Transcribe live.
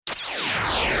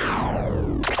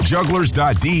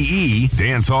Jugglers.de,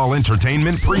 Dancehall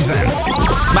Entertainment presents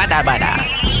Badda Badda,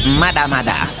 Mada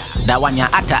Mada, the one ya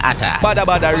ata. Badda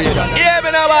Badda Raider. Yeah,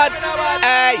 me know what?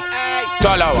 Hey,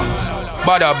 Talawa.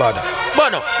 Badda Badda.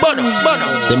 Bono.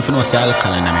 Them for no say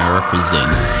alkaline and I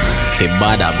represent. Okay,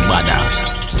 Badda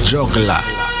Badda, Juggler,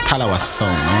 Talawa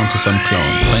song. I want to some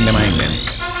clown. Find them in them.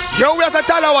 Yo, we are a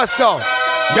Talawa song.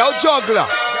 Yo, Juggler.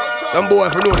 Some boy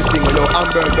if you know the thing, you know,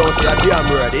 Amber don't say a damn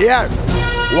word. Yeah.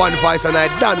 One voice and I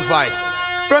done voice.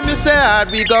 From the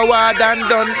side we go hard and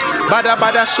done. Badda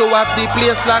Badda show up the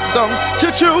place locked down.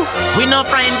 Choo-choo. We no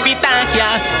friend we thank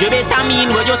ya. You better mean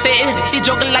what you say. See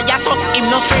Juggler ya so him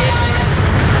no afraid.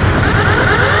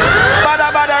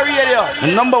 Badda Badda Radio,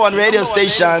 the number one radio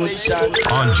station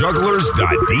on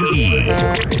Jugglers.de.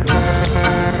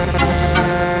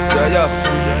 Yo.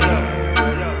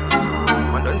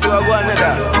 Man don't see what go on with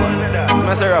that.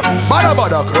 Badda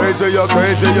Badda, crazy, you're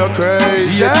crazy.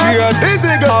 Yeah, these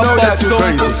niggas know that you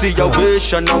crazy.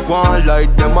 Situation I go on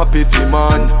like them a piffy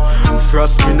man.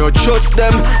 Frost me no trust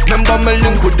them. Remember me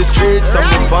link with the streets and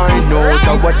me find out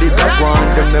that what they da want.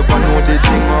 Them never know the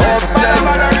thing of them.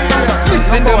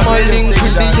 Listen them a link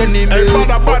with the enemy.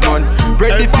 But man,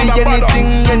 ready for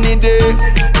anything any day.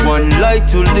 One life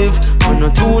to live, on a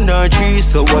 2 nor 3.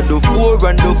 So what the 4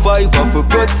 and the 5 have to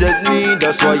protect me.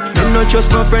 That's why you not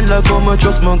trust my friend like I'm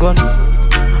trust my gun.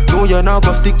 No, you're not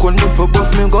gonna stick on me for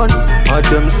bust me gun. I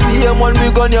them see him on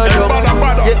me gun, you're dog.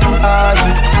 Yeah, I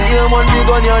see him on me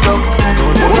gun, you're dog.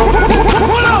 No.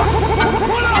 Hold on.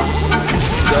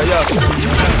 Yeah.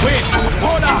 Wait,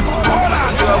 hold on.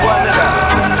 So I want that.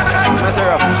 Mess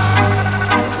her up.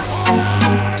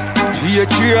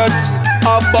 Patriots.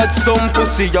 About some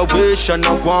pussy a wish and I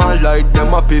go on like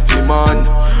them a piffy man.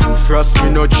 Frost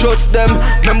me no trust them.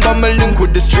 Remember me link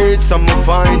with the streets and me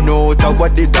find out that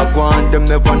what they da go on. Them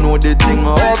never know the thing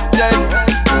of them.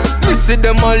 Me see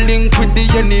them a link with the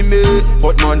enemy.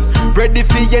 But man, ready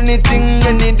for anything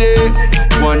any day.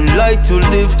 One life to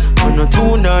live, on a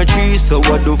 2 nor 3. So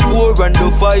what the 4 and the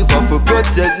 5 have to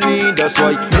protect me. That's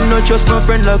why I not trust my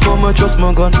friend like I'm a trust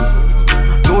my gun.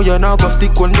 No, you're not gonna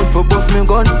stick on me for bust me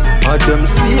gun. I them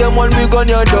see him on me gun,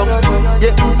 you're done.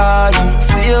 Yeah, I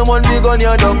see him on me gun,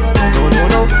 you're done.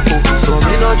 No. So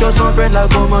me not just my friend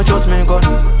like I'm a trust me gun.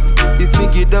 If me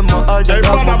give them my all, then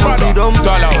I go see them.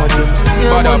 I them see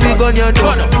him on me gun, you're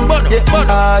done. Yeah,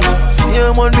 I see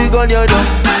him on me gun, you're done.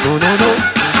 No.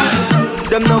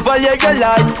 Them no value your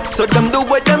life, so them do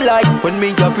what them like. When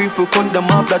me a free for cut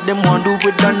them off, that them want do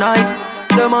with the knife.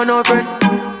 Them are no friend.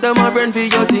 Them a friend for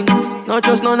your things, not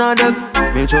just none of them.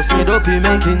 Me just made up in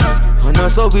makings, and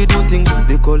that's how we do things.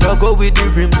 The color go with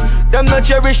the rims. Them not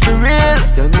cherish the real,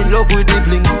 them in love with the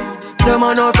blings. Them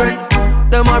a no friend,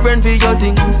 them a friend for your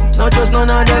things, not just none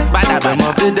of them. Them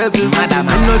a the devil,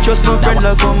 me not just no friend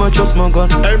like I'm a just my gun.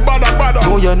 Hey, Badda.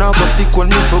 No, you're not gonna stick on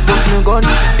me for bust me gun.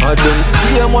 I them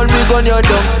see him on me gun, you're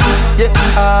done. Yeah,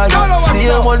 I see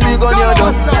him on me gun, you're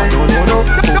done. No.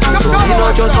 So me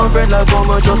not just no friend like I'm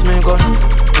a just my gun.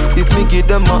 If me give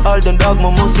them my all, then dog, my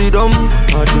must see them.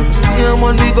 I them see him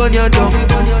on me gun, you're done.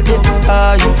 Yeah,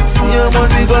 I see him on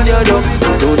me gun, you're done.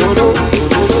 No.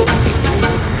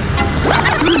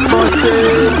 Must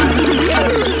say,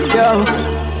 yo.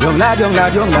 Young lad.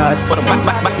 For the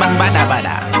Badda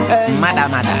Badda,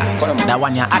 Mada, for the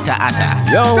one ya ata.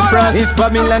 Yo, Frost, if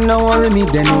Babylon no worry me,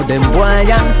 they know them boy.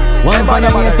 One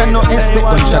violator no expect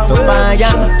gunshot for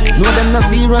fire. Know them no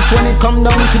serious when it come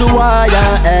down to the wire.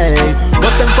 Hey,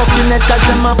 bust them fucking head 'cause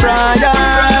them a prior.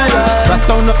 Frost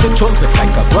sound up the trumpet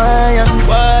like a choir.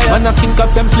 Man I think of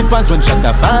them slippers when shot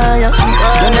the fire.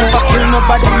 They never kill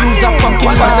nobody, lose a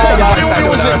fucking fire.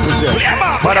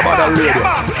 Badda Badda Radio.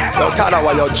 Yo,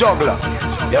 Talawa, yo, Juggler.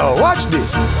 Yo, watch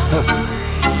this.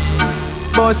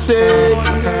 Boss it.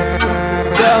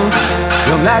 Yo,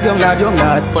 young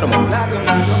lad. For the moon.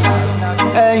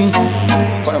 Hey,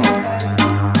 For the moon.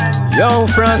 yo,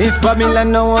 Frost. If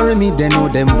Babylon no worry me, they know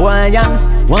them boy.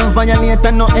 One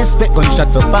violator no expect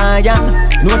gunshot for fire.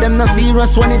 Know them no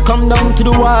serious when it come down to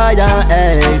the wire.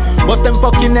 Hey, bust them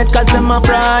fucking head 'cause them a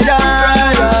prior.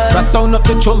 Frost sound up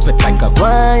the trumpet like a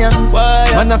choir.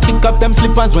 Man I pick up them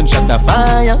slippers when shot the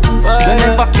fire. They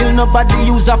never kill nobody,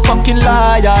 use a fucking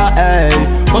liar. Hey,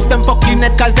 bust them fucking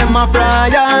head 'cause them a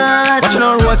prior. Watching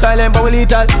on road silent but we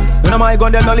lethal. None of my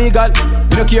gun them no legal.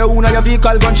 You don't care who na your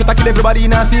vehicle. Gunshot a kill everybody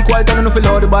in a sequel. Tell you no feel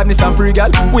all the badness and free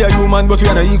gal. We are human but we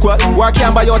are not equal. War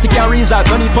can't buy out, it can't result.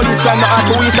 No need police crime, no hard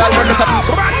to whistle. Run the top.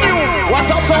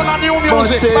 What's up, son of new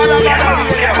music?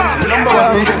 Number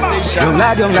one radio station.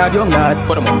 Young lad.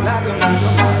 For the moon.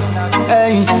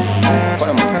 Hey, For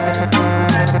the moon.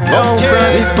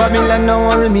 If Babylon no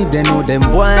worry me, they know them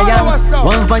boy.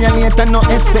 One violator no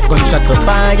expect gunshot for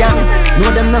fire.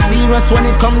 Know them not serious when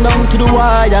it come down to the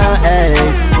wire. Hey,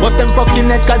 bust them fucking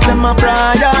head cause them a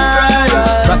prior.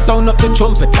 Brass sound up the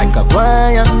trumpet like a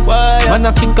choir. Man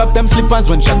I pick up them slippers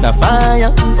when shot a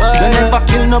fire. They never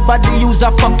kill nobody, use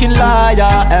a fucking liar.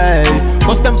 Hey,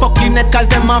 bust them fucking head cause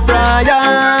them a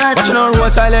prior. Watching on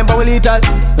road silent but we lethal.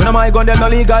 None of my gun them no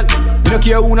legal. You don't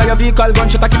care who na your vehicle.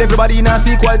 Gunshot a kill everybody in a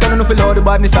sequel. Don't know feel all the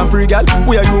badness and free gal.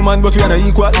 We are human but we are not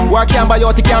equal. War can't buy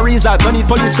out, it can't result. Don't need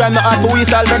police crime, not hard for we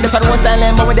solve. Run the road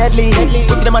silent but we deadly.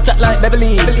 We see them a chat like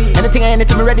Beverly. Anything I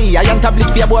anything me ready. I am tablet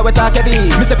for your boy we talk heavy.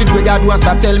 Me say fit where you do and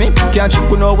stop tell me. Can't shoot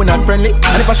no we not friendly.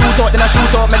 And if I shoot out then I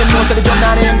shoot out. Make them know say the drum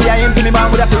not empty. I empty me man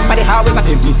with a thing by the highways I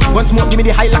empty. One smoke give me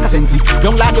the high like a sensi.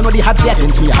 Young lad you know the hats they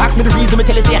against me. Ask me the reason me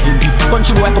tell you say I empty.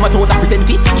 Punchy boy come a told that pretend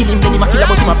fit. Kill him then him a kill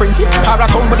about him apprentice. Para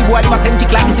town but the boy live a centi.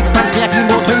 Classy 6 pants me a clean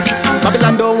about 20.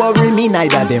 Babylon don't worry me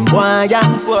neither them boy.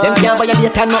 Them can't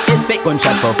violate and no expect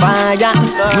gunshot for fire.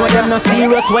 Know them no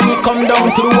serious when it come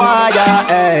down to the wire.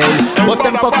 Hey, bust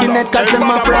them fucking head cause them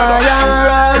a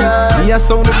priors. Me a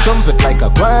sound the trumpet like a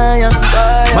choir.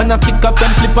 Man I pick up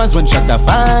them slippers when shot a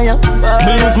fire.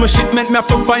 Me lose my shit meant me have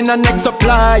to find a next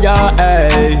supplier.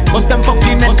 Hey, bust them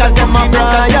fucking head cause them a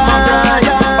priors.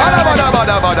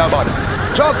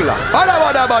 Bada. Juggler.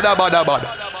 Bada.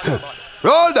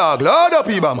 Roll dog, load up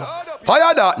Ibama.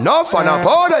 Fire that, no fun, a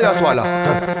powder you swallow.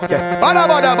 Yeah.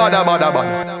 Bada.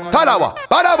 Talawa.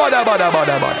 Bada.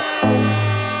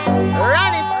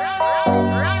 Run it.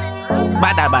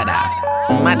 Badda.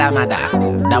 Mada.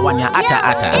 That one ya ata.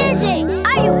 Easy,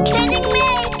 are you kidding me?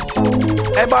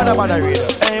 Hey, Badda radio.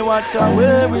 Hey, what a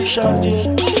way we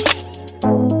shouting.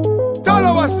 Tell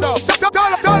her what's up.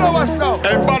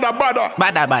 Hey, Badda.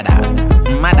 Mada.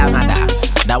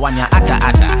 That one ya ata.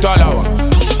 Talawa.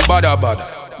 Badda.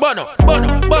 Bono.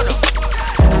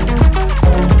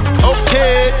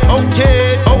 Okay.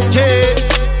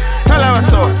 Talawa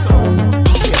song.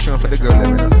 For the girl, let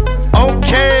me know.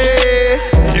 Okay.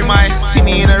 You might see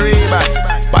me in a Ray-Ban.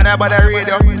 Badda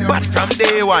radio. But from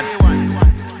day one.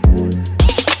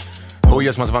 Oh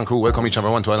yes, Massive and crew, welcome each and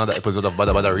everyone to another episode of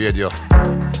Badda Radio.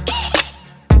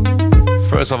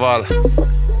 First of all,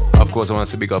 of course I want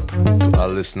to say big up to our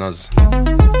listeners,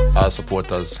 our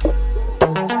supporters.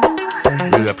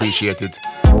 Really appreciate it.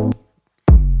 And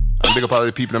big up all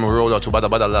the people who rolled out to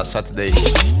Badda last Saturday.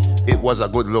 It was a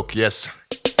good look, yes.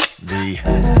 The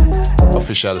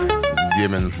official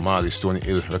Damien Marley Stony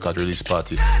Hill record release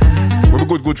party. With a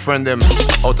good friend them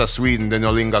out of Sweden, the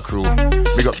Nolinga crew.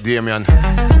 Big up Damien,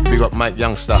 big up Mike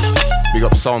Youngster, big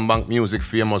up Soundbank Music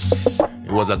Famous.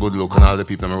 It was a good look and all the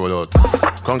people that rolled out.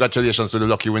 Congratulations to the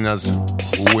lucky winners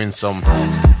who win some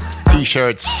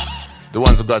t-shirts, the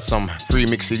ones who got some free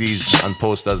mix CDs and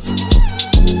posters.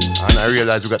 And I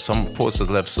realized we got some posters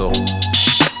left, so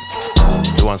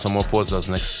if you want some more posters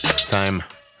next time,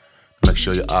 make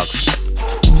sure you ask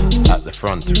at the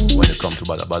front when you come to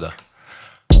Badda.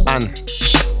 And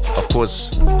of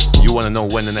course, you want to know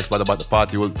when the next Badda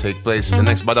party will take place. The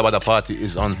next Badda party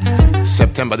is on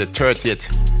September the 30th,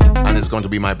 and it's going to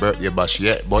be my birthday bash,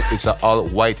 yeah, but it's an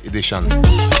all-white edition.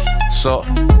 So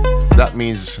that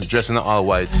means dressing in all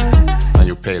white and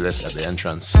you pay less at the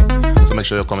entrance. So make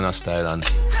sure you come in a style and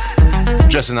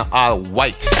dressing in all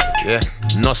white, yeah,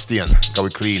 no stain, cause we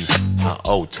clean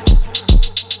out.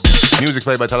 Music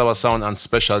played by Talawa Sound and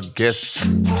special guests.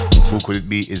 Who could it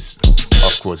be? Is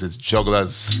of course it's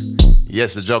Jugglers.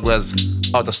 Yes, the Jugglers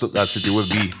out of Stuttgart City will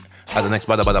be at the next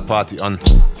Badda party on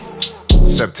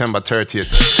September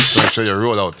 30th. So make sure you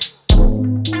roll out.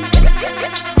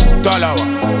 Talawa.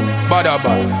 Badda.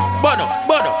 Bono.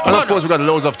 And of course we got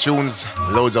loads of tunes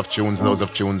for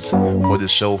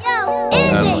this show.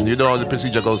 You know how the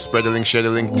procedure goes. Spread the link, share the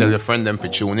link, tell your friend them to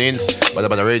tune in.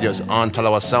 Badda Radio is on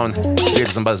Talawa Sound,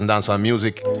 latest and buzz and dancehall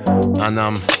music. And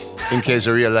in case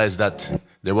you realize that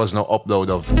there was no upload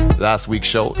of last week's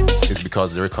show, it's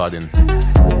because the recording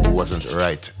wasn't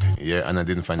right. Yeah, and I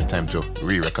didn't find the time to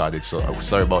re-record it, so I'm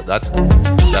sorry about that.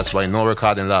 That's why no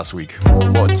recording last week.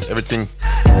 But everything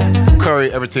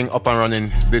up and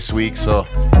running this week, so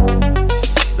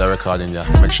the recording, yeah.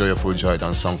 Make sure you full enjoy it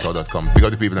on SoundCloud.com. Big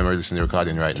up the people that are listening to the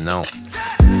recording right now.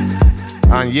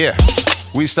 And yeah,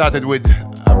 we started with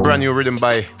a brand new rhythm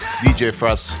by DJ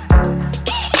Frost.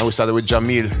 And we started with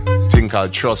Jamil, thing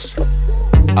called Trust.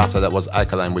 After that was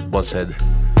Alkaline with Buzzhead.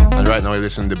 And right now we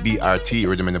listen to the BRT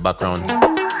rhythm in the background.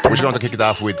 We're going to kick it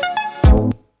off with,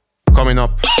 coming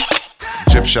up,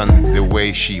 Egyptian, The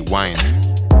Way She Whine.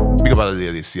 Big up all the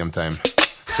ladies, same time.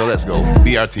 So let's go.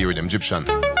 BRT rhythm, Egyptian.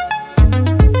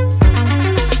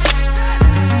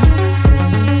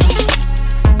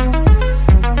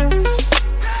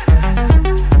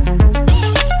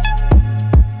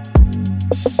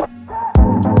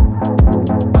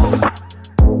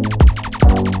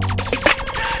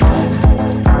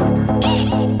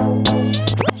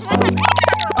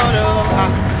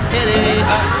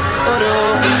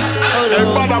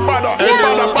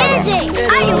 Izzy,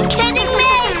 are you kidding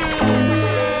me?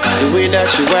 The way that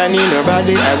she whine in her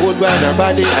body, I would whine her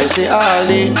body, I say all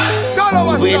day.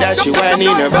 The way that she whine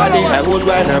in her body, I would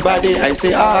whine her body, I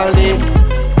say all day.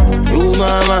 You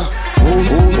mama,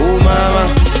 ooh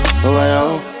mama, oh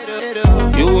yo.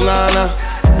 You nana,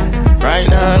 right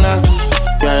nana,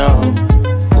 yeah yo.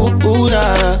 Ooh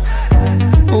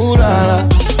nana,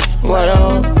 why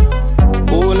yo.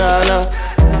 Ooh nana,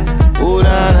 why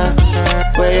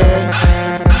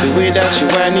yeah. The way that she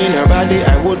whine in her body,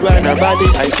 I would whine her body,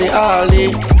 I say all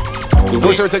day.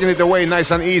 Those are taking it away nice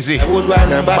and easy. I would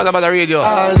whine her body, Badda Radio.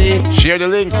 all day. Share the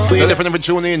link. Tell your friend to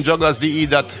tune in. Jugglers.de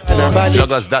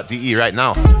right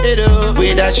now. The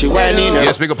way that she whine in her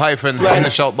Yes, big up hyphen in the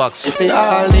shout box. I say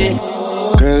all day.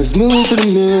 Girls move to the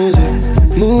music,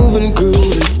 move and groove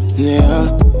it, yeah.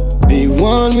 Be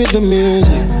one with the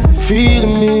music, feel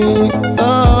me.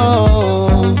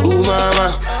 Oh, ooh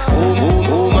mama,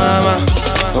 ooh mama,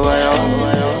 oh yo,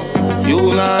 you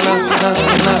nana.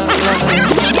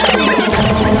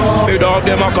 Me dog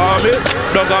them a call me,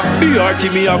 dog a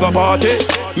BRT me a go party.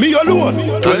 Me alone.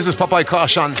 And this is Popeye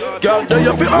Caution. Girl, there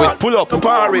you feel Wait, pull up. to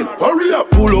party. Hurry up.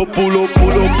 Pull up. No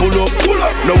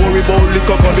worry about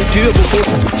liquor on the table.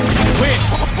 Wait,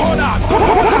 hold on.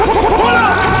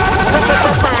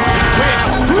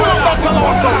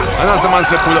 And as the man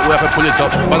said, pull up, we have to pull it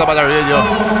up. Badda Radio.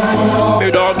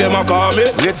 Me dog them a call me.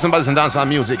 Latest and baddest in dancehall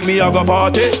music. Me a go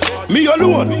party. Me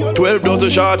alone. 12 dozen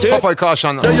shorty. Popeye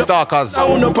Caution, Stalkers.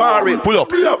 Down the party. Pull up.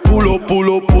 Pull up.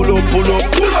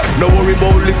 No worry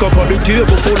about liquor on the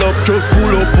table. Pull up. Just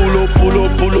pull up.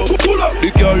 The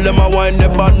girl them a wine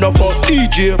them band up for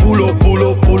DJ. Pull up.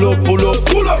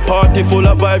 Party full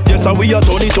of vibes, yes, and we a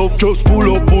turn it up. Just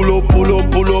pull up.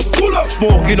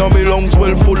 Smoking on me lungs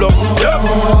well full up. Yeah.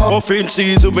 Puffin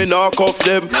season, we not cuff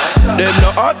them. Them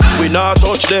not hot, we not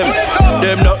touch them.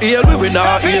 Them not ill, we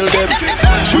not heal them.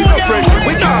 We not friend,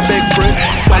 we not big friend.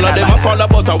 Follow them a follow,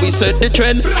 but we set the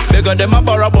trend. Bigger them a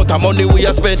borrow, but money we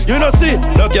a spend. You know see,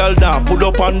 no girl now pull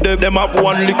up on them. Them have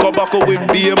one liquor back with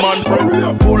be a man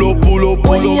friend. Pull up. No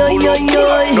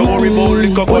worry about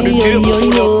liquor on the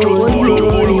table. Pull up.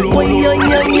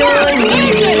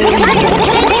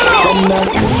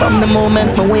 From the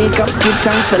moment I wake up, give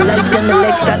thanks for life, then the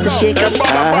legs start to shake up.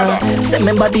 Set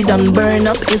my body done burn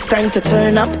up, it's time to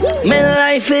turn up. My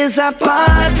life is a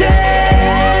party.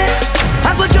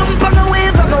 I go jump, I go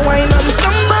wave, I go wine on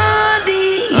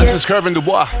somebody. And this is Kervin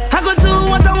Dubois. I go do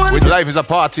what I want. With Life is a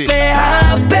Party. Be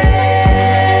happy.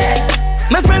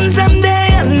 My friends them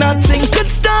there and nothing could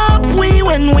stop we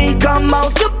when we come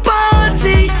out to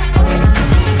party.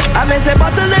 I may say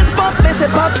bottle, let's pop, may say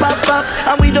pop.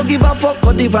 And we don't give a fuck,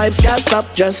 cause the vibes can't stop.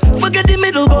 Just forget the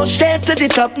middle, go straight to the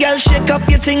top. Girl, shake up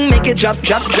your thing, make it drop.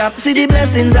 See the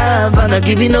blessings I have, and I'm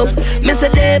giving up. Me say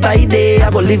day by day, I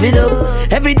go live it up.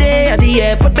 Every day of the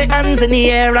year, put my hands in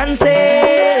the air and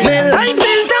say, my life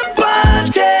is a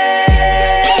party.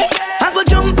 I go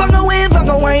jump, I go wave, I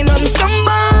go wine on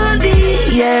somebody,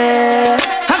 yeah.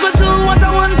 I go do what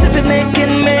I want if it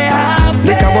making me happy.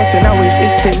 Like I was in our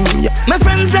system, yeah. My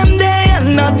friends them there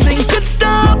and nothing could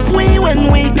stop we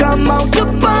when we come out to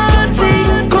party.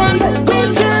 Cause we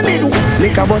turn it.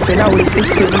 Like I was in our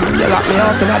system. You lock me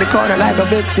off in the corner like a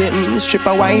victim. Strip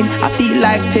of wine, I feel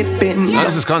like tipping. And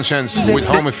this is Conscience with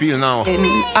How Me Feel Now.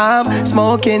 I'm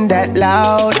smoking that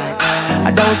loud,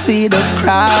 I don't see the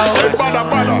crowd.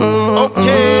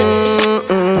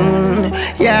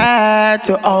 Yeah,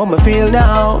 to how me feel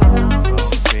now.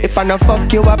 If I not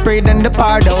fuck you, I pray then the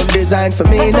part don't design for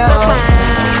me now.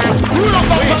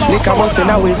 Like I was in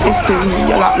our system.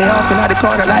 You lock me off in the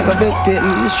corner like a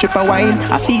victim. Strip of wine,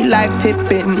 I feel like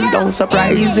tipping. Don't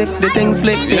surprise if the thing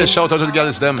slipping. Yeah, shout out to the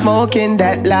girls them. Smoking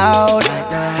that loud,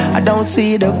 I don't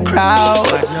see the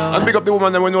crowd. And pick up the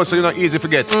woman that we know so you're not easy to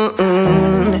forget.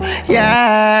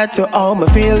 Yeah, to how me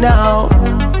feel now.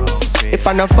 If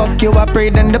I not fuck you, I pray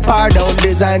then the part don't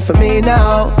design for me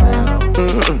now.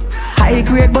 High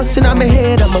grade bustin' on my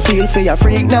head, I'ma feel for your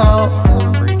freak now.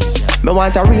 Me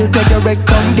want a real take a wreck,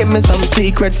 come give me some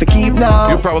secret for keep now.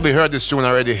 You probably heard this tune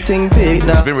already. Think big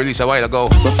now. It's been released a while ago.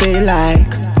 Me feel like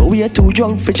we are too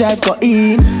drunk for drive go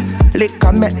in.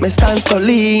 Liquor make me stand so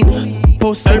lean.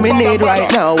 Pussy me need right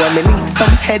now, and me need some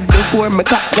head before me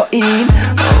cock go in.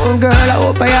 Oh girl, I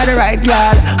hope I had the right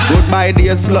girl. Goodbye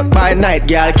dear slut by night,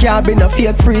 girl. Can't be no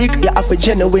fake freak. You have a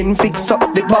genuine fix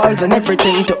up the balls and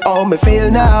everything to how me feel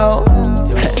now.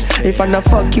 If I not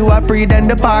fuck you, I breathe and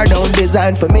the bar don't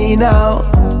design for me now.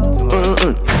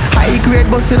 High grade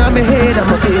bustin' on my head,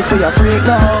 I'ma feel for your freak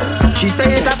now. She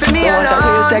say it's up for me alone. Want a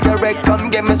real take a wreck, come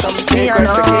give me some secret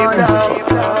to keep now.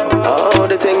 Oh,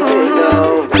 the thing big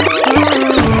now.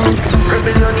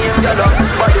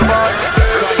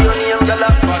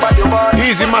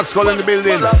 Mad Skull in the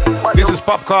building. This is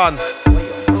Popcorn.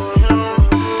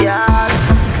 Yeah.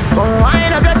 Come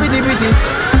wind up your pretty.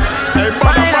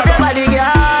 Wind up your body,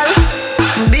 girl.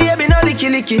 Baby, no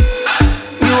licky licky.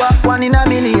 You are one in a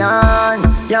million.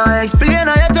 Can't explain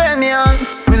how you turn me on.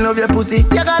 Me love your pussy,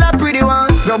 you got a pretty one.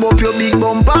 Grab up your big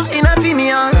bumper in a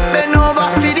female. Bend over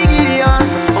for the Gideon.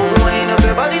 Oh, wind up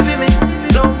your body for me.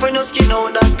 Don't find no skin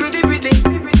out that pretty.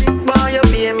 Boy, you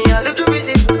pay me a little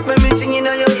visit. When me singing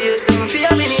on your ears, then for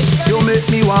a minute. You make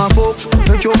me warm up.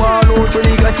 Make your ball out when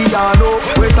you got it down up.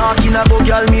 We're talking about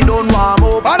girl, me don't warm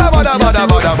up. Badda.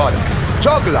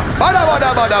 Juggler. Badda.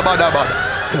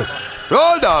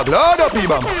 Roll dog, load up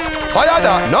people. Fire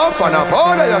that, no fun, a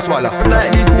powder you swallow.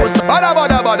 Badda.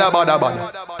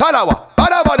 Talawa.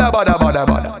 Badda.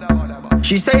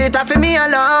 She say it for me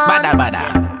alone.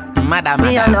 Badda. Mada.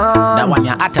 Me alone. That one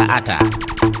ya ata.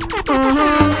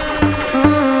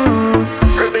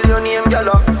 Rebel your name, gyal,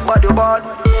 bad your bad.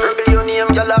 Rebel your name,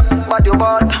 gyal, bad your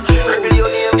bad. Rebel your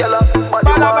name, gyal, bad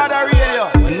your bad. Badda Radio,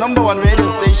 number one radio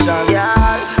station.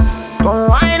 Yeah, come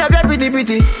wind up your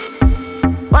pretty.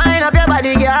 Wind up your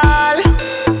body, girl.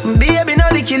 Baby, no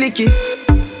licky.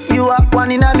 You are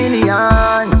one in a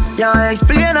million. Can't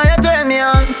explain how you turn me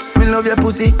on. Me love your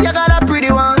pussy, you got a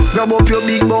pretty one. Grab up your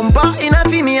big bumper in a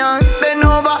female. Bend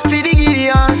over for the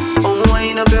Gideon. Oh,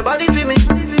 wind up your body for me.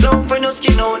 Don't find no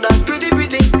skin out that pretty.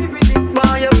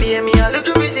 Boy, you pay me a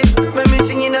little visit. When me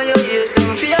singing on your ears,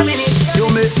 then for a minute. You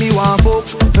make me warm up.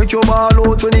 Make your ball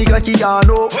out when you got it down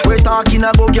up. We're talking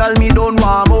about girl, me don't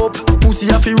warm up. Pussy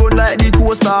have to run like the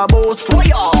coaster bus.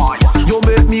 You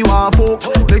make me warm up.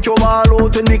 Make your ball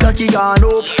out when you got it down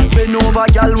up. Bend over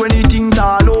girl when you think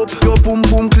tall up. Your pum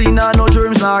clean and no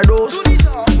germs nor dust.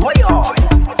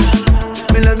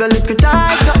 Me love your little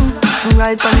tight something.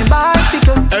 Ride on your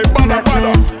bicycle.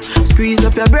 Squeeze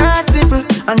up your breast nipple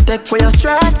and take for your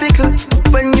stress tickle.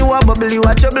 When you a bubble, you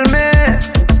a trouble me.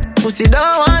 Pussy don't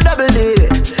want double D.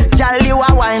 Girl, you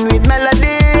a wine with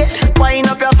melody. Wine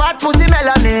up your fat pussy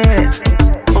melody.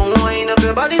 Oh, wine up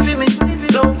your body for me.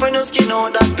 Don't find no skin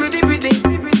out that pretty.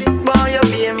 Boy, you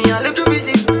pay me a little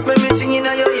visit. When me singing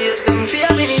on your ears, then for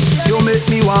a minute. You make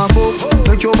me warm up.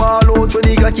 Make your ball out when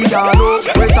you got it down up.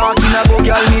 We're talking about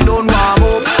girl, me don't warm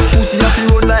up. Pussy have to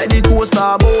run like the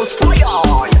coaster bus.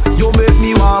 You make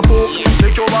me warm up.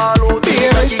 Make your ball out when you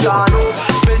got it down up.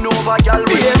 Bend over girl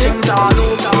when you think tall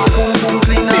up. Pum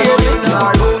clean and no germs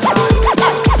nor dust.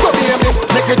 So baby,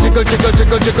 make it jiggle.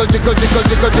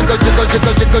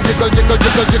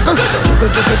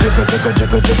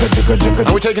 And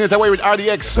we're taking it away with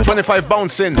RDX 25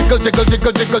 bouncing on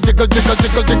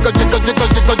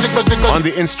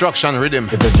the instruction rhythm.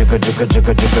 Tell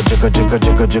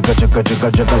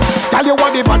you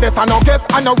what the baddest and no guess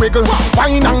and no wiggle.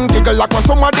 Wine and giggle like when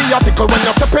somebody a tickle. When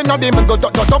you step in the middle,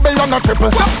 double and a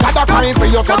triple. Got a kind for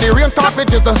you so the rain start with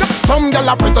jizzle. Some gyal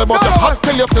a frizzle but the hot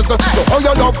still you sizzle. So all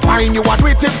your love wine you a do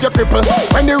it if you cripple.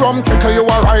 When the rum trickle you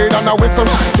a ride and a whistle.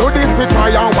 Do this we try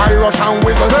and why rush and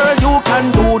whistle. Girl, you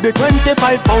can do the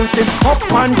 25 bouncing. Up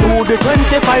and do the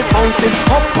 25 bouncing.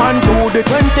 Up and do the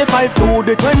 25. Do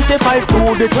the 25.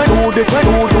 Do the 25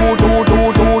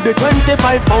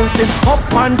 bouncing.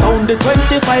 Up and down the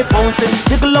 25 bouncing.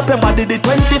 Jiggle up your body the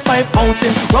 25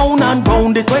 bouncing. Round and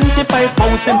round the 25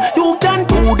 bouncing. You can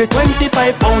do the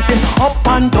 25 bouncing. Up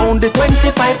and down the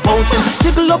 25 bouncing.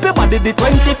 Jiggle up your body the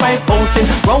 25 bouncing.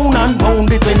 Round and round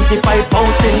the 25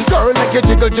 bouncing. Girl, make you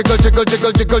jiggle.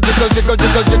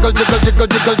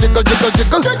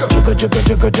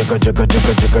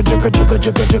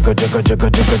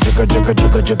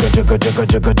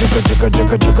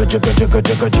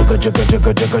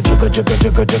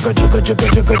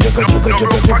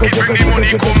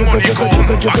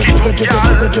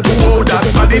 Oh, that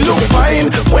body look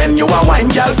fine when you are wine,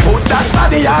 girl. Put that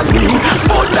body on me.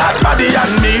 Put that body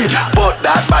on me. Put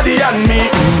that body on me.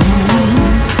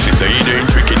 She say it ain't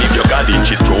tricking if you got it.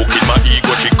 She's stroking my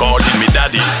ego, she calling me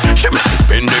daddy. She make me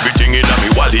spend everything in my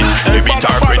wallet. Debit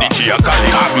her credit, she a call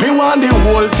it. Cause me want the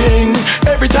whole thing.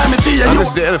 Every time I see you, this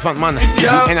is the Elephant Man,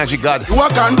 yeah. The energy god. You a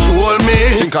control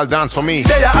me. Think I'll dance for me.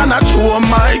 They are not show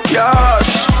my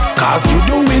cash. Cause you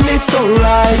doing it so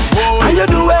right. Whoa. And you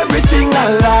do everything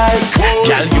I like. Whoa.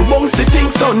 Girl, you bounce the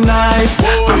thing so nice.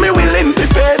 Whoa. And me willing to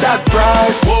pay that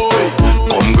price. Whoa.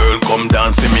 Come girl, come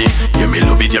dance to me. Yeah, me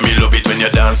love it when you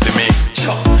dance to me.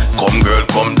 Come girl,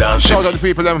 come dance. Shout out to the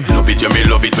people them. Love it, you me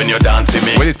love it when you dance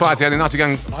me. We did party at the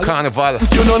Nottingham Carnival.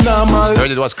 You know normal. Heard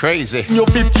it was crazy. You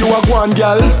fit, you a one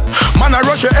girl. Man, I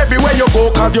rush you everywhere you go,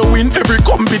 cause you win every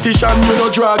competition. You know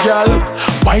draw girl.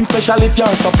 Wine special if you're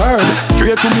superb.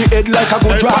 Straight to me head like a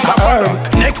good drop of herb.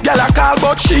 Next girl I call,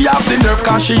 but she have the nerve,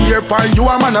 cause she here for you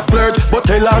a man a splurge. But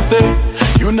tell her say,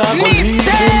 you not gonna leave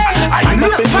him. I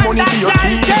not spend the money to your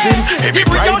teasing. Every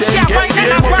Friday get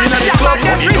game up in the club.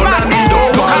 Money done and me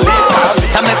don't want live.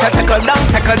 Some say settle down,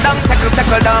 settle down, settle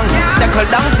down, settle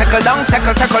down, settle down,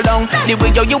 settle down. The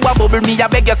way you a bubble me, I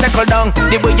beg you settle down.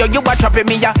 The way you a trapping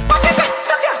me, ya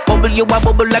bubble, you a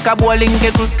bubble like a bowling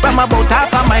kettle. From about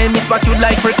half a mile, miss what you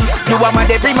like for it. You are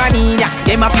mad every man in ya,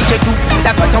 them a feature too.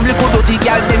 That's why some little dirty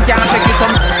girl them can't take you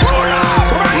some.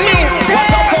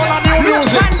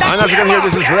 And as you can hear,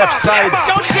 this is left side.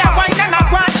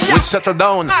 We settle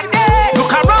down.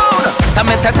 Look around. Some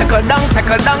say settle down,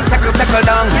 settle down, settle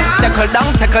down, settle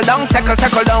down, settle down,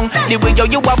 settle down. The way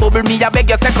you a bubble me, I beg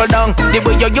you settle down. The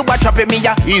way you a trapping me,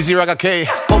 ya Easy Ragga K.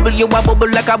 Bubble, you a bubble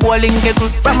like a bowling kettle.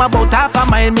 From about half a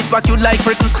mile, miss what you like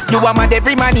for it. You are mad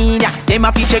every man in ya, them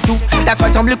a feature too. That's why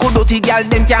some little dirty girl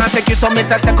them can't take you. Some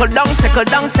say settle down, settle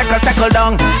down, settle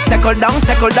down, settle down,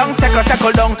 settle down,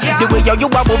 settle down. The way you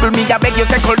a bubble me, I beg you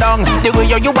settle down. The way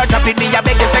you a trapping me, I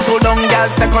beg you settle down, girl.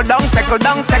 Settle down, settle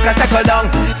down, settle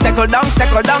down, settle down,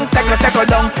 settle down, settle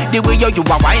down. The way you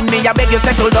a wine me, I beg you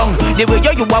settle down. The way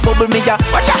you a bubble me, ya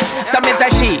watch out. Some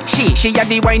say she a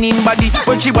the whining body.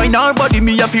 When she whine her body,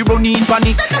 me a feel run in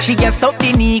panic. She get up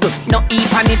the nigga, no eat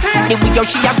panic. The way you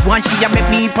she a one, she a make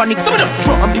me panic. So me just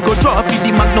draw me go draw for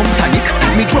the magnum tonic.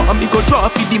 Me draw me go draw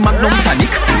for the magnum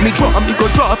tonic. Me draw me go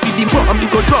draw for the draw me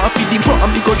go draw for the draw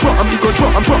me go draw me go draw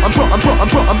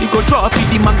me go draw for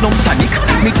the magnum tonic.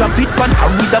 Me drop it pan her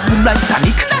with a boom like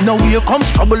Sonic. Now here comes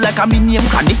trouble like a minium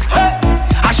canic.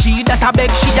 A she that a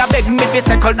beg, she a beg me fi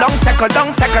settle down, settle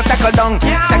down, settle down,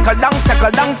 settle down,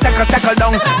 settle down, settle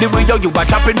down. The way you a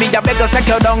trapping me, a beg you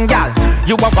settle down, gal.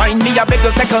 You a wine me, a beg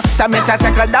you settle. So me say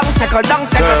settle down, settle down,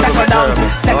 settle down,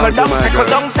 settle down, settle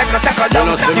down, settle down.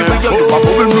 The way you a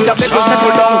bubble me, a beg you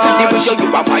settle down. The way you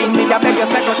a wine me, a beg you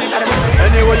settle.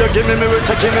 Anyway you give me will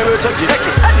take it, me will take it.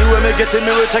 Anyway me get it,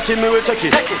 me will take it, me will take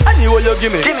it. Anyway you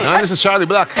give me. Now this is Charlie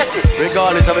Black.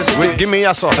 Regardless of it, with give me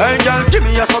a so. Hey girl, give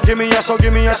me a so, give me a so,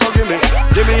 give me a so, give me.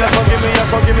 Give me a so, give me a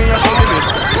so, give me a so, give me.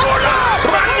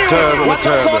 What's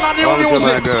the sound of your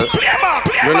music?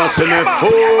 You know see me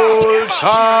full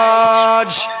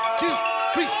charge.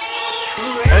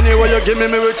 Anyway you give me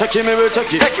will take it, me will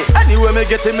take it. Anyway me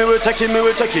get it, me will take it, me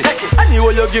will take it.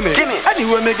 Anyway you give me,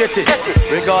 anyway me get it.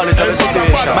 Regardless of the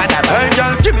situation. Hey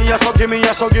girl, give me a so, give me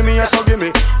a so, give me a so, give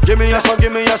me. Give me a so,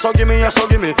 give me a so, give me a so,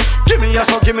 give me. Give me a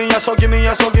so, give me a so, give me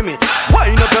a so, give me.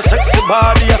 Wind up your sexy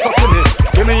body, a so, give me.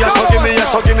 Give me a so, give me a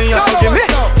so, give me a so, give me.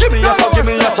 Give me a so, give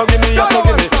me a so, give me a so,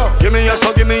 give me. Give me a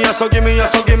so, give me a so, give me a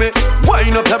so, give me.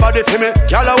 Wind up your body for me,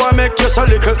 girl. I wanna make you so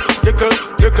little.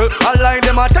 I like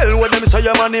them, I tell what them say.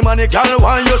 Your money, girl.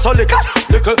 Why you so little?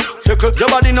 Your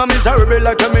body no miserable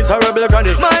like a miserable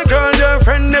granny. My girl, your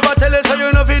friend never tell us so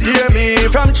you know fi dear me.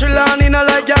 From Chillani, no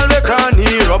like girl we can't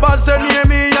hear. Robbers they near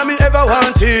me, and me ever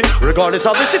want it. Regardless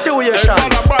of the situation,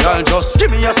 girl, just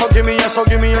give me a so, give me a so,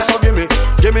 give me a so, give me.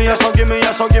 Give me a so, give me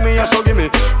a so, give me a so, give me.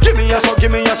 Give me a so,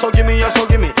 give me a so, give me a so,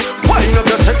 give me. Wind up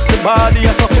your sexy body,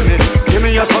 a so for me. Give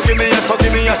me a so, give me a so,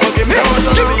 give me a so, give me.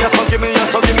 Give me a so, give me a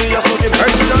so, give me a so, give me.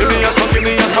 Give me a so, give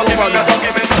me a so, give me a so,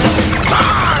 give me.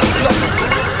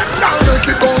 Now make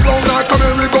it go round like a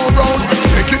merry-go-round.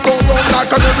 Make it go round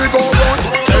like a merry-go-round.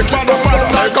 Make it go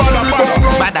round like a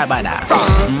merry-go-round. Badda,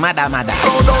 mada, mada.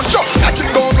 Go down, chop. Make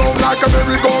it go round like a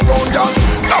merry-go-round, y'all.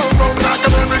 Go round like a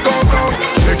merry-go-round.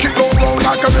 Make it go round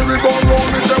like a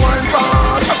merry-go-round. It's the wine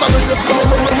part. That's how you just go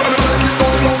round. Make it go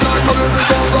round like a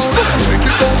merry-go-round. Make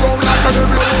it go round like a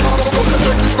merry-go-round.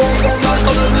 Make it go round like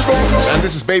a merry-go-round. And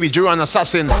this is Baby Drew and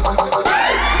Assassin.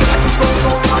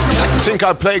 Think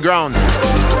I'll Playground.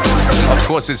 Of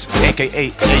course, it's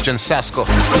AKA Agent Sasko.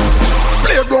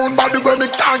 Playground body where me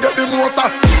can't get the most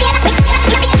of.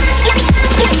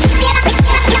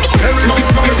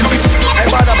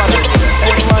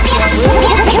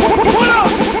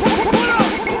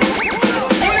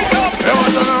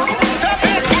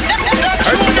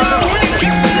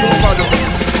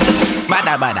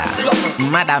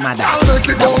 Mada. I'll make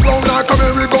it go round like a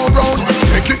merry-go-round.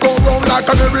 Make it go round like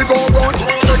a merry-go-round.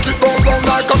 Make it go round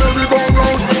like a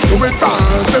merry-go-round. Do it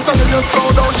fast, let's have it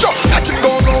slow down. Chop, make it go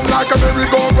round like a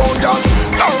merry-go-round, y'all.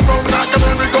 Go round like a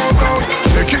merry-go-round.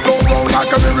 Make it go round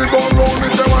like a merry-go-round.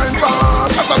 It's the wine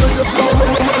fast, let's have it slow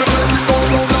down. Make it go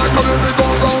round like a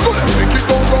merry-go-round. Make it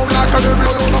go round like a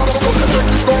merry-go-round.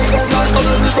 Make it go round like a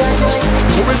merry-go-round.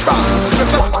 Do it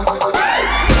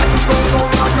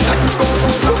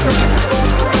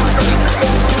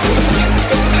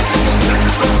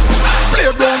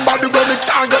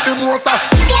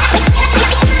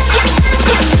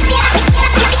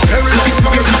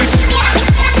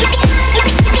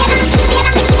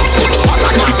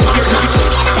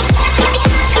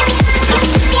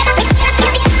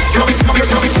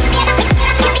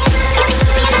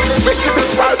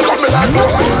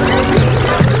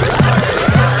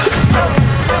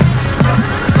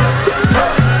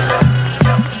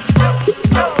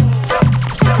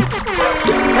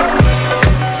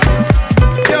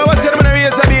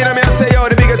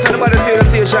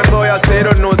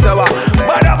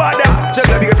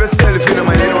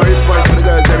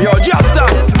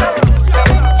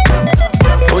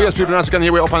people once again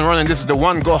here, we're up and running. This is the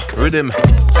One Go Rhythm.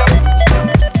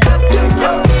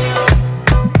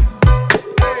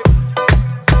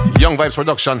 Young Vibes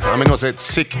production. I mean, no say it's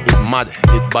sick, it's mad,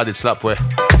 it's bad, it's slap way.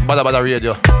 Badda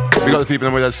radio. We got the people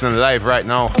who are listening live right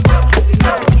now.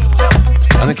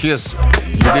 And in case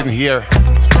you didn't hear,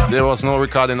 there was no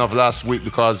recording of last week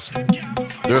because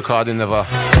the recording never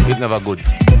good.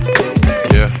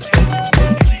 Yeah.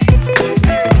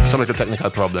 Some little technical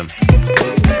problem.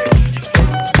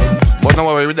 But now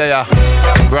we're there,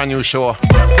 brand new show,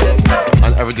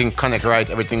 and everything connect right,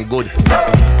 everything good.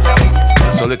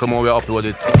 So little more we upload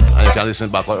it, and you can listen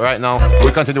back. But right now,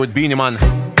 we continue with Beanie Man,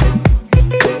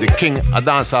 the king of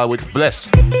dancehall with Bless,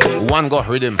 One Go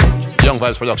Rhythm, Young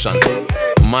Vibes production,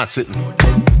 Mad Sitting.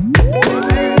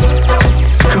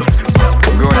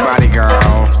 Good body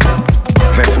girl,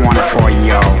 this one for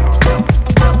you.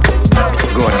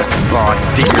 Good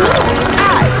body girl.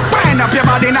 Wind up your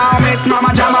body now, Miss Mama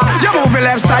Jamma. You move your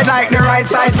left side like the right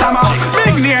side summer.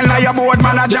 Big nail like your board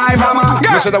man a jive hammer.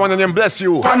 You said that one name Bless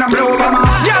you. On a blue hammer.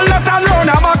 Girl left and round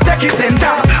about take it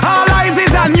center. All eyes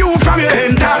is on you from your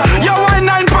enter. You wine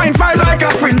 9.5 like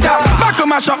a sprinter. Back to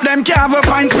my shop them can't ever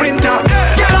find sprinter.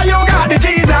 Girl you got the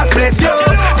Jesus bless you.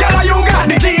 Girl you got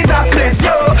the Jesus bless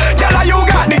you. Girl you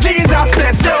got the Jesus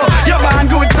bless you. You born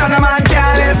good son a man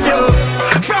can't lift you.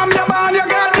 From your born you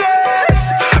got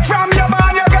blessed. From your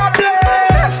born you got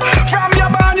blessed. From your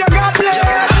born you got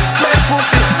blessed. Best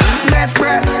pussy, best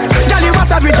breast. Girl you a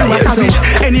savage, you a savage.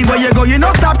 Anywhere you go you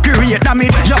no stop create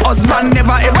damage. Your husband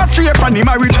never ever straight from the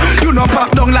marriage. You no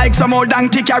pop down like some old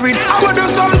donkey carried. I will do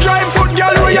some dry food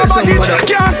girl with your baggage.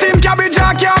 Can't steam cabbage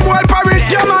or can't boil porridge.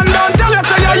 Your man don't tell you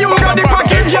say you got the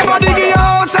package. Your body give you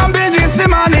house and business to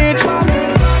manage.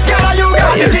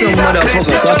 Here's some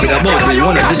motherfuckers talking about we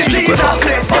wanna district with us.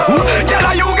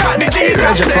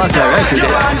 Roger Potter every day.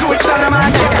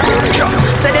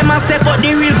 Say them a step out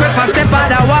the real quick and step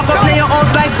out. Walk up to your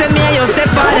house like say me and your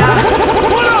stepfather.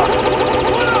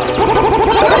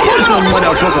 Here's some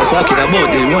motherfuckers talking about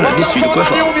we wanna district with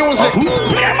us.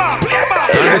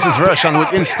 And this is version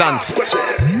with instant.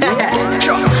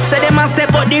 Say them a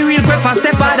step out the real quick and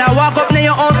step out. Walk up to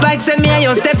your house like say me and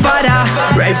your stepfather.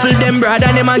 Rifle them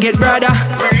brother, them a get brother.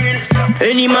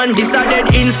 Any man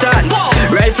decided instant.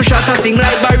 Rifle shot a sing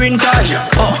like Barrington.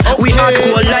 We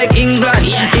hardcore like England.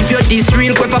 If you're this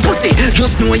real quick for pussy,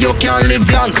 just know you can't live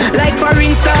long. Like for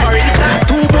instance,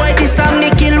 two boy this and me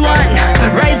kill one.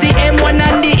 Rise the M1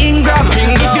 and the Ingram.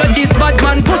 If you're this bad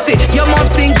man pussy, you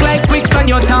must think like quicksand.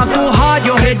 You talk too hard,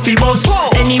 your head fi bust.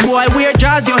 Any boy wear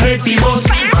jazz, your head fi bust.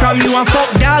 From you a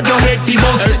fuck dog, your head fi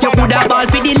bust. You put a ball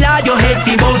fi the lad, your head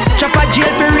fi bust. Chop a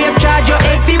jail for rape charge, your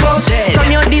head fi bust.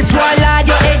 From you this one lad,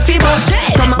 your head fi bust.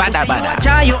 Badda.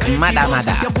 Mada.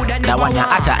 That one ya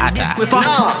atta.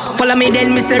 Follow me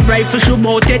then, me say rifle shoot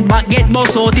out head back get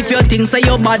bust out. If you think say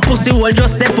you bad pussy, will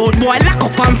just step out. Boy lock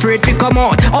up and afraid fi come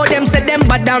out. All them say them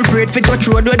bad and afraid fi touch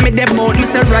road with me them out. Me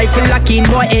say rifle lock in,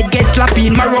 boy head get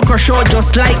slapping. Morocco show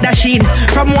just like that sheen.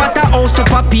 From Waterhouse to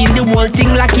Papine, the whole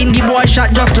thing locking. The boy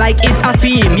shot just like it a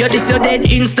theme. You this your dead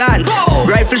instant.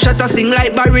 Rifle shot a sing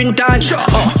like Barrington.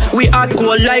 We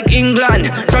hardcore like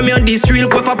England. From your this real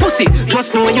quick for pussy,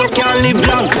 just know you can't live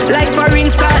long. Like for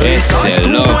instance,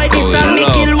 two boy this and me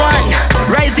kill one.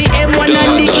 Rise the M1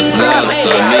 and the Ingram.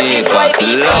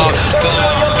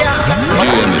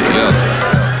 Jamie, yo,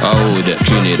 how that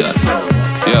Trinidad,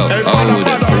 yo, how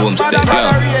that Homestead, yo,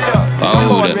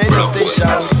 how that Brooklyn,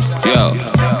 yo.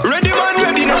 Ready man,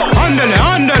 ready now.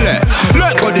 Handle.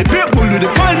 Let go the people with the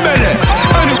pan belly.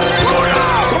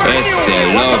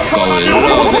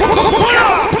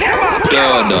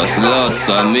 Todos los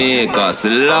amigos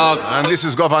lock. And this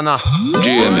is Governor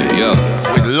Jamie, yo,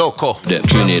 with Loco, the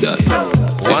Trinidad.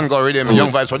 One Go Rhythm,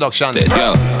 Young Vibes production.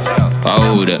 Yo,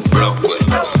 how that Brooklyn,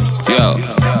 yo.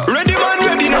 Ready man,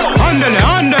 ready now.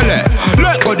 Handle.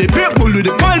 Let go the people with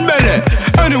the pan belly.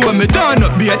 Anyway me turn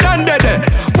up, be a done dead.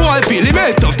 Boy feel him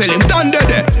head tough, tell him done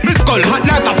dead. Me skull hot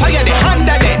like a fire, the hand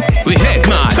of it. We head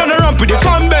man, son around with the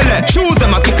fan belly. Shoes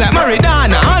them a kick like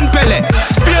Maradona and Pele.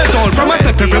 Spear town from a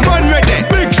step everyone ready.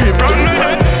 Big tree brand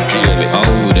ready. Jamie,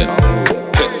 how them?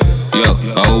 Yo,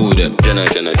 how them? Jenna.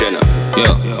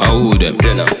 Yo, how them?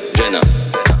 Jenna.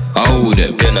 How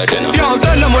them? Jenna. Yo,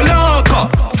 tell them a locker.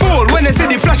 Fool when they see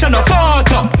the flash and the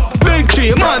photo. Big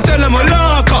tree man, tell them a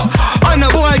locker. And a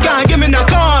boy can't give me no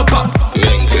cocker.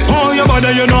 Oh, your body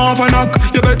and you know for knock.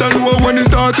 You better know when it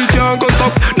start, it can't go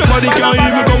stop. Nobody can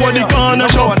even go at the corner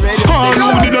shop. All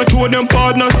who did not throw them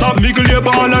partner stop. Miggle your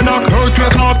ball and knock.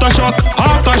 Earthquake aftershock.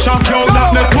 Aftershock, yo,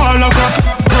 that make wall a crack.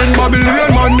 When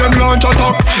Babylon man them launch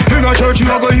attack. In a church you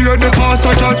go hear the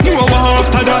pastor chat. No one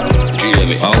after that.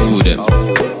 Jamie, I hold them.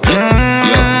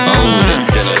 Yo, I hold them.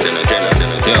 Jenna.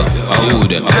 Yo, I hold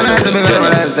them. And I say me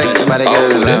gonna have sex with the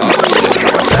girls.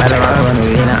 I don't want to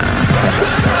win.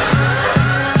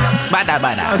 Badda.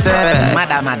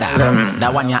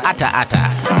 That one you atta.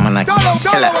 I'm gonna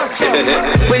kill her.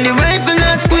 When the rifle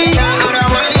not squeeze,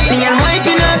 me and wife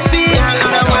in a speed.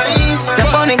 The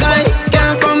funny guy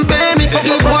can't compare me.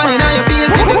 Keep one in your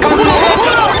face if you come near me.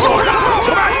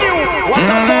 What's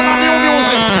up, son of new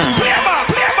music? Play back.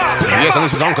 Yes, and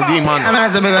this is Uncle D, man. And I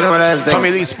say me gonna have sex.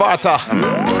 Tommy Lee Sparta.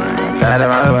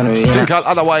 Think I'll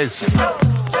otherwise. You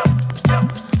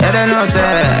don't know,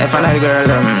 sir, if I know the girl,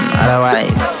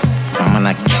 otherwise I'm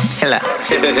gonna kill her.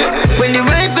 When the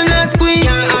rifle not squeeze,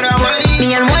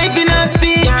 me and wife in a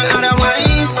speed.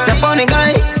 The funny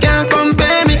guy can't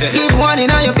compare me. Keep one in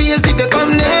your face if you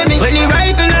come near me. When the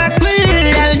rifle not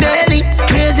squeeze, all daily.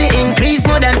 Crazy increase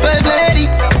more than 12 lady.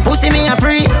 Pussy me a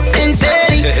pre,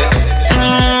 sincerely.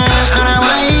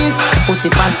 Otherwise, pussy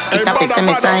fat, it a face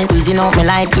me sign. Squeezing out my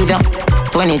life, give you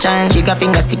 20 chance, she got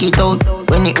finger stick it out.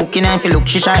 When the hooking knife, you look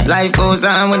she shy. Life goes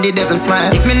on when the devil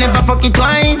smile. If me never fuck it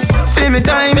twice, feel me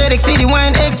time. Medics see the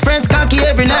wine, express cocky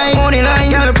every night. Money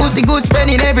line, girl the pussy good,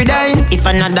 spending every dime. If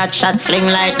I not that shot, fling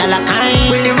like dollar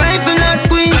kind. When the rifle not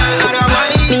squeeze,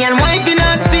 me and wife in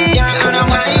a speed.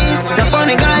 The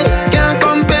funny guy can't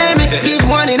compare me. Give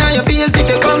one in your face if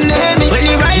you come near me. When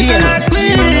the rifle not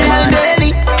squeeze, all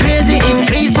daily. Crazy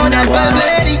increase for that bad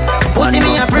lady. Pussy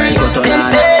me a pre,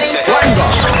 sincere.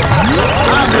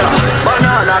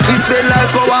 Banana, keep it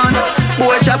like a one.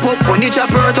 Boy chop up when you chop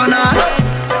hurt on her.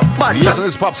 Yes, this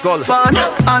is Pop Skull. Pan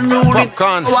and music.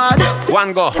 Popcorn.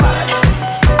 One go.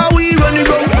 Are we running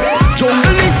go?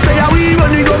 Jungle is say are we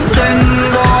running go? Send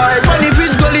boy, funny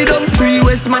fish gully down. 3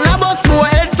 West man a bust more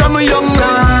head from a young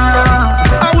man.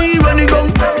 Are we running go?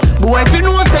 Boy if you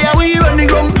know say are we running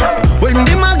go? When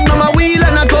the magnum a wheel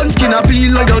and a gun skin a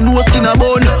peel like your nose skin a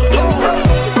bone.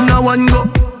 Now one go.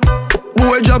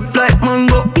 Boy drop like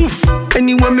mango. Oof.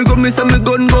 Anywhere me go, me say me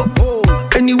gun go.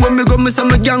 Anywhere me go, me say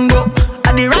me gang go.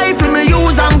 And the rifle me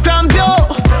use and cramp yo.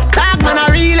 Dog man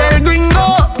a real El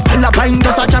Gringo. All a pint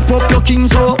just a chop up your king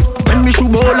so. When me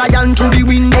shoot ball lion through the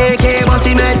window, AK bust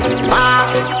him head.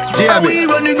 Jamie,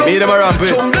 me them a ramp it.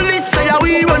 Jungle is say a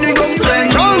we running go.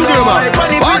 Jungle man,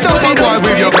 hard up on boy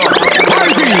with your gun.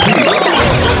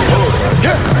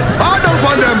 Yeah, hard up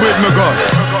on them with me gun.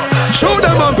 Show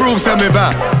them and prove say me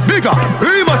back. Bigger,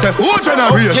 we must have 4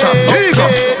 generation. Bigger.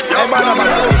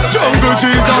 Jungle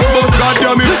Jesus, boss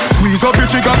goddamn it. Squeeze up your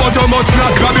trigger but you must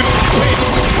not grab it.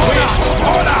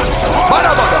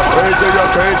 Badda. Crazy,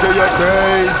 you're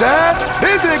crazy.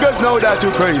 These niggas know that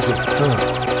you're crazy.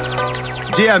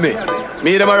 Jamie,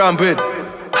 me them a rampant.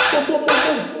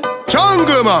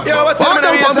 Jungle man, hard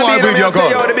up on boy with your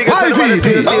gun.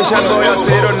 YVP.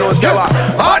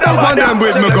 Hard up on them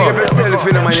with me gun.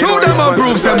 Show them and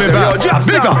prove say me back.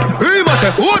 Bigger, we must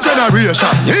have 4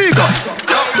 generation. Bigger.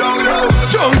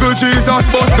 Jungle Jesus,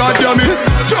 boss goddamn it.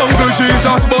 Jungle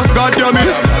Jesus, boss goddamn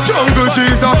it. Jungle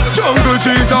Jesus, Jungle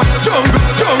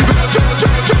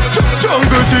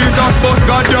Jesus, boss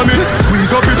goddamn it.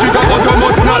 Squeeze up your trigger but you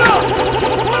must not.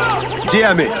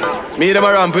 Jamie, me them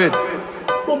a rampant.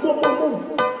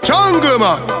 Jungle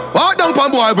man, hard down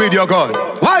pan boy with your gun.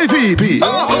 YVP.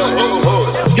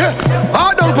 Yeah,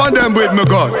 hard down pan them with me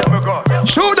gun.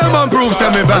 Show them and prove say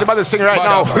me back. Everybody sing right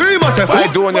now. We must have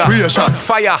creation.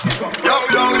 Fire.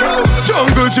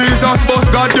 Jungle Jesus, boss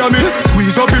goddamn it.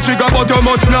 Squeeze up your trigger but you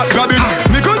must not grab it.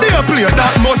 Nickel they a play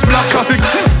that must block traffic.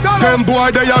 Them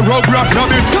boy they a rub rap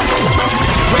rabbit.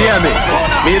 Jamie,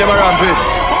 me them a rampant.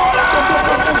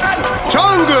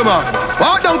 Jungle man,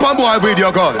 hard down pan boy with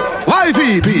your gun.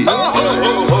 YVP.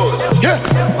 Yeah,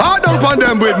 hard down pan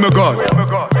them with me gun.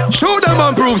 Show them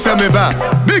and prove say me back.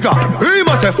 Bigger, we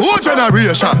must have 4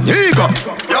 generation. Bigger.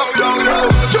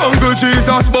 Jungle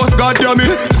Jesus, boss goddamn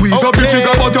it. Squeeze up your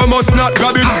trigger but you must not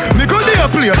grab it. Nickel they a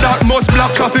play that must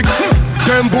block traffic.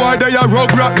 Them boy they a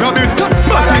rub rap rabbit.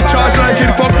 Matic charge like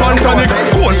it for pantonic.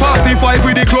 Whole 45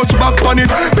 with the clutch back pan it.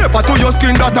 Pepper to your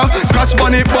skin data. Scratch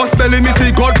pan it, bust belly me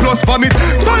see God plus vomit.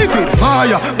 Bite it,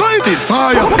 fire, bite it,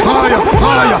 fire, fire,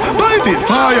 fire. Bite it,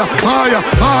 fire, fire,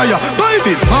 fire. Bite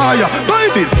it, fire,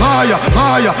 bite it, fire,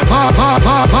 fire,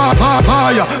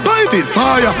 fire. Bite it,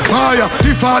 fire, fire.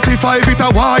 The 45 it a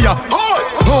wire.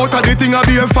 Out of the thing a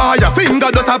be a fire. Finger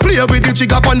does a play with the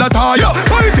jig up on the tire.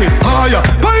 Bite it, fire,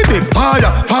 bite it, fire.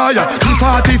 fire. The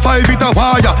 45 it a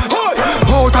wire.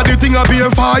 Out of the thing a beer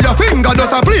fire. Finger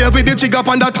does a play with the trigger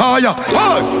on the tire.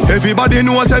 Everybody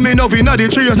knows say me no inna the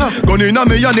trace. Gun inna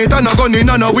me and it and a gun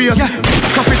inna no waist.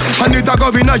 Cap it and it a go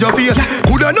inna your face.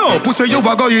 Coulda know pussy you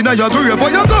a go inna your grave.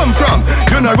 Where you come from?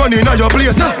 You not run inna your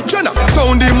place. Jenna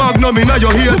sound the magnum inna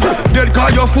your ears. Dead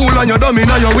car you fool and you dumb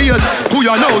inna your ways. Who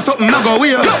you know something a go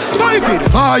weird? Pipe it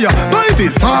fire,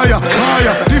 fire.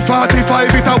 The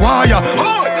 45 it a wire.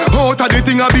 Out of the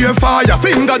thing a beer fire.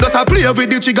 Finger does a play with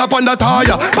the trigger on the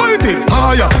tire. Point it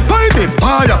fire.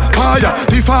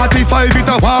 The 45 it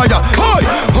a wire.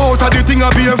 Out of the thing a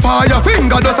beer fire.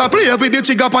 Finger does a play with the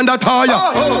trigger on the tire.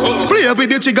 Play with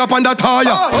the trigger on the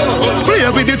tire. Play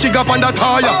with the trigger on the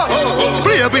tire.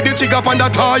 Play with the trigger on the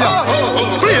tire.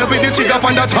 Play with the trigger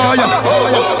on the tire.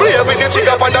 Play with the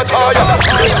trigger on the tire.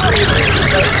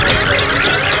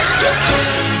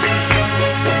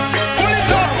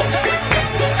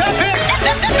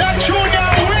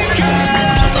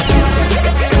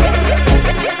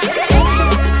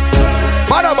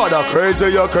 Badda, crazy,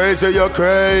 you're crazy.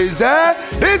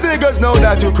 These niggas know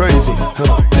that you crazy.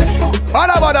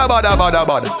 Badda.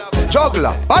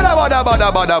 Juggler. Badda.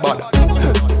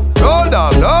 Roll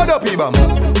dog, load up people.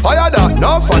 Fire that,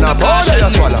 no fun, a powder you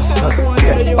swallow.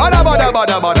 Badda.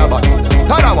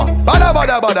 Tarawa. Badda.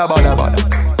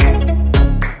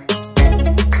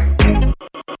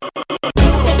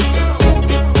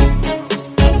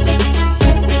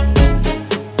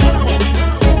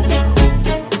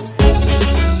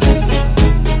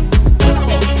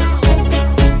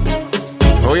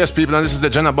 Oh yes, people, and this is the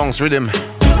Jenna Bonks rhythm.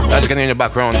 As you can hear in the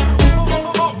background.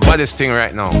 Baddest thing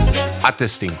right now.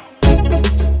 Hottest thing.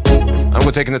 I'm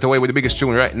going taking it away with the biggest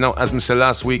tune right now. As I said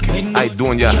last week, I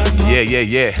doing ya.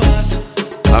 Yeah.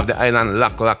 Of the island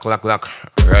lock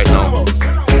right now.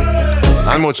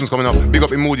 And more tunes coming up. Big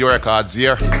up in Moody Records,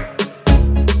 yeah.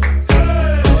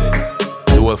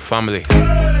 The whole family.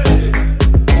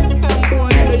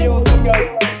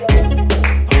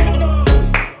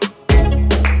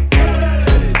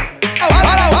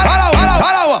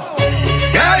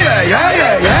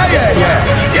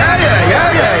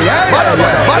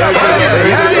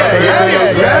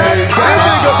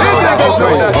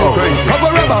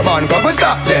 Couple rubber band, couple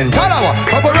stop then. Talawa,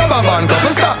 couple rubber band, couple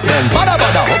stop then. Badda,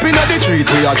 up inna the street,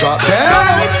 we a drop then.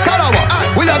 Talawa,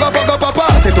 we a go fuck up a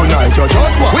party tonight, you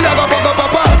just walk. We a go fuck up a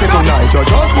party tonight, you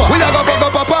just walk. We a go fuck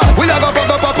up a party. We a go fuck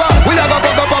up a party. We a go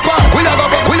fuck up a party. We a go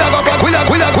fuck.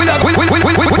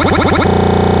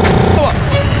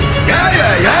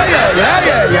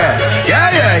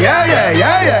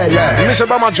 Yeah. Mr.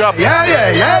 Bama drop. Yeah.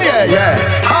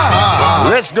 Ha.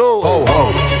 Let's go.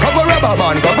 Couple rubber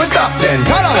band, couple stop then.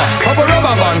 Talawa, couple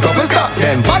rubber band, couple stop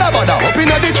then. Badda, up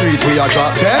inna the street, we a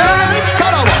drop then.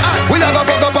 Talawa, we a go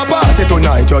fuck up a party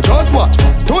tonight, you just watch.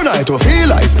 Tonight you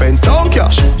feel I spend some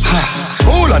cash.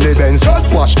 Cool on the Benz,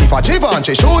 just watch. If a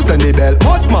Givenchy shoes, then the belt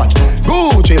must match.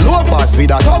 Gucci loafers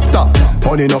with a tough top.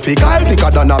 Money no fecal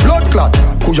thicker than a blood clot.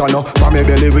 Kuya no, from me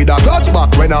belly with a clutch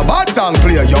back. When a bad song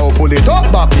play, yo, pull it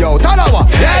up back, yo, Talawa.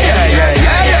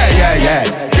 Yeah.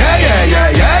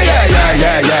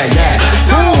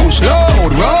 Push,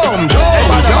 load, rum,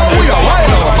 jump, yo, we are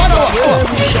wild out, Badda.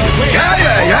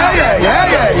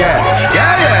 Yeah.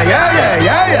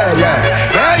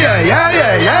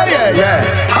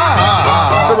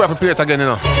 So we have to play it again, you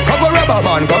know. Couple rubber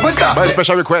band, couple stop. By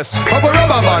special request. Couple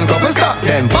rubber band, couple stop.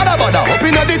 Then Badda, up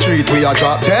inna the street, we a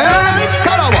drop. Then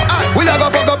Talawa, we a go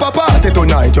fuck up a party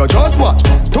tonight, you just watch.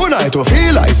 Tonight you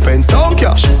feel I spend some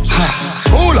cash.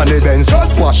 Cool on the Benz,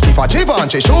 just watch. If a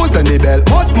Givenchy shoes, then the belt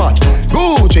must match.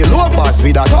 Gucci loafers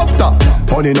with a tough top.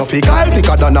 Money no fecal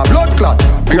thicker than a blood clot.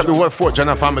 Big up the whole Fort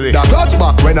Jenna family. The clutch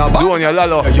back when a back. Do on your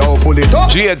lalo. Yo, pull it up.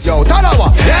 Jades. Yo, Talawa.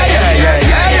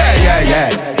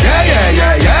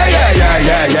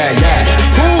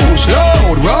 Push,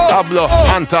 load, roll. Pablo,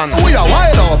 Anton. We are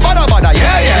wild out, Badda.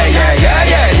 Yeah.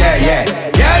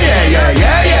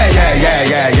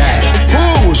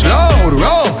 Push, load,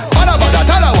 roll. Badda,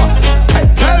 Talawa.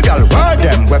 Tell girl, word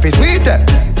them, where fi sweet them.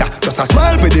 Yeah, just a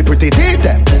smile with the pretty teeth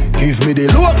them. Give me the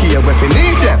look here, where fi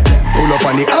need them. Pull up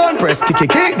on the hand press, kick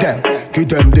them. Give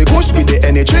them the kush with the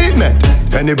any treatment.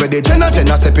 Anyway, the Jenna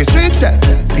step in street set.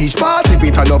 Beach party,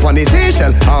 beat turn up on the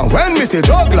seashell. And when me see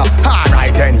juggler,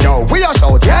 alright then, yo, we a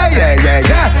shout, yeah.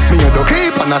 Me and the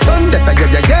keep on a Sunday, say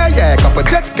yeah. Couple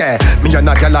jet scare, me and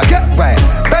a girl a get wet.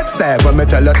 Bet say, when me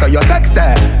tell her so you're sexy.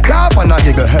 Laugh and a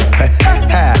giggle,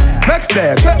 Next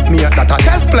day, check me at that a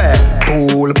chess play.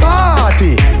 Pool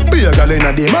party, be a girl in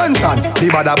a dimension. The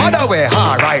badda way,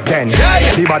 alright then.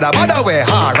 The badda way,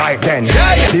 alright then.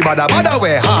 The badda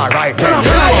way, alright then.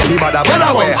 The badda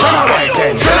way, alright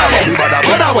then. The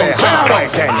badda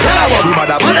Tenawongs, Tenawongs,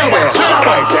 Badda,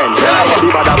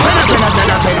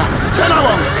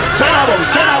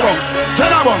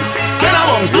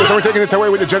 So we're taking it away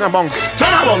with the Jenna Bunks.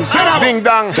 Tenawongs, Ding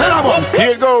dong. Tenawongs.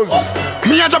 Here it goes.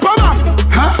 Me a Japan man,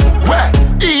 huh? Where?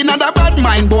 In a bad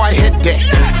mind boy head there.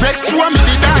 Vex you and me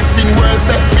the dancing world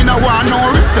say. Me no want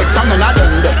no respect from none of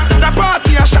them there. The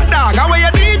party a shot dog, how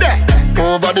you did there?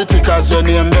 Over the tickers your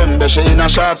name them. She in a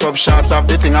shot up shots of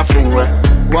the thing a fling where.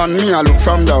 One me a look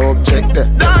from the object there.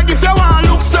 Dog if you want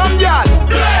look some girl,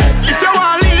 if you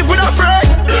want live with a friend,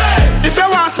 if you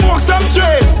want smoke some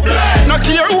trace, no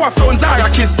care who a phones are a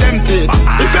kiss them teeth.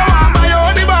 If you want buy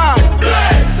all the bar,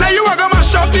 say you a go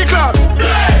mash up the club.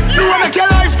 You a make your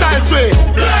lifestyle sweet.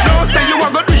 Don't say you a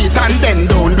go do it and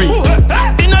then don't do it.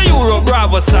 In a Europe,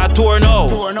 Bravo start tour now.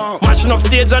 Mashing up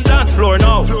stage and dance floor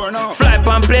now. Fly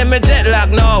and play me jet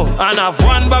lag now. And have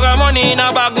one bag of money in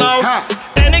a bag now.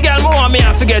 Any girl more want me,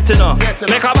 I forget to know.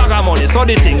 Make a bag of money, so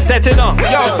the thing set it up.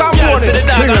 Yo, some money.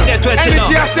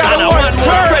 Energy I say the word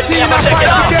 13 and 5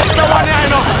 to get the one I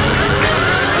know.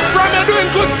 From you doing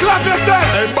good, clap yourself.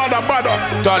 Hey, Badda. Badda.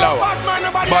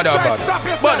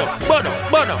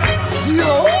 Yo,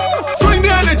 swing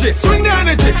the energy, swing the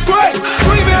energy, swing.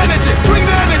 Swing the energy, swing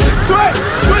the energy, swing.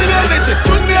 Swing the energy,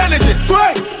 swing the energy,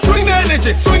 swing. Swing the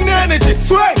energy, swing the energy,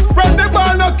 swing. Spread the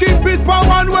ball, no keep it for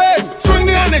one way. Swing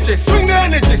the energy, swing the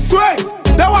energy, swing.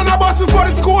 They wanna bust before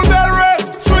the school bell ring.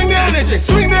 Swing the energy,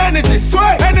 swing.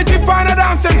 Energy find a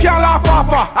dance and can't laugh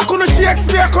off. I couldn't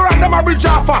Shakespeare, Quran, them a bridge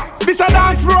off. This a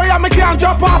dance floor, yeah, me can't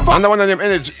jump off. And the one of them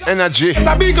energy.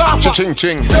 The big off. Ching.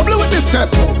 They blew with this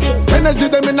step. Energy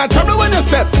them in a trouble when you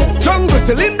step. Jungle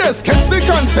till in this, catch the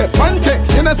concept. One take,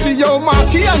 you know see your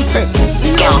marquee and set.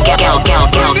 Swing the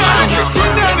energy,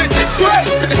 swing the energy, swing.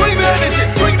 Swing the energy,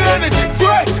 swing the energy,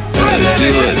 swing. Swing the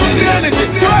energy, swing the energy,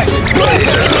 swing.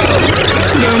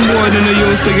 Them boy then they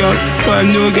used to get 5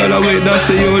 new girl away, that's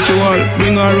the usual.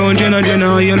 Bring her around Jenna,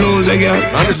 you lose a girl.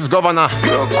 And this is Governor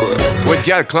with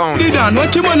Girl Clown. They done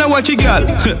watch him and watch a girl.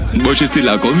 But she still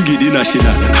a come get the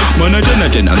national. Man a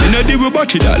Jenna, me no deal with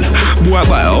batchy doll. Boy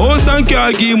buy a house and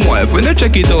car, give him wife when they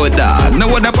check it out dog. Now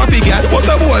what a papi girl, what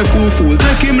a boy fool.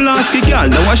 Take him last the girl,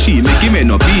 now what she make him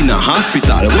end up in a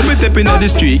hospital. When me step in the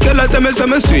street, girl I tell me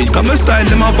some sweet. Come and style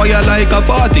them on fire like a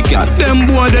 40 cat. Them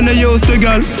boy then they used to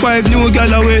girl. 5 new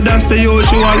girl away, that's the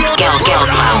usual.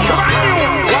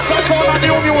 What's us all on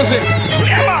new music?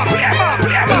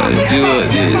 Do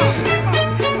this.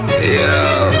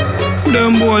 Yeah.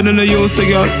 Them boy then they used to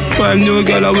girl. 5 new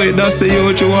girl away, that's the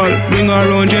usual. Bring her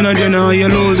around Jenna, you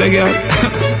lose a girl.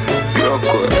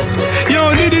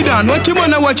 Yo, Diddy Dan, watch him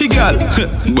and watch a girl.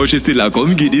 But she still a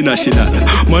come get the national.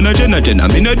 Man a Jenna,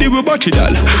 me no deal with batchy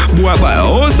doll. Boy buy a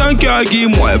house and car, give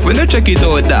him wife when they check it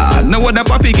out dog. Now what a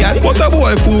papi girl, what a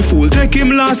boy fool. Take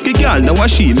him last the girl, now what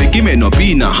she make him end up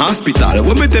in a hospital.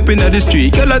 When me step in the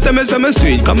street, girl I tell me some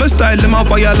sweet. Come and style them on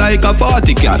fire like a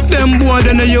 40 cat. Them boy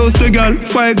then they used to girl.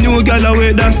 5 new girl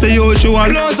away, that's the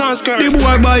usual. The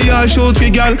boy buy a shoes for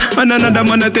girl, and another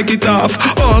man a take it off.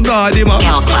 Oh God, him a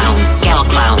Girl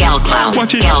clown.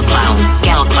 Watch it. Girl clown.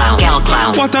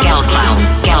 What a Girl clown.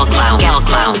 A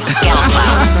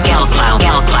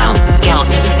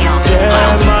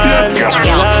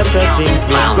lot of things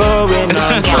been going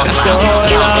on for so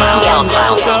long.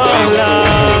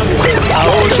 I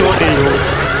will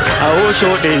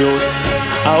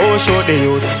show the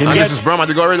youth. And this is Brahma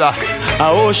the Gorilla.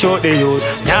 I will show the youth.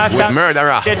 With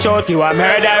Murderer. They show you a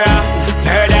murderer.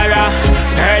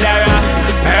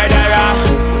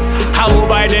 How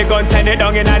by the gun send it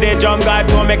down in a the drum, God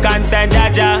know me consent,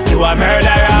 Jaja. You a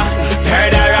murderer.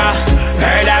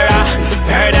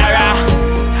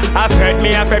 I've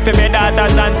heard for me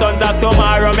daughters and sons of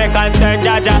tomorrow, me consent,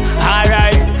 Jaja.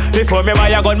 Alright. Before me buy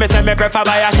a gun, me say me prefer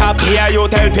buy a shop. Here you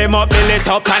help him up, build it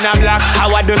up and a black. How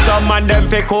I do some man them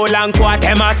fi cool and quat.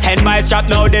 Them a send by strap,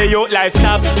 now the youth life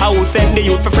stop. How who send the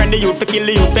youth for friend the youth, for kill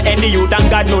the youth, for end the youth. And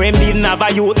God know him didn't have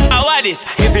a youth. How are this?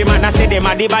 Every man a say them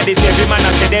a the bodies. Every man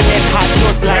a say them head hot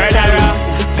just like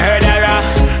murderer.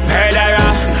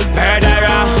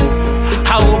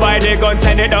 How buy the gun,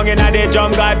 send it down in a the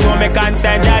drum, God know me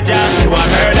consent, Jaja. You a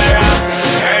murderer.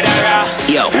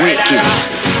 Yo, wicked.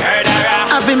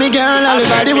 I feel me girl all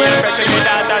over the world.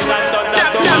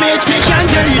 Damage me can't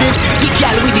tell you this. The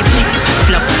girl with the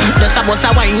flip-flop. Just a bust a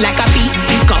wine like a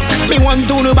peacock. Me want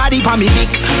to nobody pa me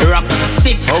big rock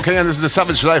thick. Okay, and this is the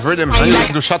Savage Life Rhythm. And you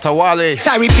listen to Shatta Wale.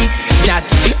 I repeat that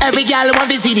every girl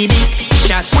want to see the big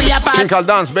shot. We are Think I'll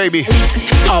dance, baby.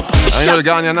 up. I know the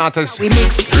Ghanaian artists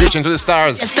reaching to the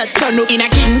stars. Just a turn up in a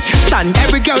king stand.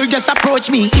 Every girl just approach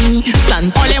me in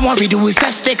stand. All they want to do is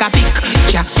just take a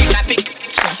picture. Take a picture.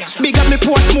 Big up me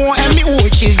Portmore and me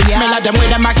Ochies, yeah. Me like them with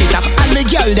them market up. And me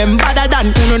girl them better than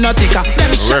Uno Nautica.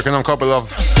 Working on a couple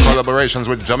of collaborations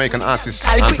with Jamaican artists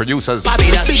and producers.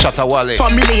 Shatta Wale.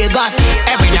 From Lagos,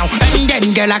 every now and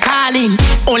then girl a calling.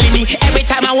 Only me every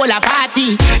time I hold a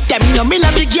party. Them know me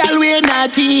love the girl we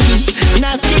naughty.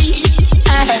 Nasty.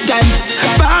 Dance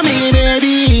for me,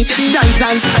 baby. Dance,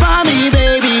 dance for me,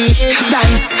 baby.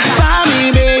 Dance for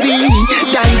me, baby.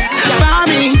 Dance for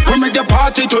me. We make the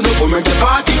party to the, we make the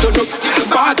party to the,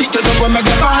 party to the, we make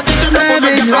the party to the, we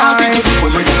make the party to the, we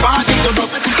make the party to the,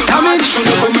 damage to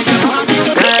the, we make the party to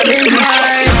the. Savage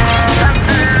life.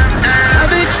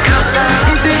 Savage.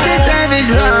 Is it the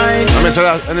savage life? I mean, so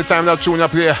that anytime that tune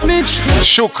up here,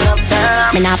 shook.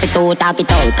 Me nah fi to talk it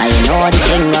out, cause you know the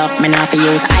thing up. Me nah fi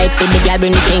use hype for the girl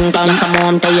bring the thing come. Come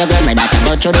home to your girl, me that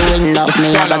go through the window. If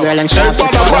me have a girl and she have to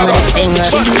come with the singer.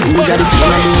 Use the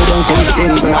game and do don't think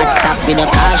simple. WhatsApp with the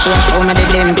car, she show me the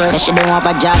dimple. Say she don't have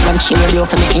a job and she will blow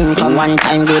for me income. One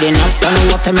time good enough, so no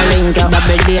what for me link up.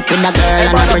 Double date with the girl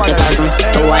and a pretty cousin.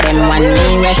 Two of them one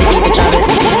me recipe for trouble.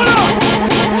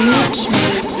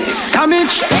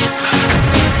 Damage.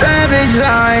 Savage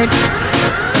life.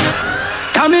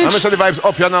 I'm gonna set the vibes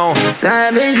up here now.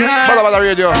 Savage life. Badda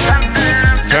Radio.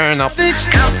 Turn up. Is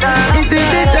it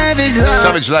the savage life?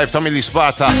 Savage Life, Tommy Lee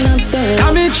Sparta.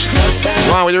 Damage.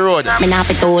 Go on with the road. Me nah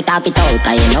fi to talk it out,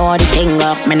 cause you know the thing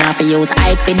up. Me nah fi use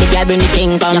hype for the girl bring the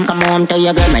thing come. You come home to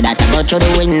your girl, me that go through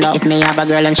the window. If me have a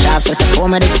girl and she have to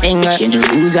support me the singer. Change the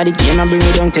rules of the game and bring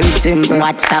it down till it's simple.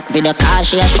 WhatsApp with the car,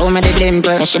 she show me the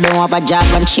dimple. Say she don't have a job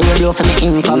and she will blow for me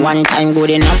income. One time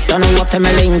good enough, so no what for me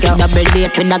link up. Double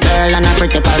date with the girl and a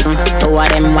pretty cousin. Two of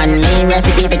them one me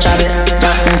recipe for trouble.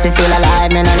 Just need to feel alive,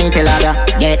 me no need to love ya.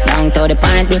 Get down to the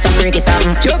point, do some freaky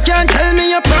something. You can't tell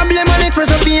me your problem and it was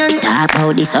a pain. Talk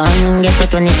about the sun, get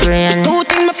it when it rain. Two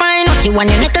things me find out, you want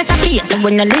your necklace a face. So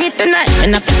when you leave tonight,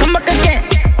 then I feel come back again.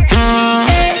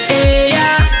 Hey, hey,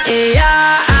 yeah, hey,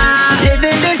 yeah,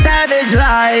 living the savage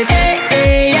life. Hey,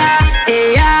 hey, yeah,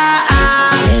 hey, yeah,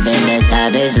 living the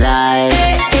savage life.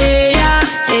 Hey, hey, yeah,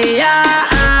 hey,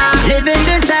 yeah, living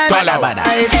the savage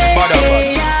life.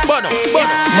 Hey,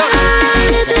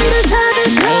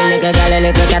 little girl,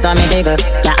 little cat on me figure.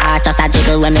 Your ass just a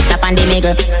jiggle when me stop on the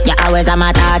niggle. You always on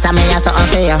my thoughts and me have something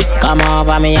for you. Come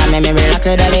over me and me relax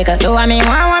with the liquor. You want me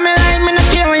want me like me not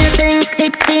care what you think.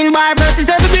 16 bar versus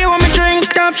every beer when me drink.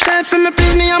 Top shelf for me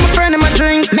please me, I'm a friend of my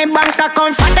drink. Me bank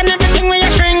account fat and everything when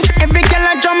you shrink. Every girl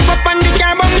I jump up on the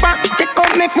car bumper. Take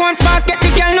out me phone fast, get the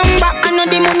girl number. I know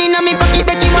the money in my pocket,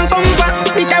 bet you won't come back.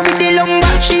 Beat her with the lumber,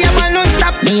 she have a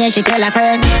non-stop. Me and she tell her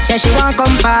friend, say she won't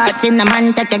come fast.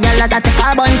 Cinnamon take a girl that take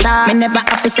her buns off. Me never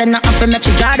have to say nothing for make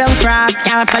she draw down frog.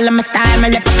 Can't follow my style, me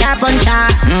left a cap on shot.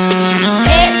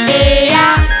 Hey, hey,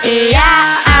 yeah, hey,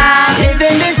 yeah,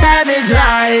 living the savage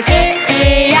life. Hey,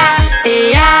 hey, yeah,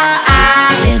 hey, yeah,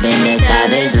 living the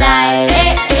savage life.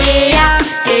 Hey, hey, yeah,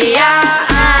 hey,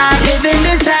 yeah, living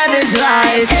the savage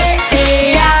life. Hey,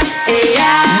 hey, yeah, hey,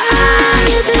 yeah,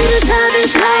 living the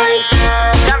savage life.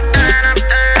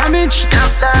 Damage.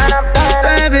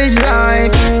 Savage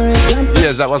life.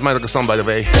 Yes, that was my little song by the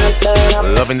way.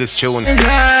 Loving this tune.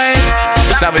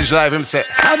 Savage Life himself.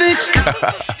 Savage.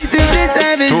 Is it the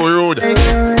savage? Too rude.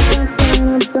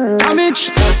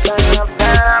 Damage.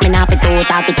 Me nah fi to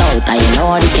talk it out, cause you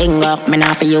know the thing up. Me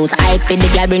nah fi use hype for the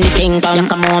girl bring the thing come. You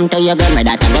come home to your girl, me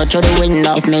that go through the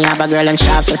window. If me have a girl and she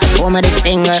have to support me the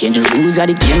singer. Change the rules of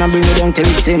the game and bring it down till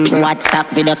it's simple. WhatsApp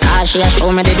with the car, she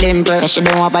show me the dimple. Say she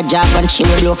don't have a job and she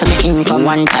will blow for me income.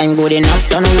 One time good enough,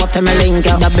 so no what for me link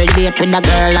up. Double date with the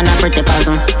girl and a pretty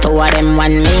cousin. Two of them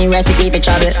one me recipe for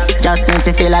trouble. Just need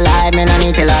to feel alive, me no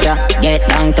need to love ya. Get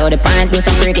down to the point, do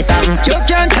some freaky something. You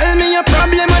can't tell me your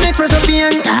problem and it was a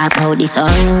pain. Talk about the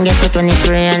sun, get it when it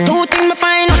rain. Two things me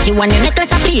find out, you want your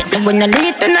necklace a face. So when you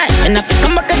leave tonight, then I feel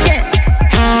come back again.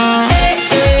 Hey,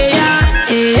 hey, yeah,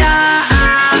 hey, yeah,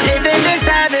 living the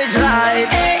savage life.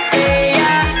 Hey, hey,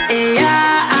 yeah, hey,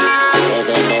 yeah,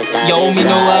 living the savage life. Yo, me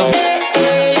know I've hey,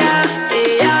 hey, yeah,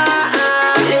 hey,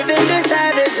 yeah, living the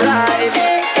savage life.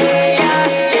 Hey, hey, yeah,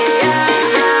 hey, yeah.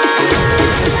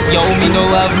 Yo, me know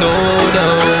I've no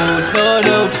doubt, no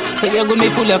doubt. say you're gonna be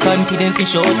full of confidence. Me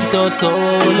shout it out so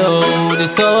loud,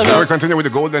 so Now we loud. continue with the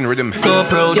golden rhythm. So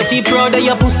proud, you feel proud of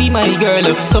your pussy, my girl.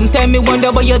 Sometimes me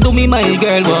wonder why you do me, my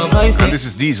girl. And this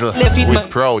is Diesel with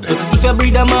Proud. If you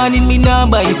breed a man in me now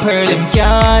by pearl, them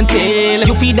can't tell.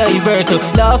 You feel divert.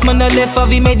 Last man I left of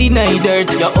him, I deny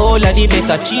dirt. You're all of the best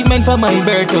achievement for my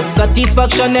birth.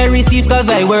 Satisfaction I receive cause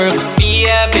I work.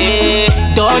 Baby,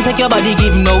 don't take your body,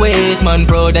 give no waste. Man,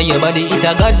 proud of your body, it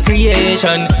a God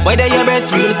creation. Whether your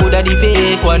breast real good or the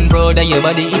fake one, proud of your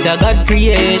body, it a God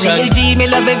creation. Real G, me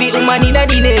love every woman in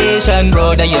the nation.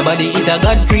 Proud of your body, it a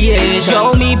God creation.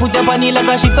 Yo, me put up on you like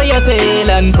a ship so you sail.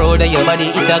 And proud of your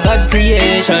body, it a God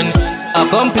creation.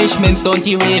 Accomplishments don't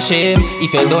erase shame.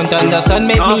 If you don't understand,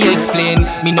 make me explain.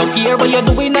 Me no care what you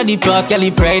doing at the past, girl.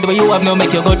 The pride where you have no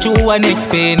make you go through and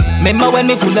explain. Remember when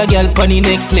me full of girl pon the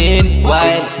next lane.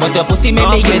 Wild, but your pussy make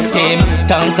me get tame.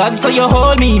 Thank God so you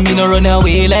hold me no run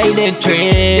away like that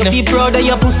train. You feel proud of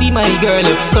your pussy, my girl.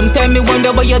 Sometimes me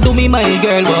wonder what you do me, my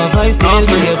girl. But I still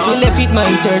me you feel left it, my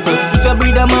turtle. If you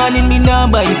breed a man in me now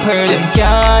by pearl, them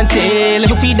can't tell.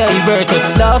 You feel divert.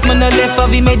 Last man I left of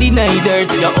him, I deny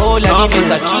dirt. You're all the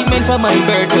best achievement for my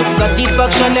birth.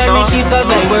 Satisfaction I receive cause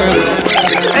I work.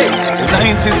 Hey,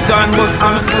 90s gone but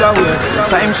I'm still aware.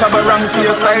 Time shabba wrong so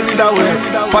your style is aware.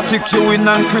 Patrick Ewing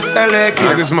and Chris L.A.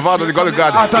 And this is my father, the God of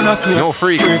God. No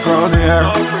freak. Freak on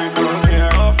here.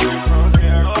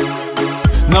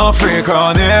 No freak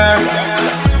on here.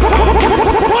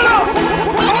 Pull up!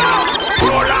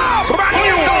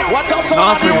 What's up,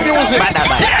 son? Music.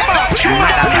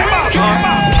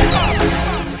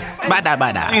 Badda,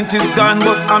 badda. 90s gone,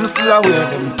 but I'm still aware.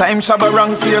 Them time shabba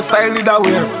wrong, so your style is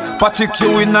aware. Patrick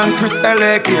Ewing and Chris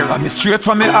L.A. here. I'm straight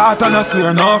from my heart and I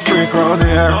swear, no freak round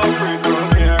here.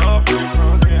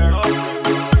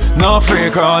 No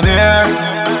freak round here.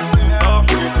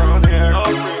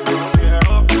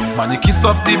 Man, you kiss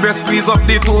up the breast, squeeze up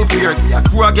the two beard. A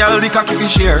crew a girl, the cocky fi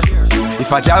share.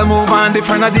 If a girl move on,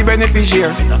 different of the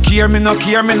beneficiary. Me no care, me no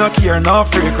care, me no care. No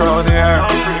freak round here.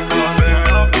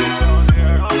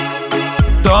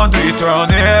 Don't do it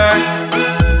round here.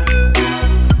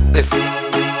 Listen.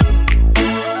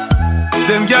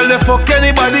 Them girl they fuck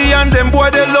anybody and them boy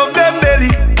they love them belly.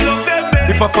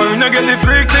 If a foreigner get the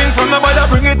freak thing from nobody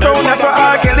bring it down, that's a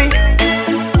R. Kelly.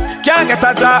 Can't get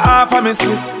a jar off of me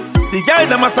slip. The girl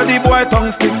them a say the boy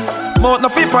tongue stick. Mouth no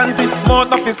fi panty, mouth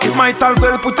no fi slip. Might as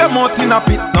well put your mouth in a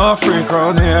pit. No freak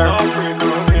round here.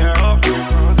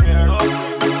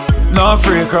 No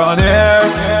freak round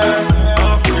here.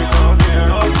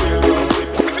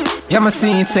 Yeah, my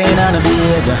seat saying on the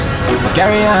behavior. But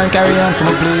carry on from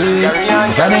a place.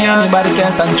 Cause I know anybody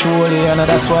can't control it. And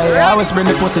that's why I always bring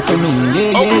the pussy to me.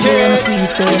 Yeah, my seat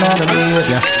saying on the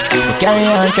behavior. But carry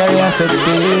on, set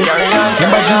speed.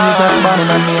 Remember Jesus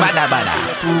burning on me. Badda, badda.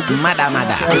 Mada.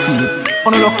 I see it.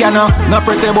 On the look ya now, no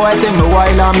pretty boy think me while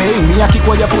I me a kick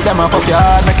where you put them and fuck your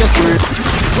hard, make you squirt.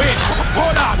 Wait,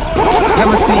 hold on. Let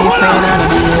me see it saying on the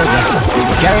behavior.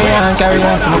 Carry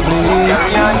on from the place.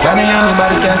 Cause I know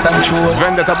anybody can't control.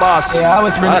 Vendetta boss. Yeah, I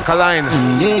always bring Alkaline.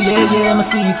 Yeah, me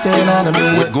see it saying on the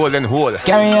behavior. With golden hole.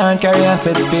 Carry on,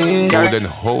 set speed. Golden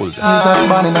hole. Jesus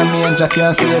burning on me and Jack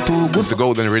can't say it too good. It's the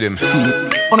golden rhythm. See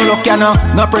it. On the look ya now,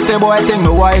 no pretty boy think me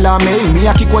while I me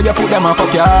a kick where you put them and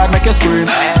fuck your hard, make you scream.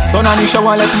 Turn on the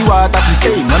shower, let the water be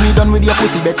stain. When me done with your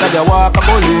pussy, better you walk a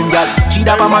bowling, girl. She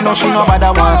da man, no she no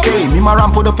bother one say. Me ma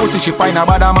ramp for the pussy, she find a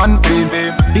bad man pain.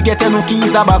 Be get no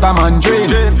keys, a bag a man drain.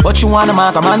 But she wanna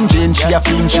mark a man Jane, she a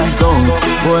fiend, she's gone.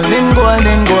 Golden, girl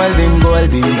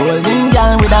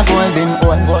with a golden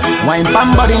gold. Wine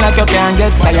pam body like you can't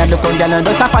get tired. Look on girl and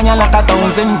just a fire like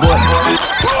 1,000 gold.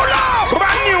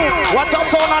 What's up,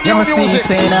 son? Yeah, my seat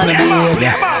saying on the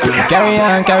behavior. Carry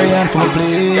on from a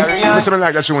place. Listen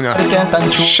like that tune, yeah.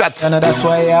 Shut. And that's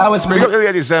why I always bring up the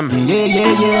ladies, them.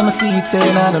 Yeah, my seat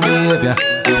saying on the behavior.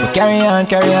 But carry on,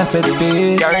 set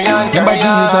speed. Remember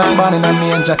Jesus burning on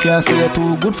me and Jack can't say it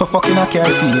too good for fucking a car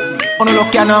seat. On the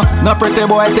look ya now, no pretty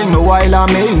boy think me while I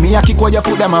me a kick where you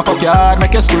put them and fuck your hard,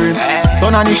 make you scream.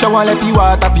 Turn on the shower, let the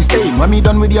water be stain. When me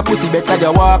done with your pussy, better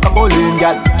you walk a bowling,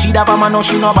 girl. She da man, no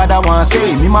she no bother one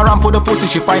say. Me ma ramp for the pussy,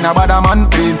 she find a bad man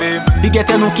pain. Be get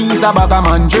no keys, a bag a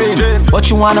man drain. But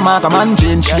she wanna mark a man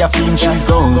Jane, she a fiend, she's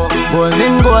gone.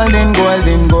 Golden, girl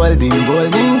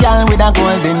with a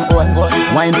golden gold.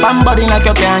 Wine pan body like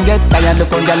you can't get tired.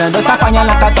 Look on girl and just a fire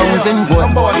like 1,000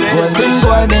 gold. Golden,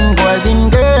 golden, golden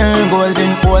girl,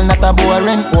 golden pole, not a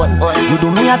boring pole. You do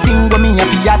me a thing, go me a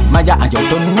fi admire, and you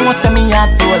don't know say me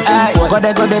a frozen pole. Go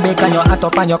de bake and you hot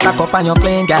up and you cock up and you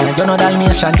clean girl. You know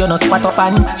Dalmatian, you know spot up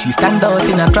and she stand out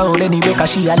in a crowd anyway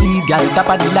 'cause she a lead girl. Top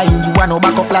of the line, you want no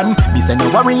backup plan. Me say no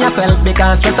worry yourself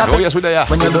because stress up. Oh yes, we there.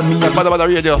 When you done me a Badda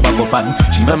radio. Back up and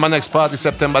she remember next party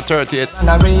September 30th.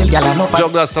 A real girl and no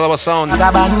Jugglers tell our sound.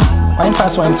 Wine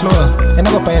fast, wine slow. You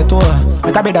know go pay a tour.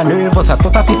 Make a bed and the reverse, a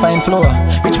stuff a fi fine floor.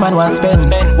 Rich man want spend,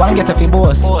 one get a fi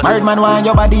boss. Married man want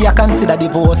your body, I consider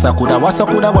divorce. I coulda was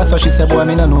so. She say boy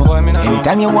me no know.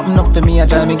 Anytime you open up for me, I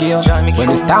jam me gear. When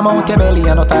it's time out your belly,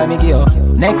 I no time me gear.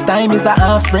 Next time is a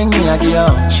offspring me a gear.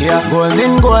 She a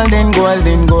golden, golden,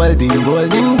 golden, golden,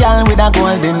 golden girl with a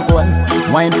golden gold.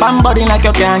 Wine pan body like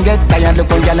you can't get tired.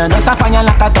 Look on girl and just a fire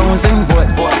like 1,000 volt.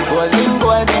 Golden,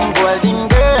 golden, golden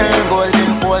girl,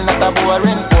 golden pole, not a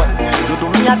boring pole. You do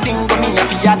me a thing, do me a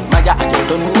fi admire, and you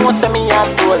don't know say me a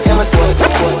frozen soul.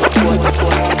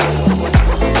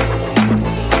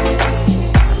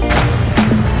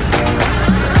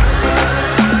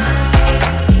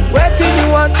 What do you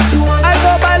want? I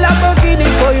go buy Lamborghini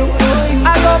for you.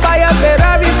 I go buy a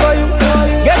Ferrari for you.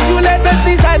 Get you latest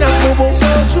designers, boo.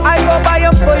 I go buy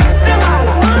them for you.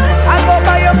 I go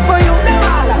buy them for you.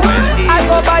 I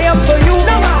go buy them for you.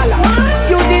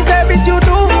 You deserve it, you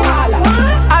do.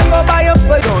 I go buy them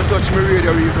for you. Don't touch me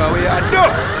radio, Rico. We are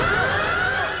done.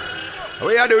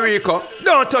 We are the Rico.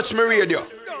 Don't touch me radio.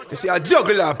 You see a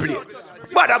juggler play.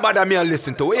 Badda me and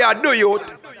listen to. We are do youth.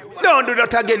 Don't do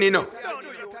that again, you know.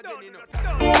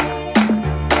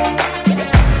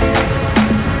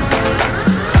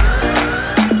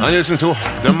 And listen to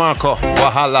the Marco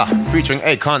Wahala featuring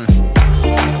Akon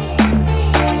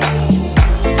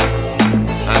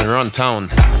and Runtown.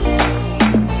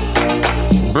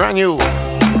 Brand new.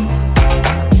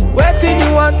 What do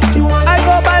you want? I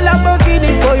go buy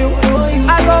Lamborghini for you.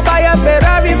 I go buy a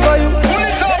Ferrari for you.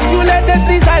 Get you latest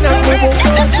designers, boo.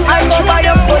 I go buy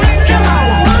them for you.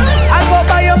 I go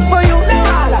buy them for you.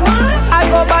 I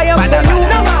go buy them for you.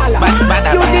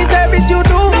 You deserve it, you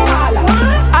do.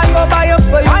 I go buy them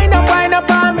for you. Wine up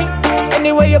on me.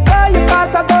 Anywhere you go, you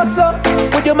pass, I go slow.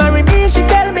 Would you marry me? She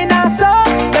tell me now so.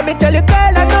 Let me tell you,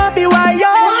 girl, I know be why yo.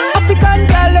 African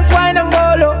girl, let's wine and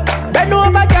go low. Bend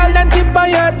over, girl, then tip on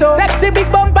your toe. Sexy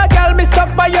big bumper, girl, me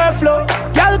stuck by your flow.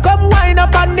 Girl, come wine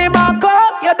up on the Marco.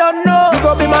 You don't know. You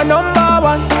go be my number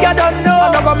one. You don't know.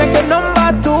 I'm not gonna make it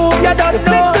number two. You don't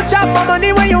know. Fit to chop my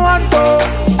money when you want to.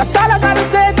 That's all I gotta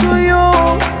say to you.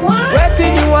 What do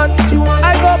you want?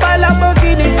 I go buy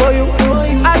Lamborghini for you.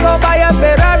 I go buy a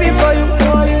Ferrari for you.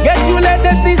 Get you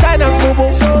latest designers, boo boo.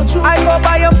 I go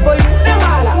buy them for you.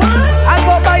 I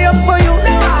go buy them for you.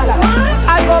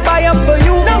 I go buy them for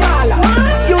you.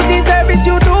 You deserve it,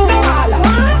 you do.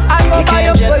 I go buy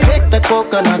them for you. You can't just pick the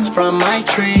coconuts from my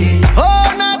tree.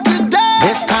 Oh, not today.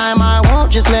 This time I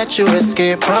won't just let you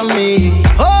escape from me.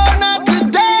 Oh, not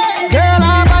today. Girl,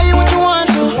 I'll buy you what you want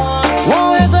to.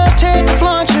 Won't hesitate to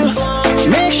flaunt you.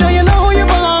 Make sure you know who you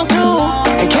belong to.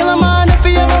 And kill a man if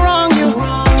he ever wrong you.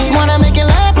 Just wanna make you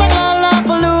laugh like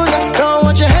Lollapalooza. Don't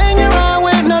want you hanging around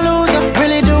with no loser.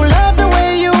 Really do love the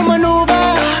way you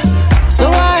maneuver.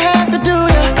 So I had to do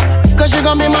ya, 'cause you're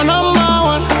gonna be my number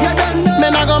one.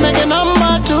 Man, I gonna make it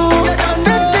number two.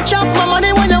 Fit to chop my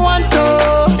money when you want to.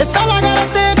 It's all I gotta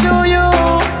say to you.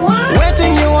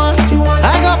 Waiting you want.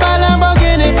 I go buy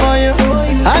Lamborghini for you.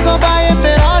 I go buy a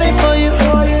Ferrari for you.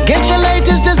 Get your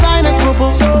latest designers, boo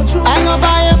boo. I go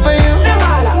buy it for you.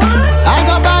 I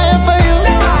go buy it for you.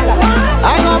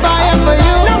 I go buy it for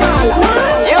you.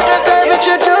 You deserve it,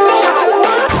 you do.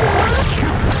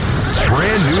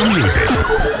 Brand new music.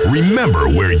 Remember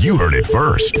where you heard it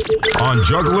first on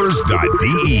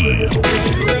jugglers.de.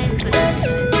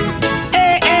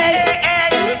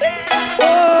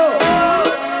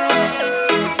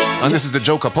 And this is the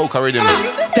Joker Polka rhythm.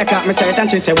 Take out my shirt and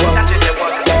she say what?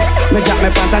 Me drop my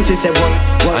pants and she say what?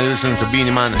 And you're listening to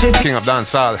Beanie Man, King of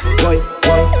Dancehall.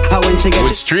 How when she get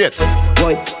it straight.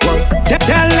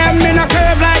 Tell them me no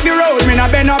curve like the road, me no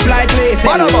bend up like lace.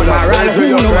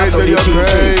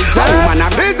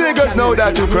 These niggas know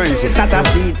that you crazy. It's not a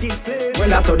city. Well,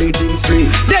 that's how they think street.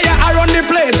 They are around the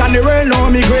place and the world know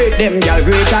me great. Them gal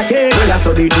great again. Well, that's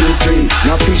how they think street.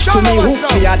 No fish to me hook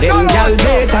me a them gal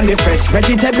bait and the fresh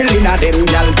vegetable in a them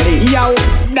gal plate. Yo,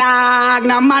 dog,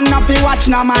 no man no fi watch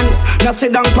no man. No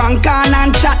sit down pan can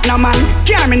and chat no man.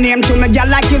 Carry me name to me gal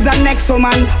like he's a next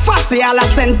woman. Fussy all I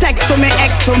send text to me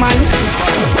ex woman.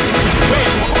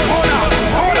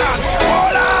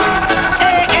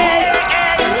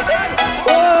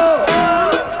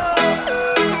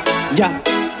 Yeah.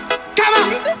 Come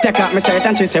on. Take out my shirt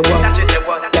and she say what?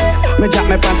 Me drop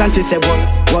my pants and she say what?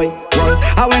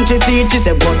 And when she see it, she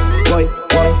say what?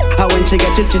 And when she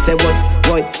get it, she say what?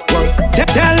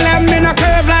 Tell them me no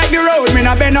curve like the road, me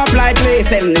no bend up like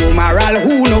lace. And numeral,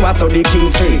 who know I saw the King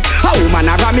Street? A woman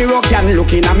a got me rock and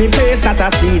looking at me face, not a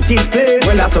seated place.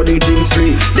 Well, I saw the King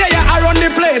Street. They are around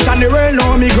the place and the world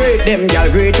know me great. Them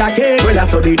gal great a cake. Well, I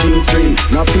saw the King Street.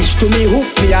 No fish to me hook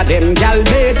me a them gal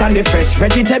bait, and the fresh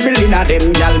vegetable in a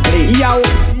them gal plate. Yo,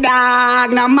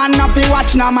 dog, no man no fi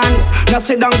watch no man. No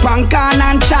sit down pan can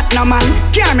and chat no man.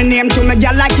 Carry me name to me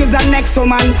gal like he's a next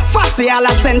woman. Fussy all a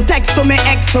send text to me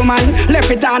ex woman. Left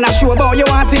it on a show but you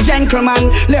want see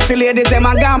gentleman. Left the ladies them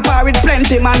a gone par with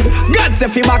plenty man. God say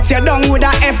fi box you down with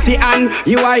a FT hand.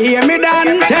 You a hear me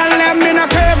dan? Tell them me no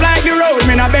curve like the road,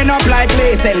 me no bend up like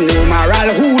lace. And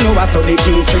numeral, who know I saw the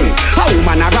King Street? A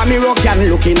woman a got me rock and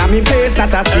looking at me face,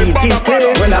 not a seated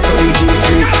place. Well, I saw the King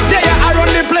Street. They are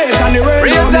around the place and the world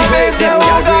know me great. Them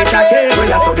gal great a cake.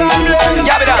 Well, I saw the King Street.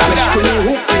 Fresh to me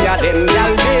hook me a them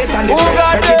gal bait, and the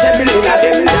fresh vegetable in a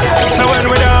them gal. So when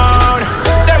we down,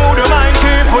 them who don't mind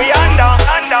keep we under.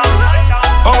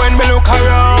 But when we look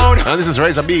around, and this is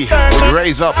Razor B with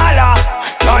Raise Up.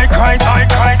 Like Christ,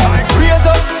 raise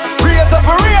up, raise up,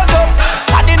 raise up.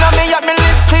 I didn't know me yet, me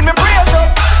live clean, me raise up,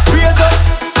 raise up,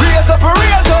 raise up,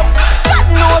 raise up. God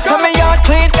knows how me yard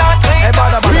clean, raise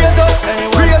up,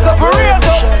 raise up, raise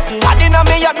up. I didn't know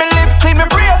me yet, me live clean, me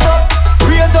raise up,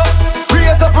 raise up,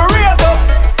 raise up, raise up.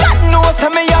 God knows how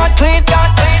me yard clean.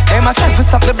 Hey, my try to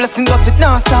stop the blessing, but it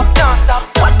not stop.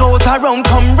 What goes around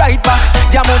come right back.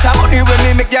 The amount of money when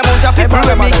me make, the amount of people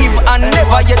when me give, and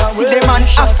never yet see them and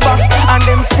ask back. And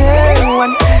them say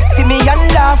one, see me and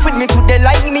laugh with me today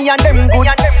like me and them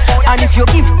good. And if you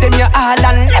give them your all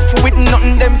and left with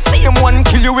nothing, them same one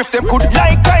kill you if them could.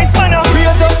 Like Christ, man,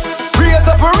 raise up, raise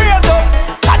up, raise up.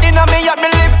 God inna me yard, me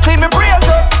live clean, me raise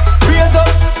up, raise up,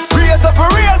 raise up,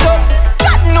 raise up.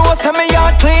 God knows how me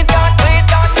yard clean.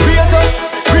 Raise up,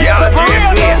 raise up,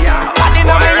 raise up. God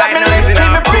inna me yard, me live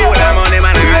clean, me raise up,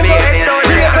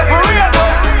 raise up, raise up.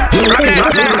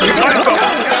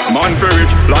 Man for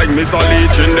rich, like Miss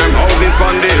Leach in them houses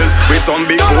on the hills with some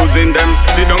big holes in them.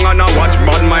 Sit down and I watch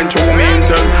bad mind show me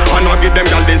intel. And I give them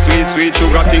all the sweet, sweet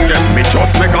sugar thing them. Me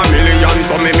just make $1 million,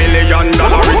 so me $1 million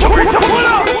rich.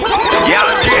 Yeah,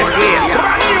 this way.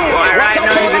 Right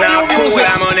now, cool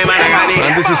money, man.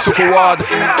 And this is Super Ward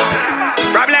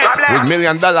with $1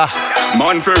 million.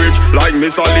 Man for rich, like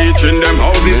Miss Leach in them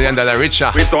houses. $1 million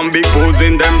richer with some big holes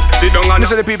in them. Sit down and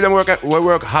listen to the people that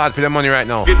work hard for their money right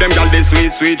now. Give them all the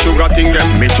sweet, sweet sugar thing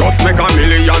them. Me just make $1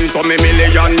 million, so me $1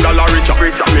 million richer.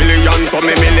 Million, so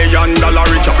me $1 million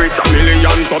richer.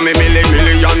 Million, so me million,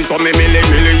 so me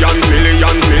million,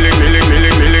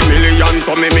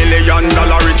 so me $1 million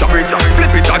richer.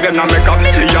 Flip it again and make $1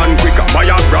 million quicker. Buy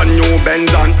a brand new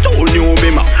Benz and 2 new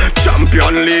Beamer.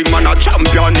 Champion League man, a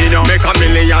champion in ya. Make $1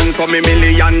 million, so me $1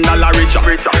 million richer.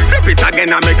 Flip it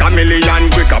again and make $1 million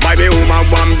quicker. Buy me woman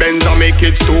 1 Benz and make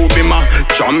kids 2 Beamer.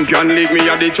 Champion League, me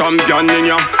a the champion in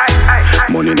ya.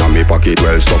 Money in me pocket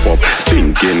well stuff up.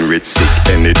 Stinking rich sick,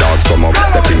 any dogs come up.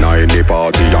 Step in the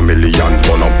party, $1 million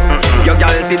burn up. Your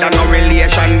girl see that no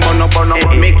relation, burn up.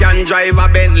 Me can drive a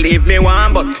Benz, leave me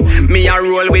one, but me a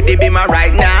roll with the Beamer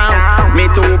right now. Me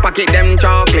 2 pocket them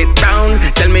chocolate brown.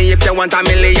 Tell me if you want $1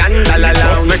 million.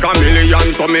 Just make $1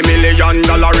 million, so me $1 million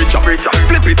richer.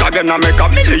 Flip it again and make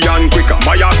 $1 million quicker.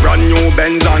 Buy a brand new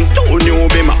Benz and 2 new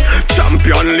Beamer.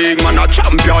 Champion League man, a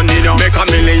champion in ya. Make $1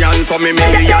 million, so me $1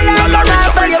 million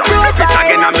richer. Flip it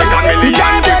again and make $1 million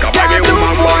quicker. Buy me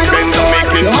woman 1 Benz and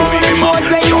make it 2 Beamer.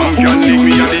 Champion League,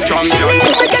 me a the champion.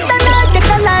 Get a life, get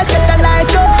a life, get a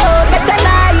life, oh, get a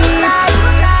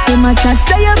life. Too much chat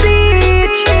say you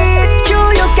bleach.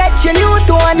 You get your new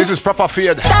tone. This is proper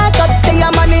feared. Talk up to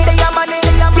your money.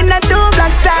 You not do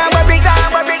black time worry.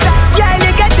 Yeah,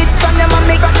 you get it from your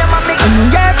mommy.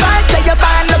 And your fault say you're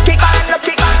born lucky.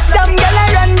 Some girl a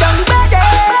run down body.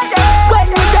 When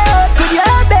you go out with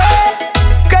your babe,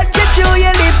 cut you through,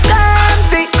 you live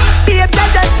comfy. Babes are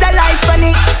just a life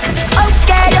funny.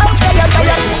 Okay.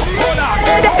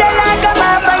 They like a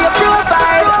man for your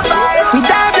profile.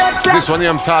 This one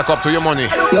I'm talk up to your money.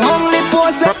 You only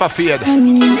pose proper feared.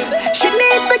 She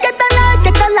need to get a life,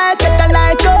 get a life, get a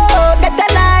life, oh, get a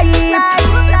life.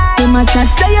 Too much chat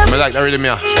say you. I like the rhythm,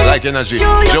 yeah. I like energy.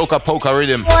 Joker, poker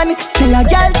rhythm. Tell a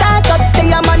girl talk up to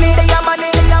your money.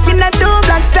 You not do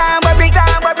black time worry.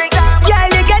 Girl,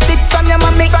 you get it from your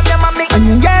mommy.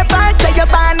 And your fault say you're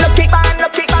born lucky.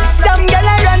 Some girl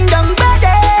a run down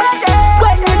body.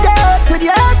 When you go out with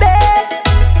your babe,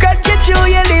 cut you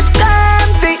through, you live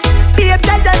comfy. Babes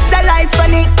are just a life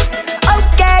funny.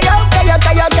 Okay.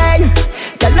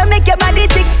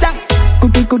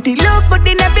 Could look good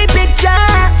in every picture.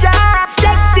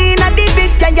 Sexy in a the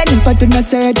picture. You never do no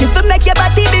search if you make your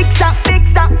body big stop.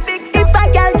 If a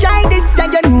girl try this,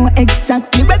 then you know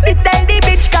exactly what we tell the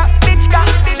bitch got.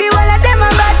 The whole of them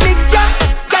a bad mixture.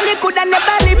 Girl, you coulda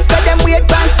never live, so them wait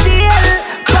for sale.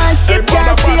 Pass ship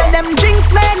can't seal them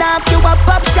drinks, man. Off you a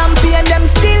pop champagne, them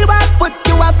still walk foot.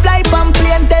 You a fly on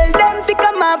plane, tell them to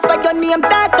come off for your name.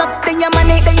 Talk up to your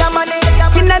money.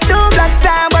 You not too black,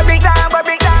 don't worry.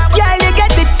 Girl, you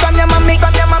get it from your mommy.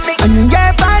 And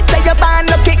your fault, say you're born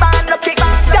lucky.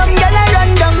 Some girl a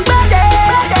run down body.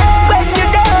 When you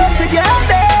do to your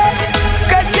bed,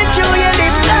 cut you through, you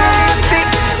live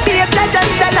perfect. Be a pleasure,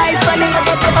 just a life funny.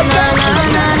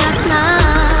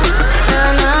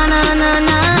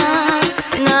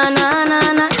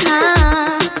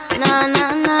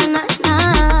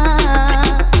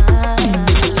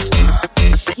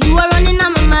 You are running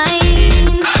on my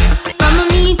mind. From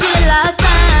me to the last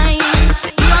time.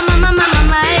 You are my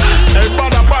mind. Hey,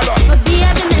 Badda. But be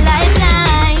having my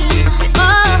lifeline.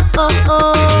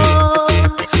 Oh.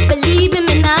 Believe in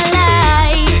me, not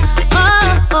lie.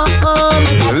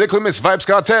 Oh. Little Miss Vibes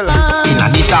Cartel. Inna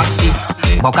the taxi,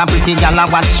 but a pretty gal a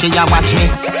watch, she a watch me.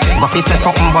 Go fi say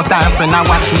something, but her friend a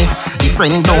watch me. The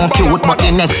friend don't cute, but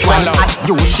the next one at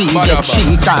you she get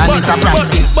she call it a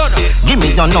proxy. Give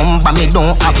me your number, me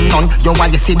don't have none. You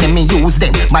want you see them, me use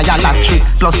them. Buy a lottery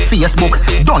plus Facebook,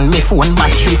 done me phone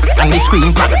battery and the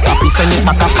screen crack. Fi send it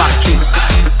back a factory.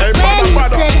 When you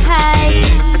said hi,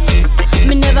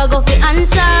 me never go fi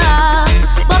answer.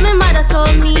 But my mother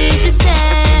told me, she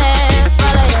said,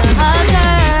 follow your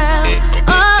girl.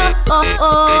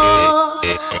 Oh.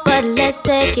 But let's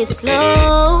take it slow.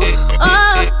 Oh.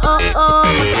 My God,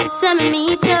 tell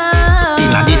me too.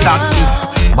 Inna the taxi,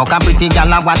 but a pretty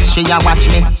gal a watch, she a watch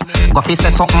me. Go fi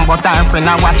say something, but her friend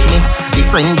a watch me. The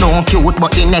friend don't cute,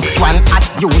 but the next one at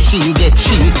you she get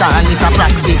she call it a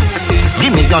proxy.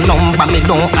 Give me your number, me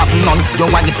don't have none. You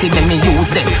want to see them, me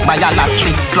use them. Buy a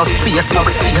lottery plus Facebook,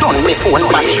 done me phone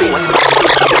battery.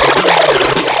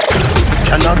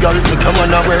 Can a girl take your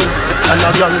man away? Can a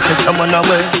girl take your man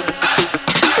away?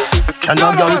 Can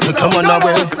a girl take your man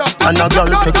away? Can a girl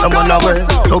take your man away?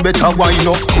 You better wind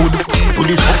up good. Do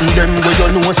this something them where you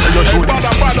know say you should.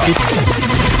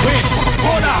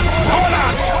 Hold on.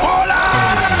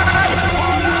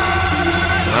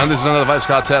 And this is another Vibes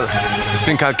Cartel.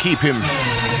 Think I'll keep him.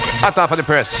 Hot off of the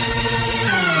press.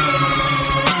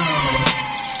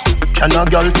 Can a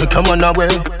girl take your man away?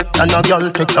 Can a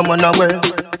girl take your man away?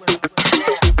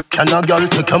 Can a girl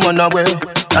take your man away?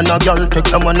 Can a girl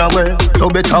take your man away? You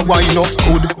better wind up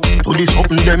good. Do this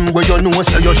something them where you know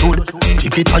say you should.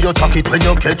 Tick it and you tuck it when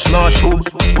you catch my shoe.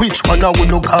 Which one I would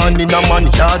no gone in a man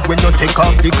yard when you take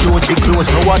off the clothes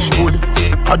no wash good.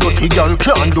 A dirty girl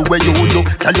can't do where you do.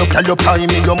 Tell you time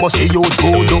me you must see you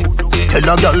voodoo. Tell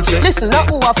a girl say Listen now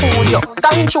who a fool you.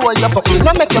 Control you something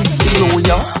no make you blow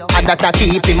you. And that a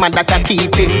keep him, and that a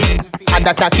keep him. And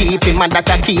that a keep him, and that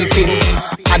a keep him.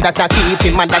 And that a keep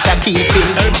him, and that a keep him.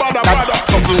 That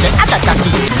something that a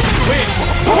keep him.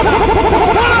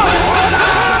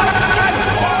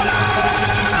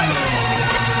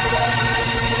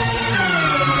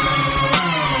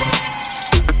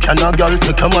 Can a girl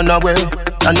take your man away?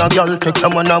 Can a girl take your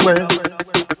man away?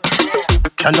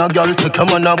 Can a girl take your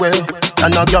man away?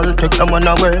 Can a girl take your man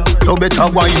away? You better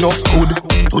wind up good.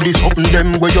 Do this something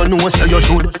them where you know say you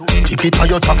should. Tick it and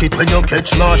you tuck it when you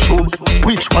catch my shoe.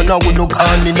 Which one I would no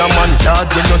gone in a man yard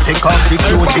when you take off the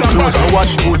clothes no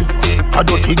wash good. A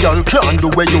dirty girl can't do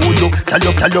where you do. Tell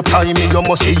you time me you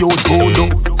must see you voodoo.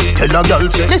 Tell a girl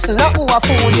say Listen now who a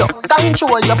fool you.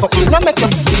 Control you something no make you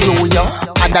blow you.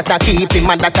 And that a keep him,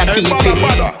 and that a keep him.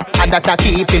 And that a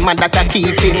keep him, and that a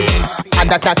keep him. And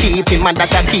that a keep him, and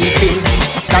that a keep him.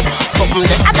 That something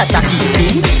that a keep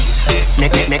him.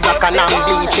 Make a can and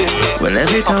bleaching. Well,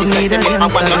 every time me that young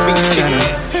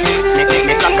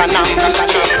Make a can and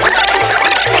bleaching.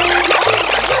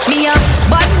 Me a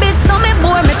bad bitch, so me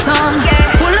bore me tongue.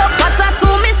 Pull up a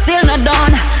tattoo, me still not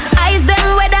done. Eyes them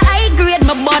whether I grade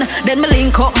my bun. Then me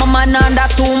link up my man and that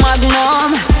 2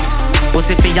 Magnum.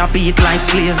 Pussy fi a beat like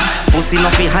slave. Pussy no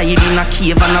fi hide in a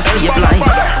cave and a save life.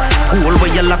 Goal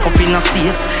where you lock up in a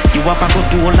safe. You have a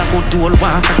good duel,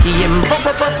 walk a key him.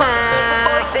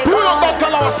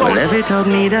 Well, every talk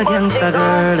need a gangster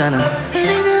girl and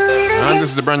And this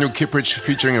is the brand new Kiprich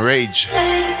featuring Rage.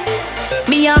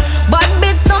 me a bad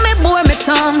bitch, so me bore me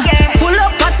tongue. Pull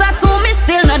up a tattoo, me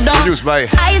still not done. Produced by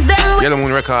Eyes them Yellow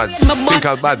Moon Records. Think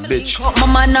I'll bad bitch. my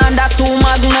man and that 2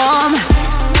 Magnum.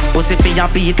 Pussy fi a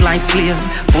beat like slave.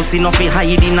 Pussy no fi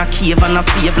hide in a cave and a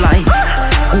save life.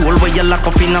 Goal where you lock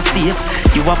up in a safe.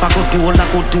 You have a good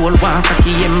duel, walk a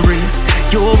key embrace.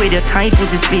 You with your tight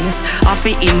pussy space. I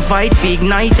fi invite, fi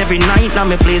ignite every night. Now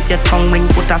me place your tongue ring,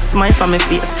 put a smile on my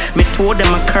face. Me told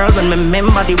them a curl when me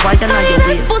remember the wire on your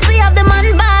waist. Pussy have the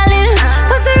man ballin'.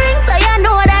 Pussy ring so you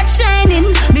know that shining.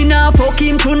 Me nah fuck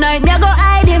him tonight, me a go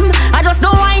hide him. I just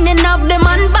don't whining of the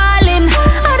man ballin'.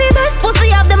 I the best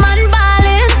pussy have the man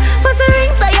ballin'. Pussy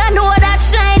ring so you know that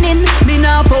shining. Me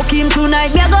nah fuck him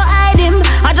tonight, me a go hide him.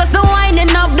 I just don't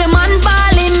whining of the man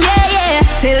ballin', yeah, yeah.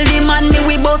 Tell the man me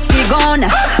we bust the gun.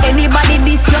 Anybody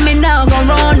this you me now go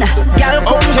run. Girl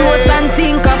come close and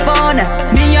think of fun.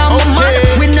 Me and my man,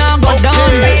 we now go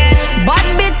down. Bad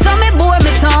bitch so me bore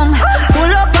me tongue.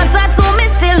 Pull up a tattoo me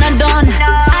still not done.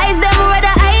 Eyes them red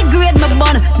I grade my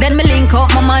bun. Then me link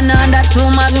up my man and that two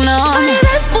magnum.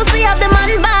 This pussy have the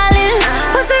man ballin'.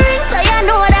 Pussy ring so you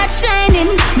know that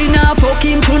shining. Me now fuck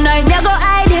him tonight, me go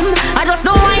hide him. I just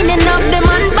don't whining up the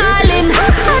man ballin'.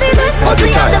 Pussy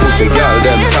have the man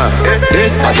ballin'.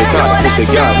 This are the type pussy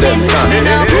girl them time.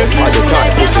 This are the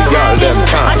type pussy girl them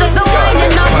time. I just don't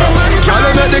whining up the man ballin'. Y'all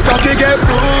make the cocky get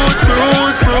bruised.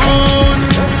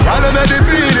 Y'all make the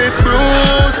penis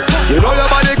bruise. You know your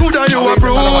body good and you a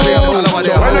bruise.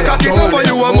 When the cocky over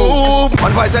you a move.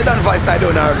 One voice I don't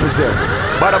represent.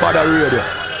 Badda radio.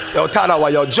 Yo Talawa,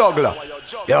 yo juggler.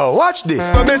 Yo, watch this.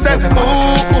 When me say,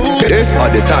 ooh. This are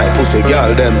the type pussy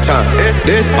girl them time.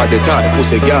 This are the type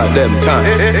pussy girl them time.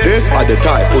 This are the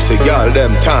type pussy girl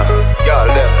them time.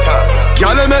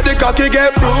 Y'all make the cocky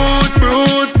get bruised.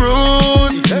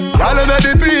 Y'all make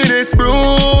the penis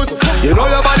bruise. You know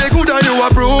your body good and you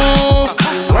approve.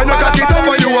 When you cock it up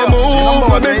when you a move.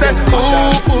 When me say,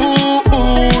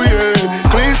 ooh,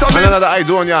 yeah. Clean some another I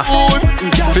don't ya.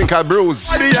 Think I bruise.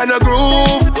 Body and a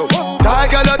groove.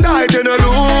 Tight and a tight and a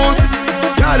loose.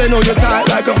 Y'all know you tight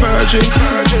like a virgin.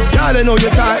 Y'all know you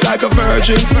tight like a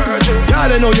virgin. Y'all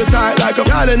know you tight like a.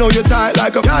 Y'all know you tight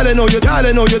like a. Y'all know you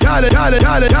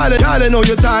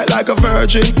tight like a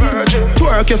virgin.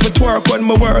 Twerk if you twerk when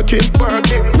me working.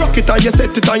 Rock it and you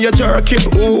set it and you jerking.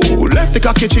 Ooh, left the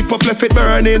cocky chip up, left it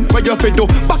burning. What you fit do?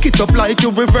 Back it up like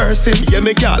you reversing. Yeah,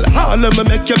 me gal, all of me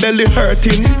make your belly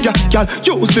hurting. Yeah, gal,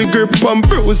 use the grip and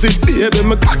bruise it, baby.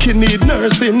 My cocky need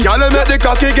nursing. Gal, make the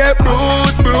cocky get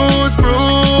bruised.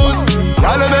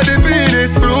 Y'all make the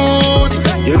penis bruise.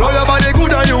 You know your body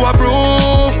good and you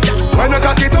approve. When you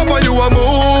cock it up and you a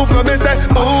move. When me say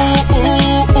ooh,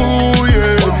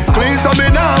 yeah. Clean some me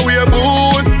now wear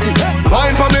boots.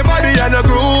 Wine for me body and a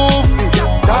groove.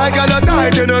 Tight and a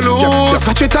tight and a loose. You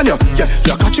catch it on you, yeah.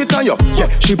 You catch it on you, yeah.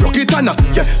 She broke it on her,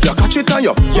 yeah. You catch it on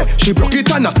you, yeah. She broke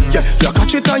it on her, yeah. You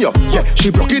catch it on you, yeah.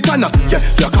 She broke it on her, yeah.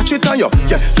 You catch it on you,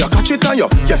 yeah. You catch it on you,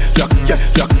 yeah.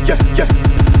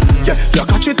 Yeah, you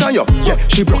catch it on you, yeah.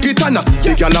 She broke it on her.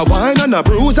 The girl a wine and a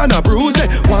bruise it.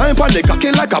 Wine pon the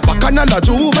cocky like a bacchanal a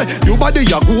juve. You body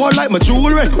ya go like my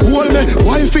jewelry. Hold me,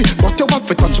 wifey, but you have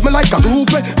to touch me like a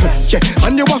groupie. Yeah,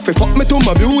 and you have to fuck me to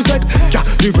my music. Yeah,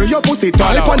 the way your pussy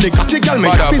tight pon the cocky, girl, me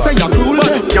happy say you cool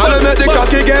me. Girl, make the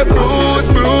cocky get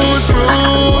bruised. Girl,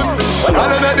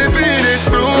 make the penis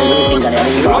bruise.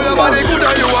 You know your body good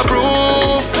and you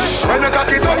approve. When you cock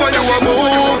it up and you a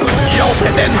move. Yo,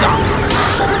 Cadenza.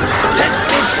 Take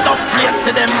this stuff, play it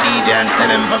to them DJ and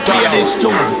tell them to play this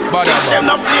tune. Them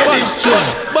not play this tune.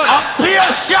 Up here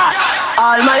shot.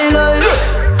 All my life,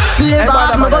 never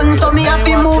have my gun, so me have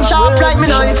to move sharp like me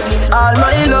knife. All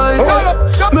my life,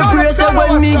 me pray say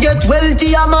when me get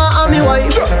wealthy, I'm a me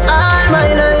wife. All my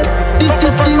life, this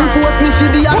system force me to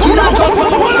be a killer.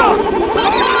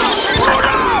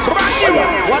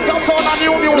 What's up, sound of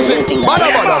new music?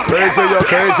 Badda, crazy,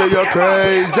 you're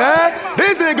crazy.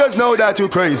 These niggas know that you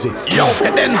crazy. Yo,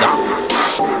 Cadenza.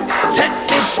 Take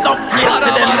this stuff, play it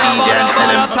to them DJ and tell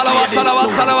them to play this tune.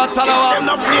 Them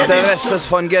not play this. The rest is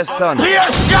fun guest done. Clear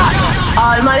shot.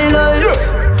 All my life,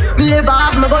 me never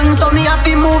have my gun, so me have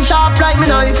to move sharp like me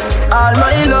knife. All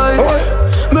my life,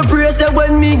 me pray say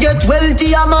when me get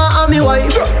wealthy, I'm a me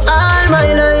wife. All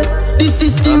my life, this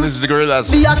system. This is the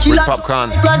Gorillas with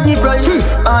Popcorn. Rodney Price.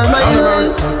 All my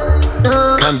life.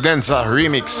 Condenser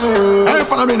remix. Hey,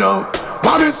 follow me now.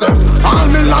 Mommy say, all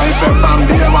me life from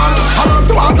day one. I run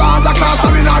towards all the class,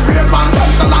 I'm in a great man.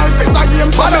 Them say life is a game,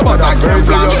 so this is a game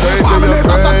plan. Family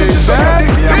that's a teacher, so get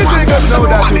the game man. Them say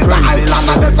woman is a island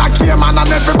and there's a Cayman.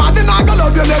 And everybody not gonna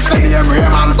love you, they say the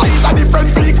Raymond. So it's a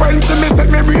different frequency, me set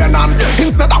me brain on.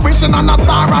 Instead of wishing on a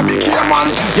star, I became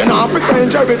one. You know if you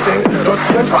change everything,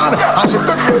 just change one. And shift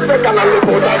to gear second and live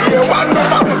out of gear one.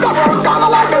 Never come on,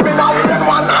 kinda like them in a lane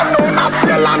one. I know not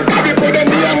sail and carry put them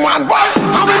name one. Boy,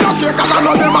 how we not care cause I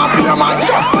know them a pay man.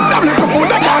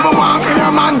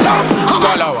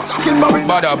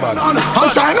 Badda. I'm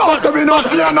trying not to be no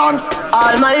fear none.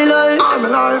 All my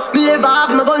life, me ever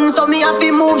have my gun, so me have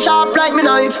to move sharp like me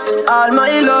knife. All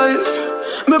my life,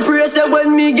 me pray say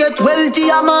when me get wealthy,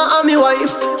 I'm a me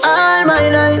wife. All my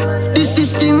life, this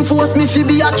system force me to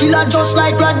be a killer just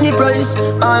like Rodney Price.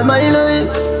 All my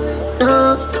life,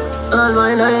 all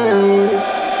my life.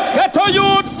 Ghetto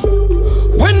youths,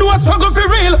 when no struggle for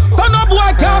real, so no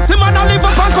boy can't see man a live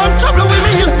up and come trouble with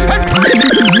meal.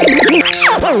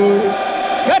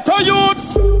 Ghetto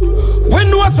youths, when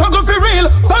no struggle for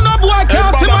real, so no boy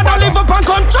can't see man a live up and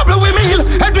come trouble with meal.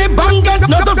 Head we bang against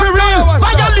nothing for real.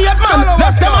 Violate man,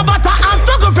 let them a batter and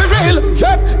struggle for real.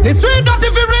 Chef, the street not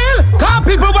for real. Call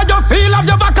people when you feel have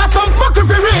your back at some fucking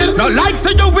for real. No like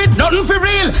say you with nothing for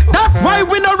real. That's why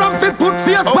we no run fi put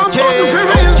face on button for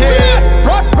real.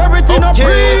 Prosperity no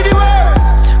pretty words.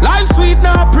 Life sweet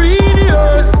now pretty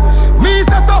yours. Me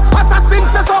say so, assassin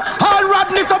say so. All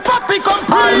Rodney so papi come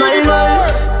pretty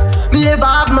words. Me ever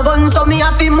have my gun, so me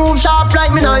have to move sharp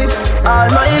like me knife. All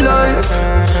my life,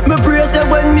 me pray say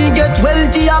when me get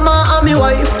wealthy, I'm a me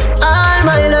wife. All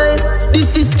my life,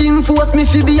 this system force me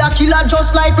to be a killer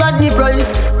just like Rodney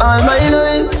Price. All my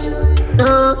life,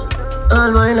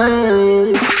 all my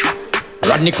life.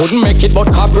 Rodney couldn't make it,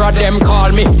 but Cabra them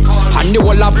call me. And the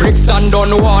whole of Brixton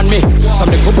don't want me.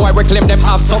 Some little boy will claim them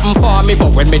have something for me,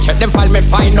 but when me check them file, me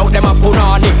find out them a put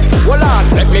on it. Well on,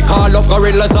 let me call up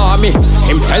Gorilla's Army.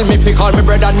 Him tell me fi call me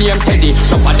brother named Teddy.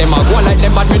 None of them a go like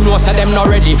them, but me know say them not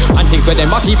ready. And things where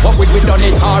them a keep up with, we done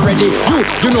it already.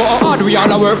 You know how hard we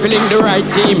all are work filling the right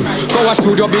team. Go a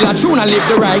studio, build a tune and live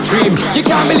the right dream. You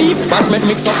can't believe bashment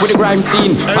mix up with the grime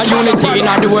scene. And unity in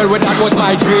all the world where that was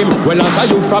my dream. Well as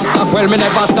a youth from Stockwell, me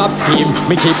never stop scheme.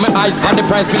 Me keep my eyes on the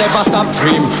prize, me never stop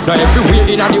dream. Now everywhere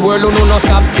in the world, who no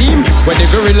stop seem. When the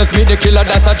gorillas meet the killer,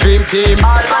 that's a dream team.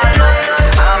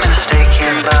 I'm in a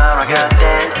sticking bar, I got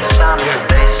dead, sound of the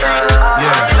bass up.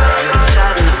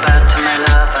 Sad in the bed to my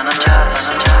love and I'm just.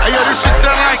 Hey yo, this shit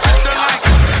sound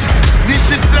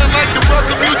like the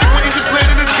welcome music when you just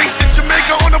landed in Kingston,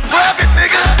 Jamaica on a private,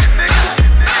 nigga.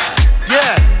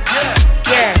 Yeah.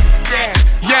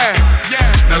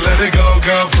 Now let it go,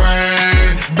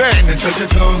 girlfriend. Bang and touch your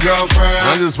toe, girlfriend.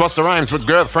 And this is Busta Rhymes with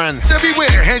Girlfriends. Everywhere,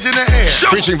 hands in the air.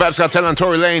 Preaching Vibes Cartel and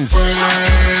Tory Lanez.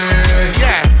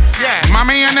 Yeah.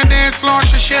 Mommy on the dance floor,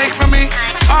 she shake for me.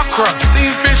 Okra,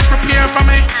 steamed fish, prepare for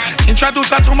me.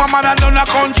 Introduce her to my mother down the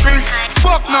country.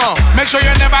 Fuck no, make sure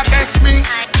you never test me.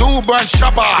 2 bunch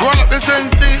chopper, roll up the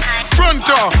NC. Front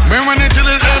door, me run it till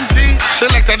it's empty.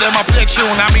 Selected them a play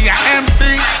tune, I be a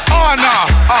MC. Oh no,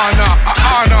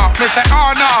 me say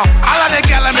oh no. All of the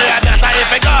girls me that's how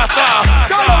if it goes so.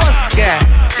 Yeah.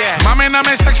 Mommy in my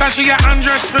section, she got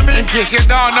undressed for me. In case you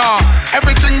don't know,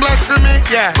 everything blessed for me.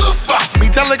 Yeah. Boof buff, me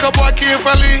tell like a boy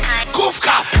carefully. Goof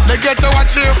cough, they get to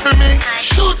watch here for me.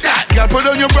 Shoot that, girl, put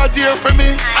on your breath here for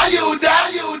me. Are you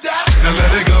that? Now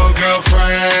let it go,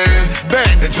 girlfriend.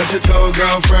 Bang and touch your toe,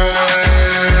 girlfriend.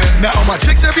 Now all my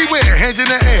chicks everywhere, hands in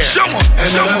the air. Show 'em, and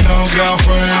let them know,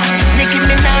 girlfriend. Nicki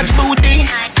Minaj booty,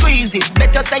 squeeze it.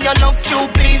 Better say you love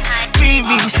stupid.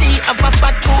 Riri, she have a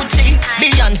fat Gucci.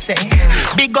 Beyonce,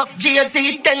 big up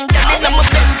Jay-Z. 10 in my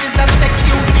Benz is a sex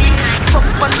UV. Fuck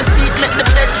on the seat, make the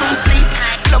bedroom sleep.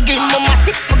 Plug in my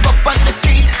matic, fuck up on the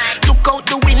street. Look out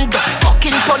the window,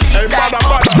 fucking police.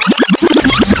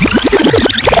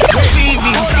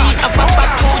 Riri, she have a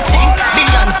fat Gucci.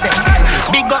 Beyonce,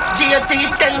 big up Jay-Z.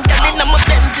 10 in my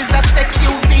Benz is a sex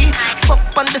UV.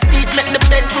 Fuck on the seat, make the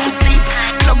bedroom sleep.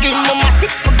 Plug in my matic,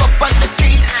 fuck up on the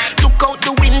street. Look out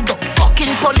the window,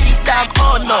 fucking police dog.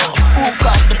 Oh no, who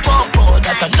got the popo?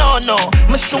 That I no.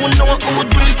 Me soon know who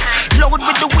do it. Load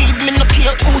with the weed, me no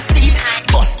care who see it.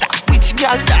 Busta, which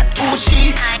girl that who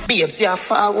she? Babes, yeah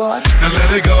forward. Now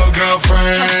let it go,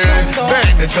 girlfriend.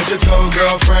 Bang and touch your toe,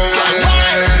 girlfriend.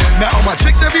 Now all my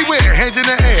chicks everywhere, hands in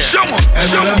the air. Show 'em, and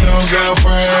let them know,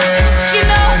 girlfriend. You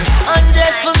know,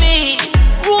 undress for me.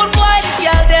 Rude boy, the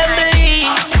girl them believe.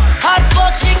 Hot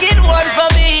fuck, she get one for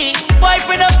me.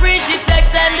 Boyfriend appreciate, she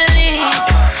text and delete.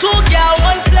 2 girl,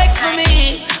 1 flex for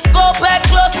me. Go back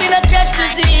close, me not catch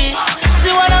disease. She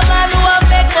want a man who a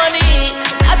make money.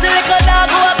 I tell like a dog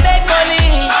who a make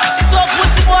money. So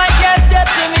pussy boy can't step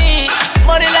to me.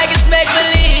 Money like it's make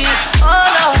believe. Oh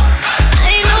no,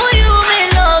 I know you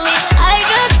belong me. I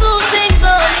got 2 things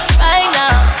on me right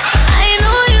now. I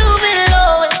know you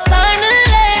belong. It's time to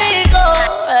let it go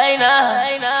right now.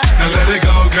 Now let it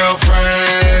go,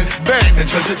 girlfriend. Bang and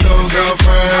touch your toe,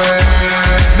 girlfriend.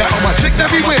 Now all my chicks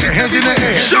everywhere, hands in the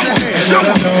air. Show 'em, and let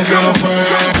them know, girlfriend.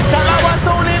 Tell her what's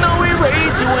on in, we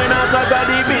rate you when I cause of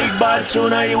the big bad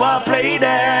tune and you a play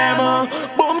them.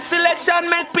 Boom selection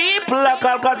make people a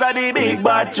call cause of the big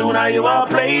bad tune and you a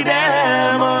play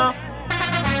them.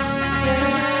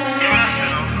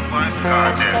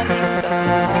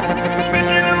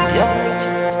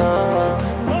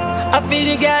 I feel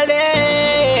the girl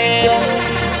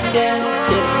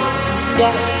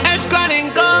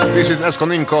This is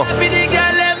Esconinco.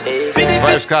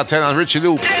 Vibes Cartel and Richie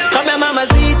Loops. Come here,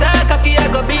 mamacita, cocky, I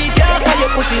go beat ya. Call your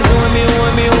pussy, want me.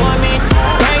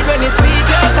 Right when it's sweet,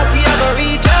 ya, cocky, I go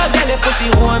reach ya. Tell your pussy,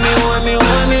 want me.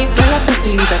 Tell your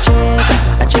pussy is a treasure.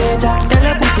 Tell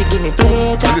your pussy, give me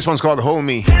pleasure. And this one's called Hold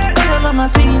Me. Come here,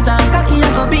 mamacita, cocky, I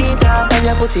go beat ya. Tell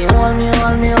your pussy, hold me.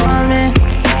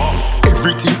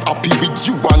 Everything happy with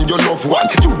you and your loved one.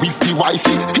 You is the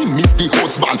wifey, him is the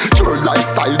husband. Your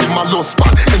lifestyle, him a lost man.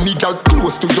 Any girl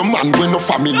close to your man, when no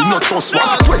family, not trust one.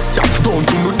 Question, don't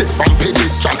do no deaf and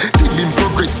pedestrian. Till him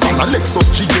progress, man, a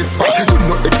Lexus GS fan. Do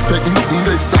not expect nothing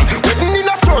less than wedding in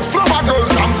a church, flower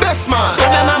girls and best man. Come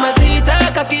here,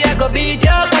 mamacita, cocky, I go beat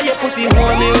ya. Call your pussy,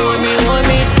 want me.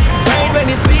 Right when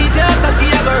it's sweet, ya, cocky,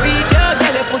 I go reach ya.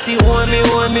 Tell your pussy, want me.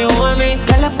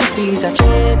 Tell your pussy is a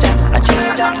treasure.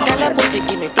 Tell your pussy,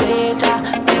 give me pleasure.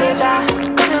 Come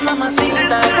here,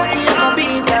 mamacita, cocky, I go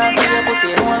beat ya. Tell your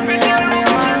pussy, hold me.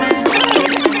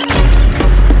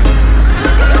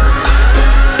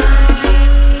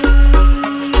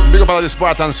 Big up all the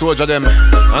Spartan soldier them.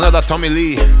 Another Tommy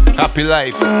Lee. Happy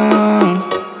life.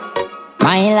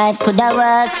 My life could have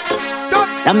worse.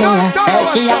 Some me a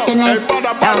search for happiness.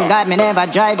 Thank God me never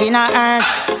drive in a earth.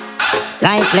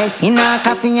 Lifeless in a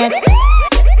coffee yet.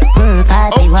 Work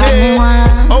hard be what me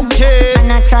want.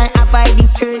 And I try avoid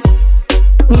this stress.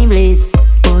 Me bliss,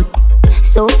 but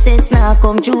success now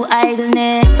come through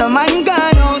idleness. Some man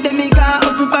gone out, them me can't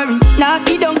hustle for it.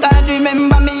 Naughty don't can't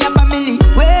remember me a family.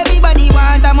 Where everybody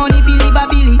want a money fi live a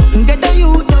billy. Get the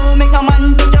youth don't make a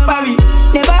man touch a barry.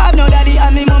 Never have no daddy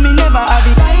and me mommy never have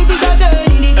it. Life is a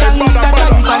journey, the jungle is a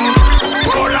journey for me.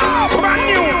 Roll up, brand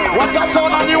new. What's a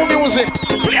sound of new music?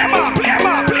 Play more.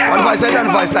 One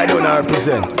voice I don't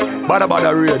represent.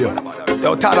 Badda radio.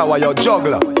 Yo, Talawa, yo,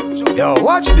 juggler. Yo,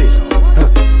 watch this.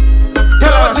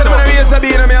 Tell us when I hear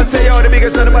Sabina, me I say, yo, the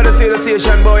biggest on the Badda see the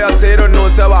station, boy, I say, don't know,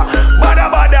 so what?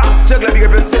 Badda. Juggler, big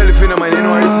up yourself, you know, man, you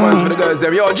know, response for the girls,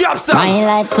 them. Yo, drop some. My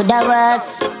life could have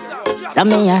worse. Some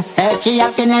me a search for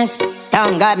happiness.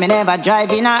 Thank God me never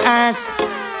drive in a hearse.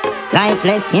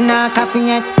 Lifeless in a coffee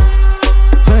yet.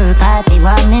 Work hard be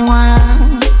what me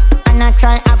want. And I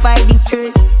try avoid this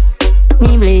stress.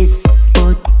 Me bliss,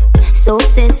 but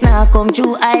success now come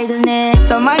through idleness.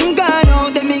 Some man gone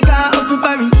out, them me can't hustle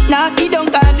for it. Naughty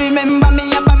don't can't remember me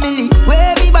a family.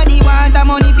 Where everybody want a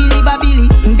money fi live a billy.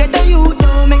 Get the youth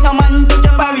don't make a man touch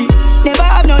a barry. Never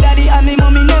have no daddy and me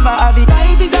mommy never have it.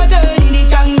 Life is a journey, the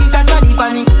jungle is a tragedy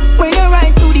funny. When you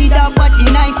rise to the top, watch the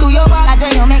night to your back.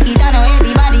 That's when you make it, I know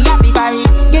everybody happy for it.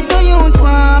 Get the youth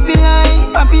want happy life.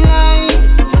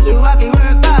 You have to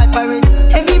work hard for it.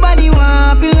 Everybody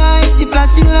want happy life, the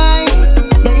flashing light.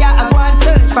 They are one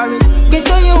search for it. Get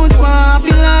the youth want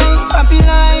happy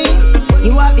life.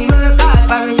 You have to work hard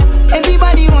for it.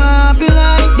 Everybody want happy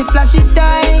life, the flashing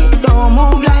tight. Don't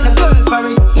move like a girl for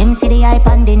it. MC the hype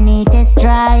and the neatest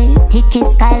drive.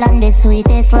 Thickest style and the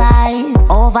sweetest life.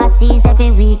 Overseas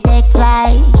every week take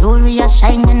flight. Jewelry a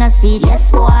shine when I see it, yes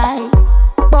boy.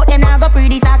 But them now go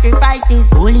pretty sacrifices.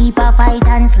 Bully pa fight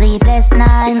and sleepless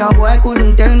night. Still no boy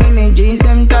couldn't tell me jeans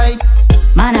them tight.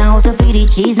 Man I hustle for the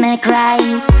cheese make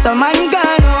right. Some man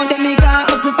gone out, them me can't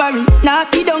hustle for it.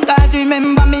 Nasty don't can't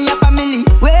remember me a family.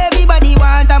 Where everybody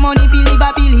want a money fi live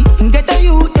a billy. Get the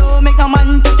youth don't make a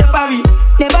man touch a barry.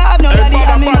 Never have no daddy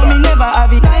and me mommy never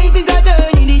have it. Life is a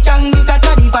journey, the jungle is a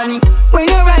tragedy funny. When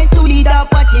you rise to the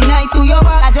top, watch the night to your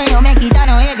back. That's when you make it, I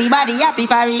know everybody happy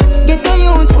for it. Get the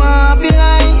youth want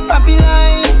happy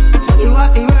life. You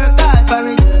have to work hard for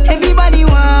it. Everybody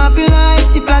want happy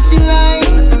life, the flashing light.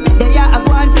 They are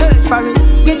one search for it.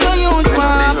 Get the youth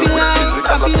want happy life.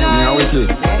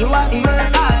 You have to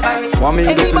work hard for it. What me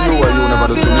get to know why you never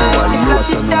do know why you know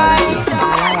something.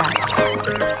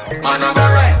 Man of a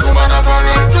right, woman of a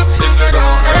right. If you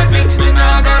don't hurt me, me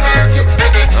not gonna hurt you.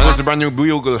 And that's a brand new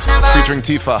Bugle featuring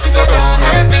Tifa.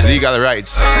 Legal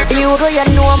Rights. Bugle, you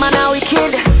know man how we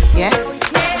kid. Yeah.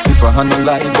 If I handle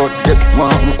lie, but guess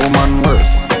one woman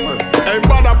worse. Hey,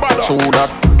 Badda. Show that.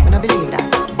 I don't believe that.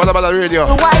 Badda radio.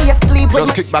 Why you sleep?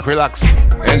 Just kick back, relax,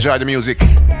 enjoy the music.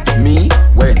 Me?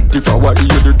 When? If I were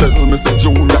you, tell me, say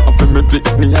Junior, for me pick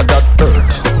me at that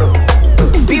hurt.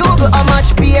 Bugle, how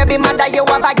much baby mother you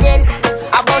have again?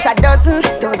 About a dozen.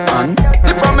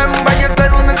 If I remember you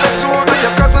tell me, say Junior,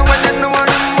 your cousin when you know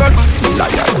him wasn't.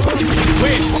 Liar.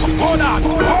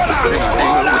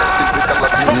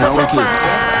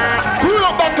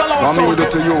 What me do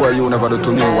to you, why you never do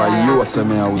to me? Why you say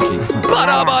me a wicked?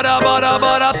 Badda, badda, badda,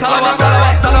 badda, talawa,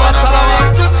 talawa, talawa,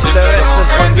 talawa. The rest is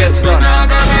from guest run.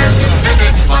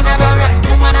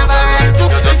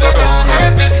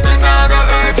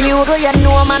 You go, you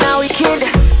know man a wicked.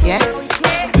 Yeah.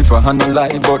 If I handle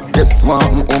lie, but guess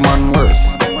one woman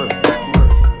worse.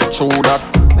 True that.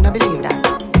 I don't believe that.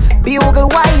 Bugle,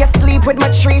 why you sleep with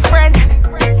my tree friend?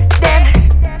 Then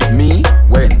me?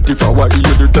 When? If I worry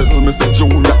you to tell me say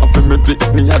Junior for me pick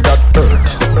me a that hurt.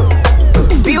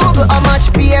 Bugle, how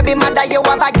much baby mother you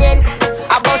have again?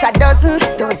 About a dozen.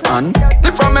 And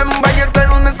if I remember you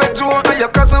tell me say Junior your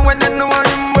cousin when you know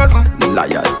him wasn't.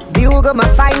 Liar. Bugle, me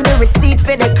find the receipt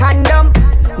for the condom.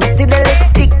 You see the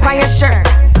lipstick on your shirt.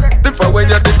 Before when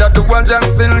you did that to one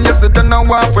Jackson, you said no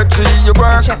one for three you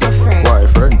work. Check a friend. Why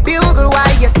friend? Bugle,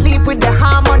 why you sleep with the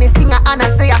harmony singer and I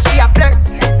say she a flirt?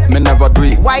 Me never do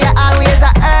it. Why you always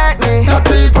a hurt me? That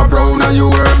teeth are brown and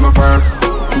you hurt me first.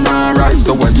 Nah right,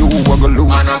 so when you wanna lose.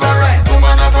 Man never right,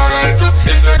 woman never right.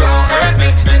 If you don't hurt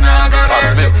me, me nah go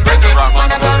hurt you. Break the rock,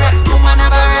 man never right, woman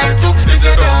never right. If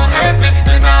you don't hurt me,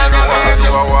 me nah go hurt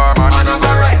you. Man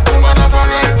never right, woman never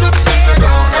right. If you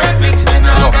don't hurt me, me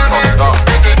nah go hurt you.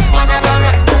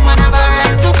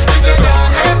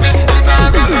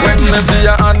 When me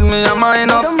feel add me a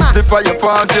minus, if I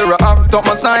fall zero, act up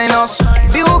my sinus.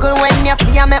 Bugle, when you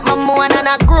feel make my moan and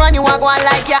I groan, you a go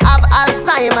like you have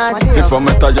Alzheimer's. If I'm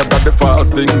tired of the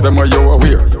fast things, them where you are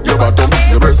weird. Your bottom,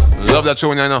 your breast. Love that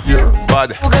tune, you know.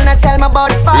 Bad. Bugle, not tell me about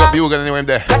the Big up fast. Bugle anyway,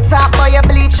 there. Let's talk about your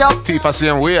bleach up. Tifa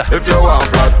same way. If you want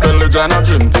flat belly, John a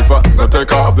gym Tifa, go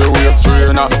take off the waist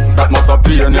trainer. That must have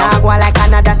pain ya. Yeah, go like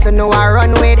Canada to know I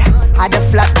run with. I the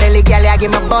flat belly girl, you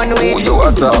give me bun with. Who you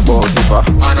a talk about Tifa?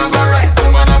 Man never right,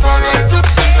 woman never right.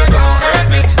 If you don't hurt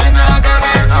me, me nah go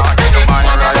hurt you. Man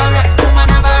never right, woman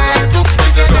never right.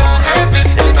 If you don't hurt me,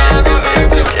 me nah go hurt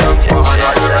you. Man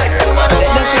never right, woman never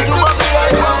right. If you don't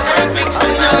hurt me, me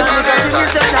nah go hurt you.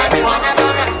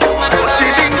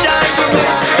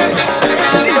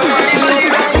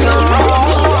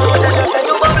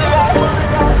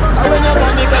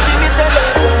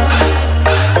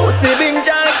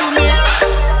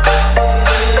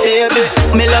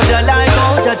 Me love your life,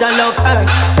 oh, judge I love earth.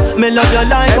 Me love your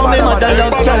life, oh, me mother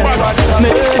love church.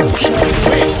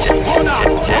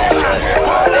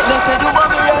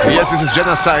 Yes, this is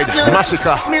genocide,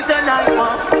 massacre.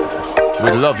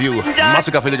 We love you,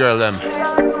 massacre for the girl them.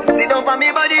 Sit down for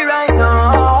me body right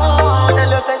now.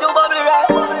 Tell you say you bubble right.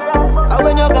 And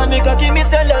when you got me cocky, me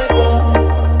say like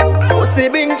oh, say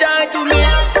bring joy to me.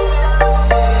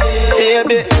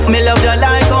 Baby, me love your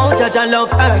life, oh, judge I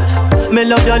love earth. Me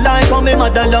love your life, oh, me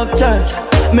mother love church.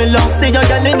 Me love see your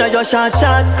girl inna your short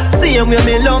shorts. Same way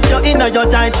me love you inna your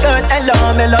tight skirt. Hello,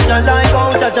 me love your life,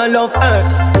 oh, judge I love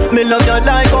earth. Me love your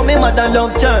life, oh, me mother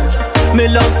love church. Me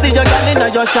love see your girl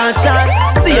inna your short shorts.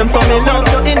 Same so me love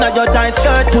you inna your tight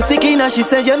skirt. Pussy kina, she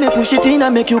say yeah, me push it in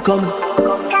and make you come.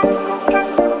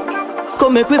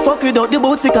 Come make we fuck without the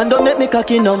booty and don't make me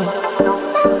cocky numb.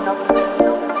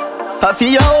 I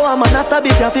feel you, I'm a nasty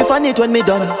bitch, I feel funny when me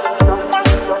done.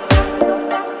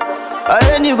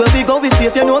 Anywhere we go, we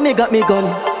safe, you know me got me gun.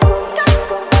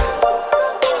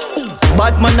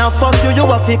 Bad man, I fuck you, you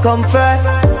have to come first.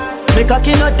 Me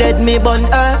cocky not dead, me bun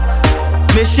us.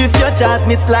 Me shift your chance,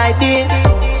 me slide in.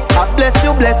 I bless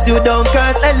you, don't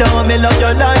curse. Hello, me love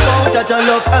your life, oh, judge I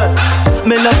love earth.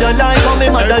 Me love your life, oh, me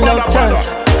mother love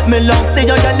church. Me love see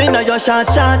your girl inna your short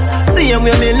shorts. Same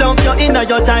way me love you inna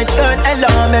your tight skirt.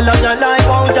 Hello, me love your life,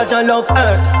 oh, judge I love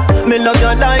earth. Me love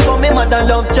your life, oh, me mother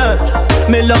love church.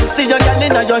 Me love see your girl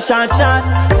inna your short shorts.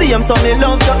 Same so me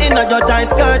love you inna your tight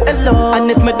skirt. Hello,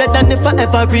 and if me dead and if I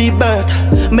ever rebirth,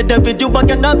 me dead with you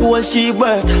again a gold she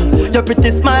worth. Your pretty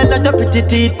smile and your pretty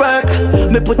teeth work.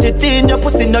 Me put it in your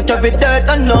pussy, not carry dirt.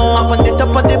 Oh no, up on the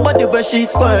top of the body where she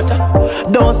squirt.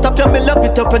 Don't stop you, me love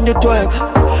it up when you twerk.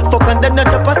 Fuck and then I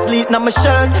drop asleep now my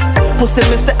shirt. Pussy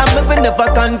me say I'm me never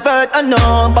convert. Oh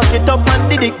no, back it up and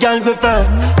did it girl reverse.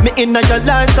 Me inna your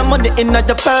life, some money inna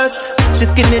the purse. She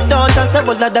skin it out and say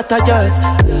well that I yours.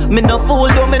 Me no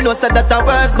fool though, me know say that I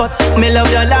worse. But me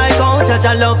love your life, oh judge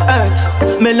I love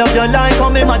earth. Me love your life, oh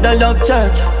me mother love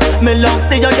church. Me love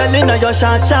see your girl inna your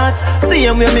short shorts.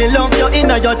 Same way me love you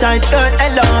inna your tight skirt.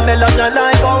 Hello, me love your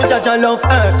life, oh judge I love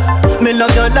earth. Me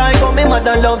love your life, oh me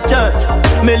mother love church.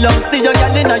 Me love see your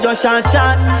girl inna your short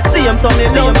shorts. Same so me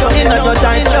love you inna your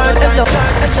tight skirt.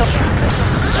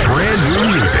 Brand new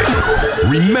music.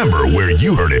 Remember where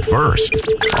you heard it first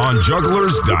on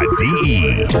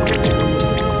jugglers.de.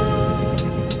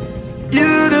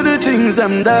 You do the things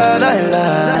them that I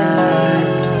like.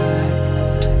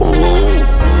 Oh,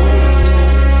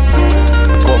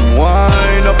 come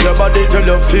wind up your body till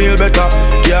you feel better.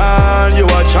 Girl, you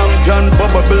a champion,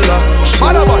 bubble builder. Show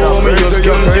me your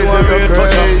skills, you a real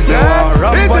toucher. You a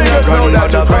rap on your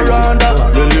grandmother veranda.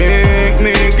 You make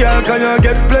me, girl, can you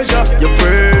get pleasure? Your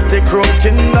pretty chrome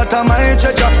skin, that a my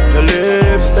treasure. Your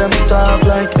lips, them soft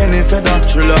like any feather.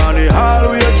 Trelawney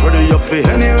always ready up for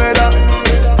any weather.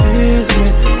 Just tease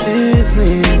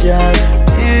me, girl,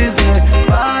 tease me.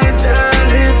 Bite your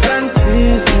lips and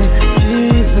tease me.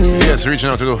 Yes, reaching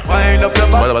out to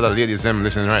what about the ladies them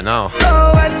listening right now? So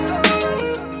what?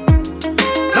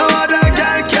 No other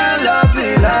girl can love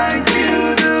me like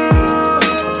you do.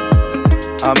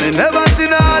 I mean, never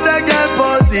seen another girl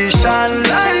position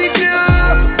like you.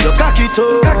 You cock it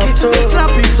up, you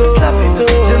slap it up.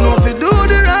 You know if you do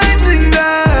the right thing,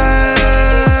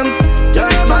 then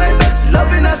you're my best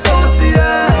loving associate.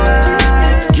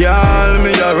 Girl,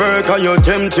 me a work and you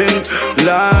tempting,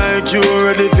 like you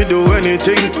ready to do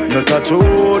anything. Your tattoo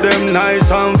them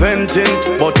nice and venting,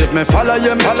 but if me follow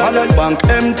you, bank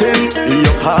empty.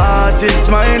 Your heart is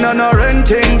mine and a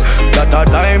renting. That a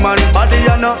diamond body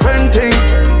and a friending.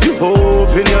 You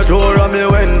open your door and me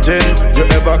went in. You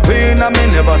ever clean and me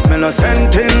never smell a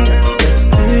scenting. Just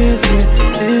tease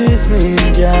me,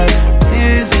 girl,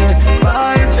 tease me.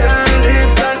 Bite your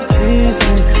lips and tease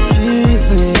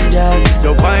me, girl.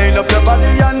 You wind up your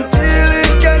body until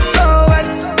it gets so wet.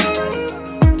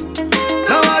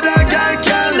 No other girl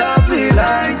can love me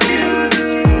like you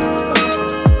do.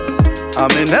 I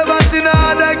mean, never seen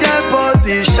another girl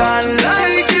position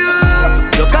like you.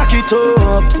 You cock it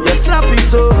up, you slap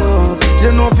it up.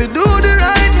 You know if you do the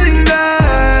right thing,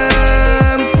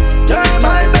 then you're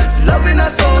my best loving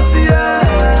associate.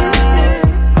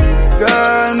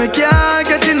 Girl, me can't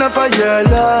get enough of your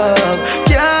love.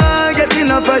 Can't get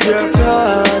enough of your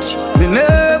touch. Me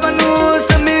never knew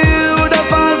so me woulda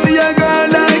fall for a girl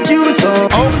like you. So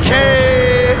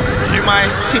okay, you might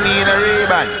see me in a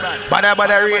Ray-Ban, Badda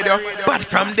radio, but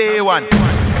from day one.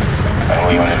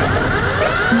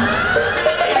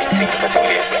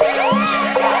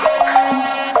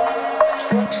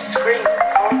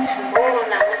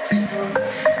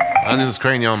 And this is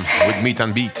Cranium with Meat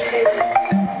and Beat.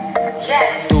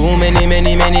 Yes. Too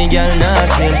many girl not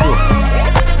change though.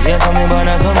 Yes, I'm a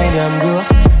banana, so me damn go.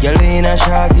 Girl in a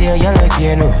short here, girl like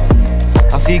you know.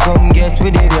 I feel come get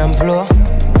with the damn flow.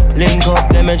 Link up,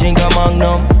 them a drink a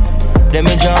magnum. Them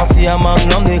a jump for a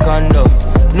magnum, they condom.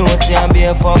 No see and be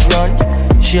a fuck run.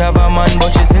 She have a man,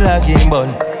 but she still a game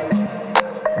bun.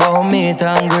 Bow meat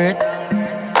and great.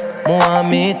 More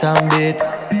meat and beat.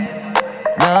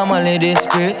 Normally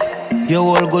discreet. You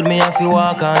all good, me have to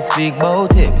walk and speak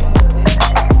about it.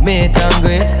 Meat and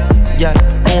great, yeah,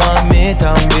 more meat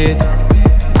and beat.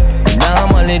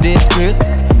 Normally discreet.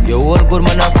 You all good,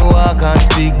 man have to walk and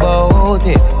speak about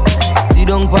it. Sit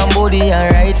down pan body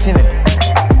and ride for me.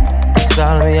 That's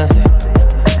all me I say.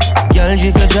 Girl,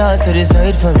 drift your jaws to the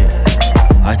side for me.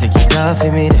 I take it off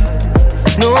for me then.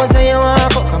 No say you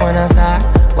want fuck, come on and start.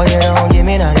 Why you don't give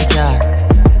me none the car?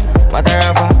 Matter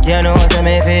of fact, you know, say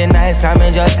me feel nice, cause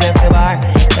me just left the bar.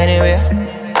 Anyway,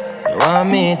 you want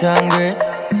meat and great,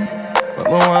 but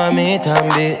me want meat and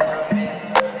beat.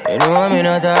 You know me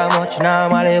not that much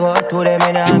normally, but to them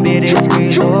me not be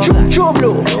discreet. Oh God, you want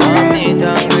meat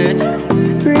and great,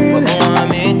 but me want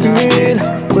meat and beat.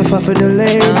 We for the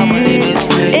ladies,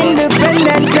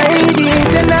 independent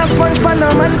ladies. And now sponge for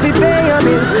no man fi pay your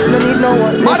bills. No need no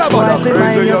one less wife to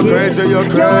buy your kids. You're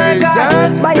crazy.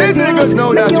 Buy your things,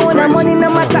 make you want money no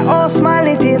matter how small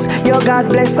it is. Your God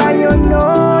bless and you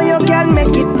know you can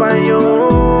make it by your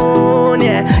own.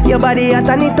 Yeah, your body at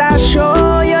and it a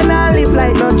show. You not live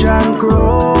like no drunk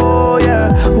crow.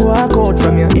 Yeah, walk out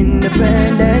from your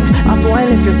independent. A boy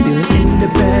if you're still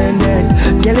independent.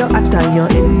 Girl you at and you're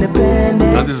independent.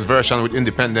 And this is version with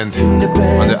Independent on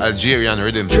the Algerian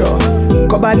rhythm.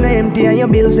 Cupboard no empty and your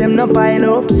bills them no pile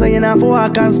up. So you not for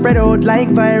walk and spread out like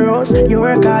virus. You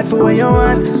work hard for what you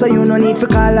want, so you no need to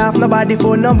call off nobody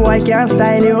for no boy can't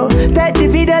style you. Take the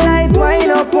video like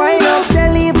wind up.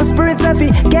 Tell evil spirits if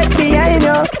you get behind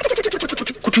you.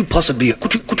 Could you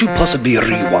possibly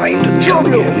rewind and jump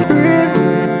again?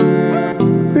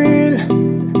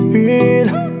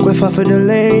 Real. We for the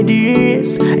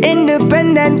ladies,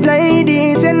 independent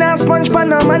ladies. You not sponge for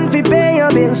no man fi pay your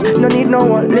bills. No need no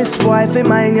one less boy fi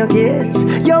mind your kids.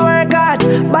 You work hard,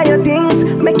 buy your things,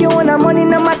 make you own money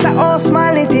no matter how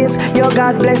small it is. Your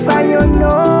God bless and you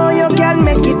know you can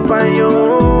make it by your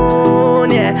own.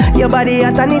 Yeah, your body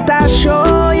at and it a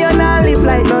show. You not live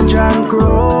like no drunk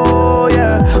crow.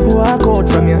 Yeah, walk out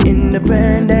from your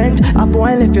independent. A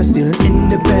boy if you're still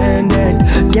independent.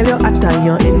 Girl you at and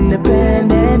you're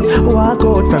independent. Walk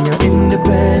out from your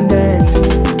independent.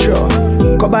 Sure.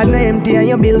 Cupboard cupboard no empty and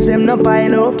your bills them no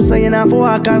pile up. So you not for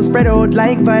walk and spread out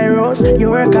like virus. You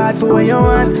work hard for what you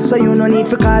want, so you no need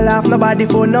to call off nobody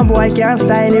for no boy can't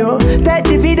style you. Take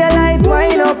the video like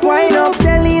wind up.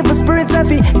 Tell evil spirits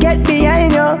if you get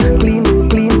behind you. Clean,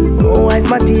 white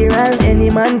material. Any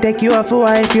man take you off a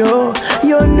wife you.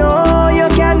 You know you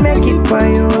can make it by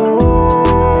your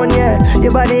own, yeah.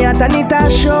 Your body hot and it a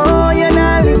show. You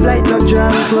not live like no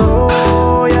drunk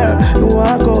crow, yeah. You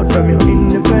walk out from your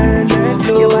independent.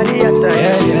 Your body hot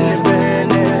and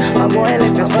independent. A boy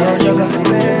like a star just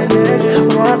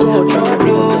independent. Walk out from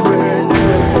your independent.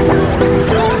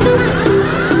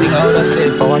 Sting out a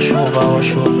safe for a show,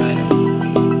 man.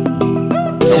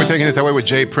 So we're taking it away with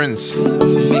J Prince.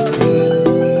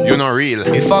 You're not real.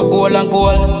 If I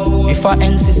goal, if I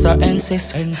insist, then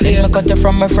I cut you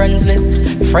from my friends list.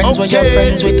 Friends where you're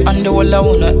friends with, and the whole I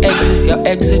wanna exist. Your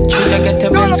exit, you get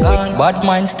your bends gone. Bad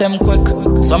minds them quick.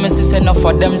 Some is enough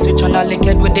for them switch on a lick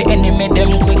head with the enemy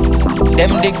them quick.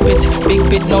 Them big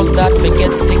bit now start to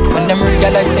get sick. When them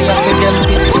realize say I feel them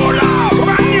hit.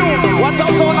 What's up,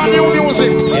 sound of new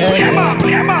music? Play em up.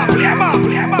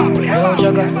 Yo,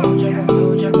 Jagga.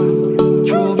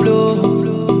 True blue.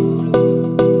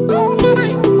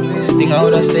 This thing I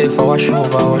wanna say for a show,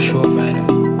 man.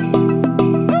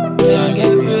 Can't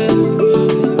get real,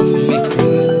 make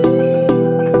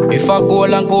real. If I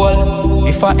goal,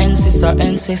 if I insist,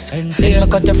 then I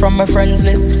cut you from my friends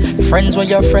list. Friends where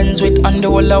you're friends with, and the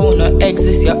whole I wanna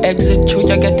exist. Your exit, you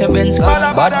get your bends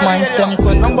gone. Bad minds them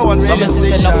quick. Some is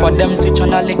enough for them switch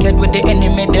on a lick head with the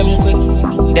enemy them quick.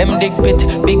 Them big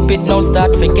bit now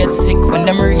start to get sick. When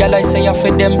them realize say I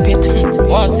fit them pit.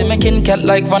 Want see me cat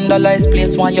like vandalize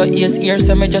place. Want your ears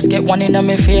say me just get one in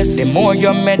my face. The more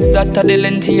your meds that are the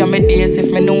length of my days.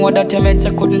 If me know what that your meds I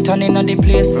couldn't turn in the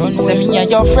place. Say me and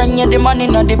your friend you're the man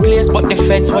in the place. But the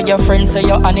feds where your friends say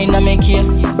you're an in my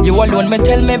case. You alone me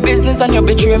tell me business and you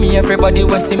betray me. Everybody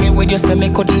will see me with you say me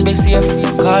couldn't be safe.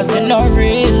 Cause you're not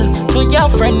real. To your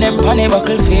friend them panny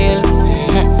buckle feel.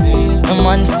 No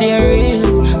man stay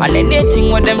real. And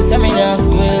anything with them say me not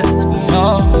squeal.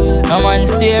 No man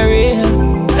stay real.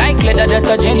 Like leather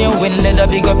that a genuine leather.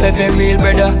 Big up every real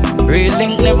brother. Real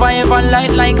link never ever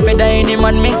light like feather. Any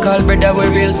man me call brother. We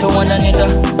real to one another.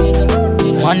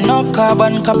 One no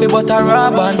carbon copy but a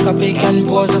carbon copy can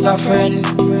pose as a friend.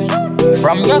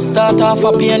 From your start off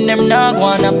a pain them not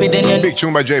wanna be then you. Big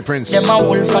tune by J Prince. Them a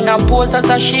wolf and a pose as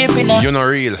a sheep in a. You're not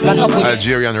real.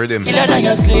 Algerian rhythm. You know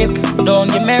you sleep. Don't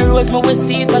give me rose, me we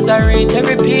see it as a rate to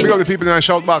repeat. Big up the people in the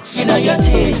shout box. You know your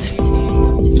teeth.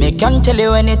 Me can tell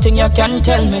you anything you can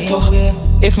tell me to.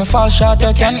 If me fall short,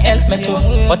 you can help me too.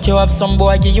 But you have some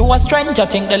boy give you a strength. You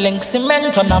think the link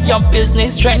cement and have your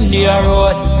business trendy a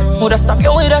road. Woulda stop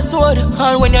you with a sword.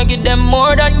 All when you give them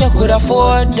more than you could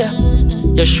afford.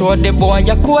 You show the boy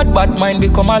your code, bad mind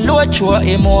become a load. Show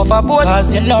him overboard.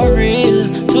 Cause you're not real.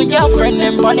 To your friend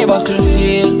them on the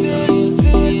battlefield.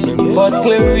 But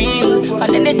we're real.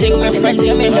 And anything my friends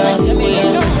you me not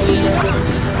squeal.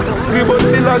 But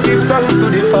still I give thanks to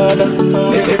the Father.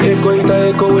 Echo in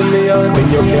the hand. When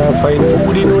you can't find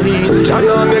food, it no easy.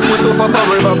 Jana make you suffer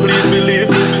forever, please believe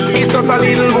me. It's just a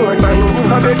little more time.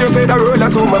 I bet you say the road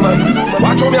is on my mind.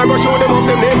 Watch how me I go show them up,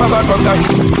 them never back from time.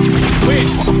 Wait,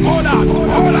 hold on.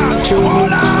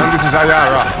 And this is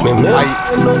Ayara.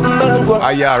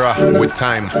 Ayara with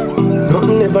time.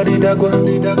 Nothing ever did I go.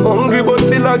 Hungry but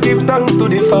still I give thanks to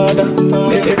the Father.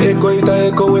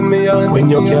 Echo in me hand. When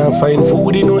you can't find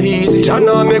food, it no easy.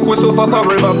 Jana make we suffer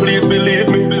forever, please believe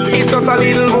me. It's just a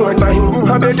little more time.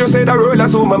 I bet you say the road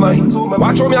is on my mind.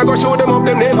 Watch how me I go show them up,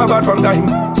 them never bad from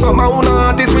time. Some own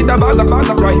artists with a bag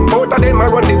of rhyme. Out of them I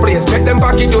run the place. Check them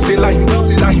package, you see line.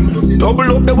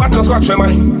 Double up the watch and scratch your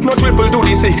mind. No triple to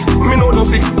the 6, me no do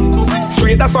 6.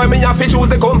 Straight, that's why me have to choose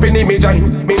the company me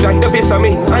join. Me join the face of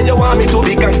me, and you want me to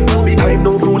be kind. Time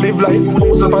no fool live life,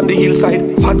 house up on the hillside.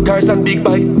 Fat cars and big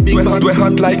bike, we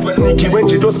hot like Nikki when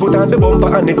she just put on the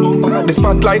bumper and it. The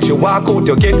spotlight, she walk out,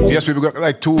 you get. Yes, we got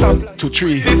like 2 to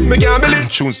 3 this me can't believe.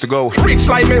 Tunes to go. Rich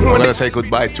like me. I'm gonna say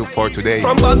goodbye for today.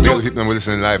 From back to people we're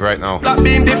listening live right now. That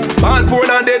being dip, band poor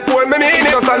and dead poor, me mean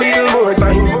it just a little more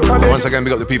time. And once again,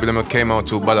 big up the people that came out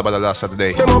to Badda last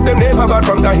Saturday. Them up, them never bad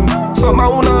from time. Some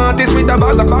own artists with a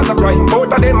bag of rhyme.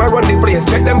 Out of them I run the place.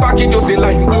 Check them package, you see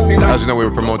line. As you know, we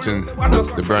were promoting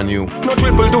the brand new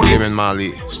triple to this. Damon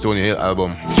Marley, Stony Hill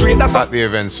album. Straight that's at the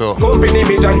event, so company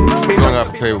me join. I'm gonna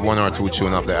play 1 or 2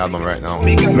 tunes off the album right now.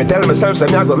 Me tell myself say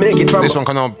me I go make it from. This one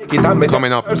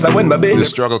coming up. The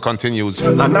Struggle Continues.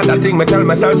 Another thing me tell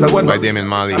myself say when by Damon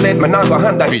Marley.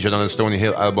 Featured on the Stony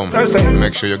Hill album.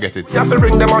 Make sure you get it. You have to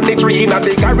bring them on the tree, not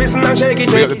the garrison and shake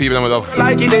it. We got the people that we love.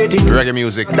 Like it, reggae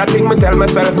music. That thing me tell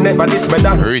myself never this me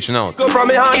that. Reaching out. Go from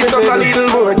me heart, it's just a little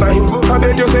more time. I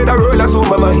bet you say the roll has on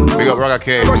my mind. Big up Raga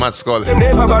K, Mad Skull. Them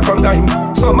never bad from time.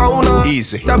 Some I wanna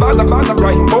easy. The bag of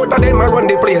rhyme. Both of them I run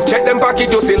the place. Check them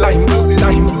pocket, you see line.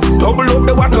 Double up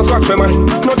the watch, no scratch my mind.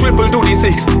 No triple to the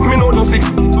 6. Me no do 6.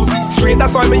 Straight,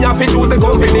 that's why me have to choose the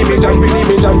company me join.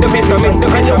 The miss of me. The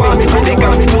miss of me. To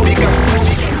be gone.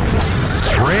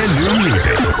 Brand new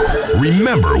music.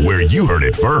 Remember where you heard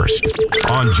it first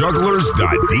on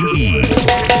jugglers.de.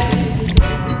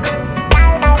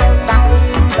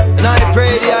 And I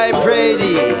pray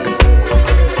thee,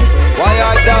 why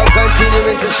art thou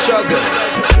continuing to struggle?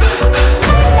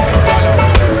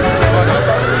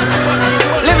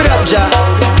 Live it up, Jah.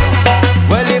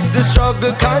 Well, if the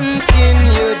struggle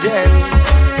continue, then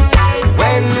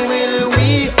when will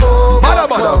we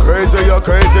overcome? You're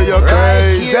crazy.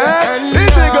 These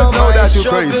niggas know that you're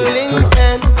crazy.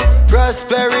 And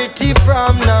prosperity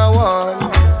from now on.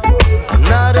 And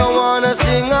I don't wanna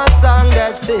sing a song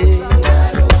that says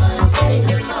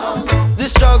the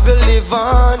struggle live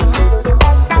on.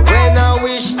 When I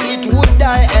wish it would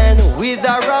die and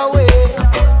wither away.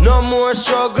 No more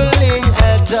struggling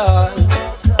at all.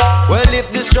 Well,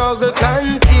 if the struggle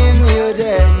continue,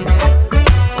 then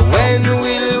when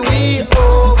will we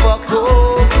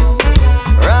overcome?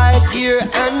 Right here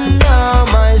and now,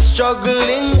 my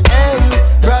struggling and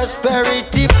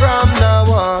prosperity from now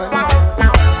on.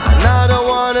 And I don't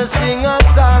wanna sing a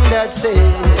song that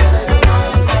says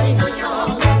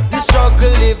the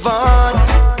struggle live on.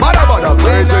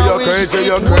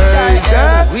 You're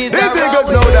crazy. These niggas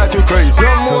know that you're crazy.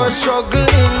 No more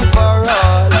struggling for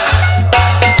all.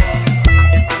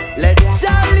 Let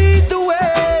Jah lead the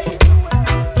way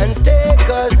and take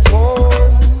us home.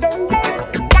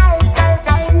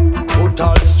 Put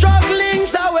all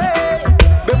strugglings away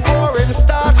before him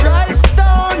start rise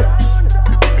down.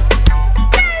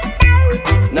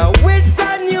 Now it's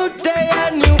a new day,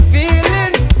 a new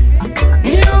feeling,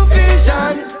 new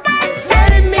vision,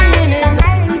 same meaning.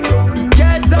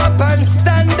 Get up and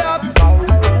stand up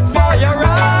for your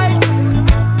rights.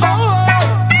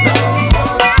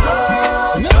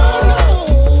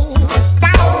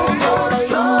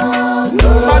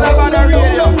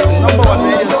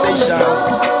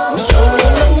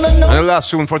 And the last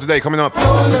tune for today coming up,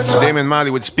 Damon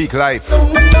Marley with Speak Life.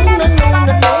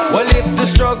 Well, if the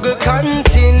struggle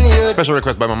continues, special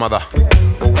request by my mother.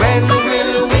 When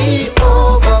will we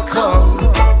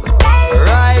overcome?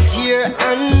 Right here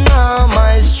and now,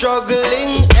 my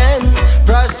struggling and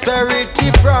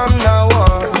prosperity from now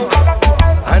on.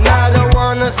 And I don't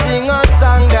wanna sing a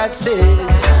song that says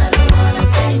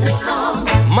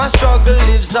my struggle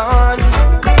lives on.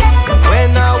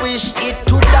 When I wish it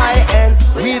to die and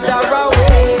wither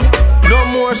away. No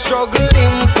more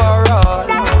struggling for all.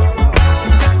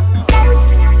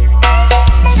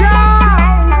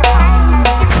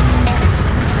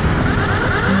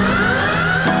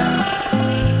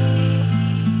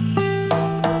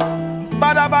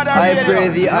 I pray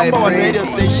thee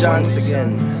once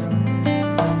again.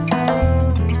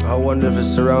 I wonder if it's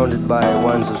surrounded by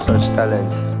ones of such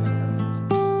talent.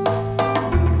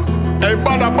 Hey,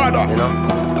 Badda. You know?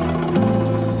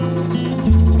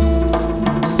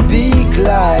 Speak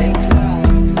life.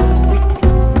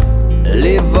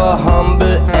 Live a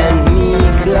humble and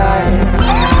meek life.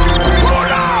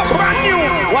 Hold on, brand new.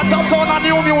 What's our sound of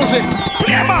new music?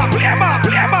 Play 'em up.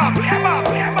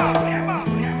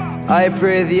 I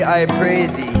pray thee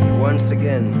once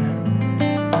again.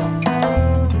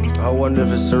 I wonder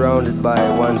if it's surrounded by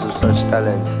ones of such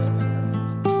talent.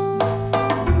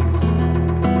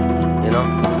 You know?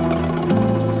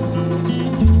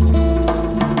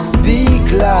 Speak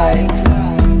life.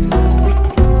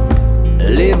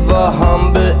 Live a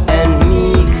humble and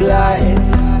meek life.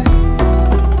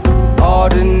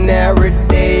 Ordinary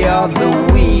day of the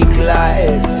week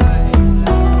life.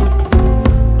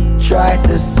 Try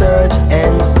to search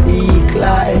and seek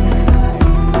life.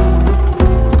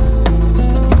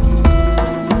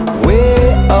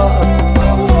 Way up.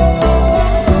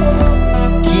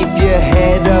 Keep your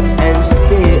head up and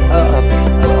stay up.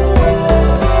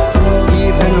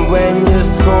 Even when you're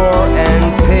sore and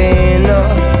pain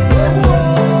up.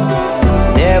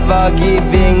 Never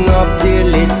giving up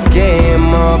till it's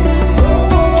game up.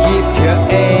 Keep your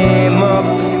aim up.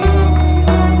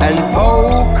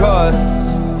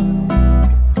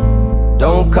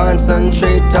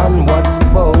 concentrate on what's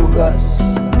bogus.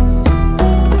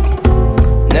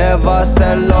 Never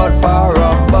sell out for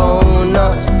a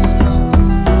bonus.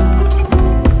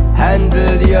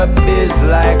 Handle your biz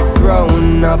like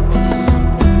grown-ups.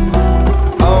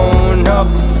 Own up,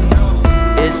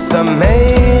 it's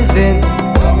amazing.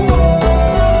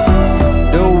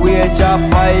 The wage of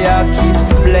fire keeps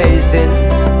blazing.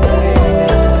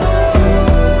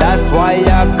 That's why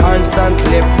I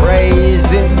constantly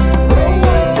praising.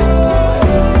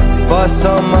 For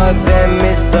some of them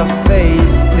it's a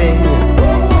phase thing.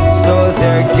 So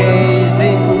they're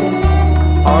gazing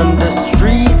on the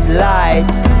street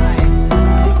lights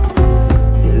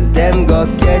till them go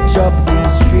catch up in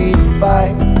street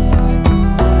fights.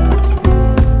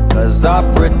 'Cause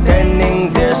I'm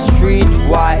pretending they're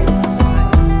streetwise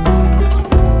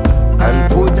and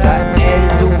put an end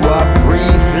to a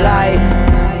brief life.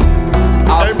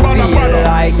 I feel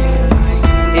like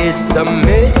it's a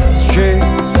mystery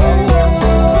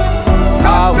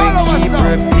how we keep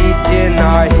repeating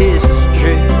our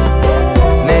history,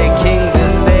 making the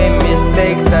same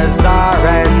mistakes as our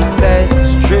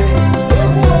ancestry.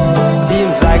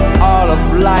 Seems like all of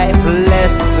life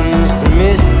lessons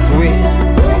missed with.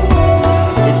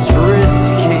 It's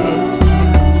risky,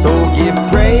 so give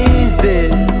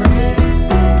praises.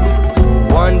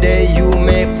 One day you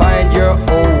may find your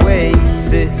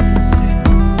oasis.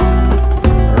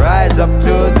 Rise up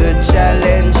to the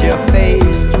challenge you're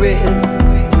faced with.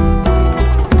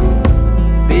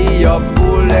 Be your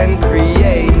fool and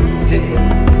creative.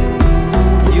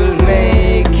 You'll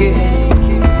make it.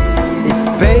 It's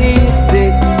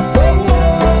basics.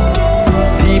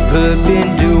 People been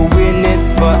doing it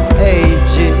for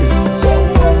ages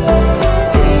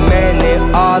in many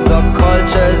other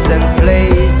cultures and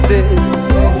places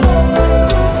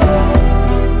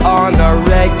on a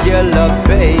regular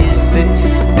basis.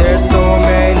 There's so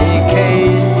many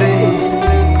cases.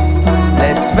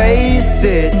 Let's face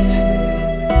it,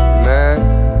 man.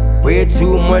 Way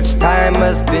too much time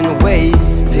has been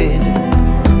wasted,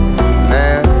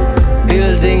 man.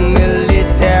 Building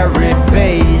military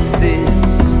bases,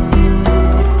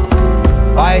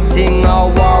 fighting a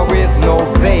war with no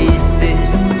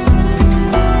basis.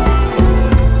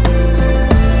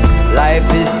 Life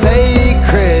is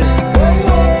sacred,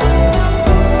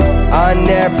 and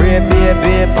every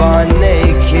baby born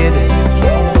naked.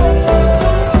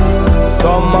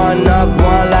 Some man not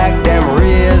going like them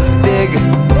raised big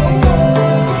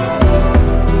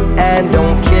and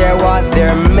don't care what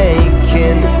they're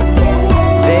making.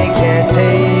 They can't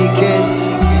take it,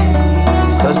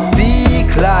 so speak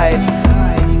life,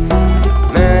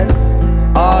 man.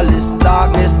 All this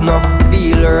darkness not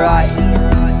feel right,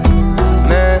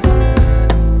 man.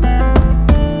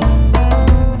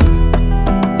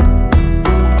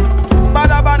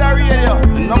 Badda Radio,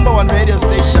 the #1 radio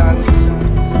station.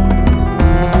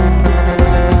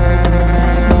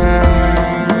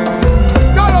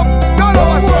 Go,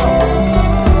 what's up?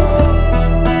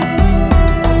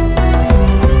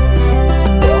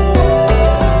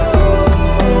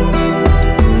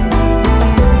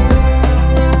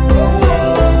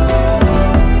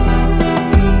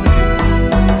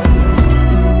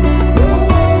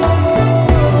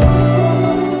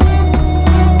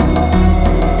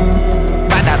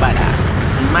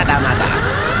 Mada,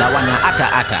 the one you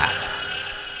ata.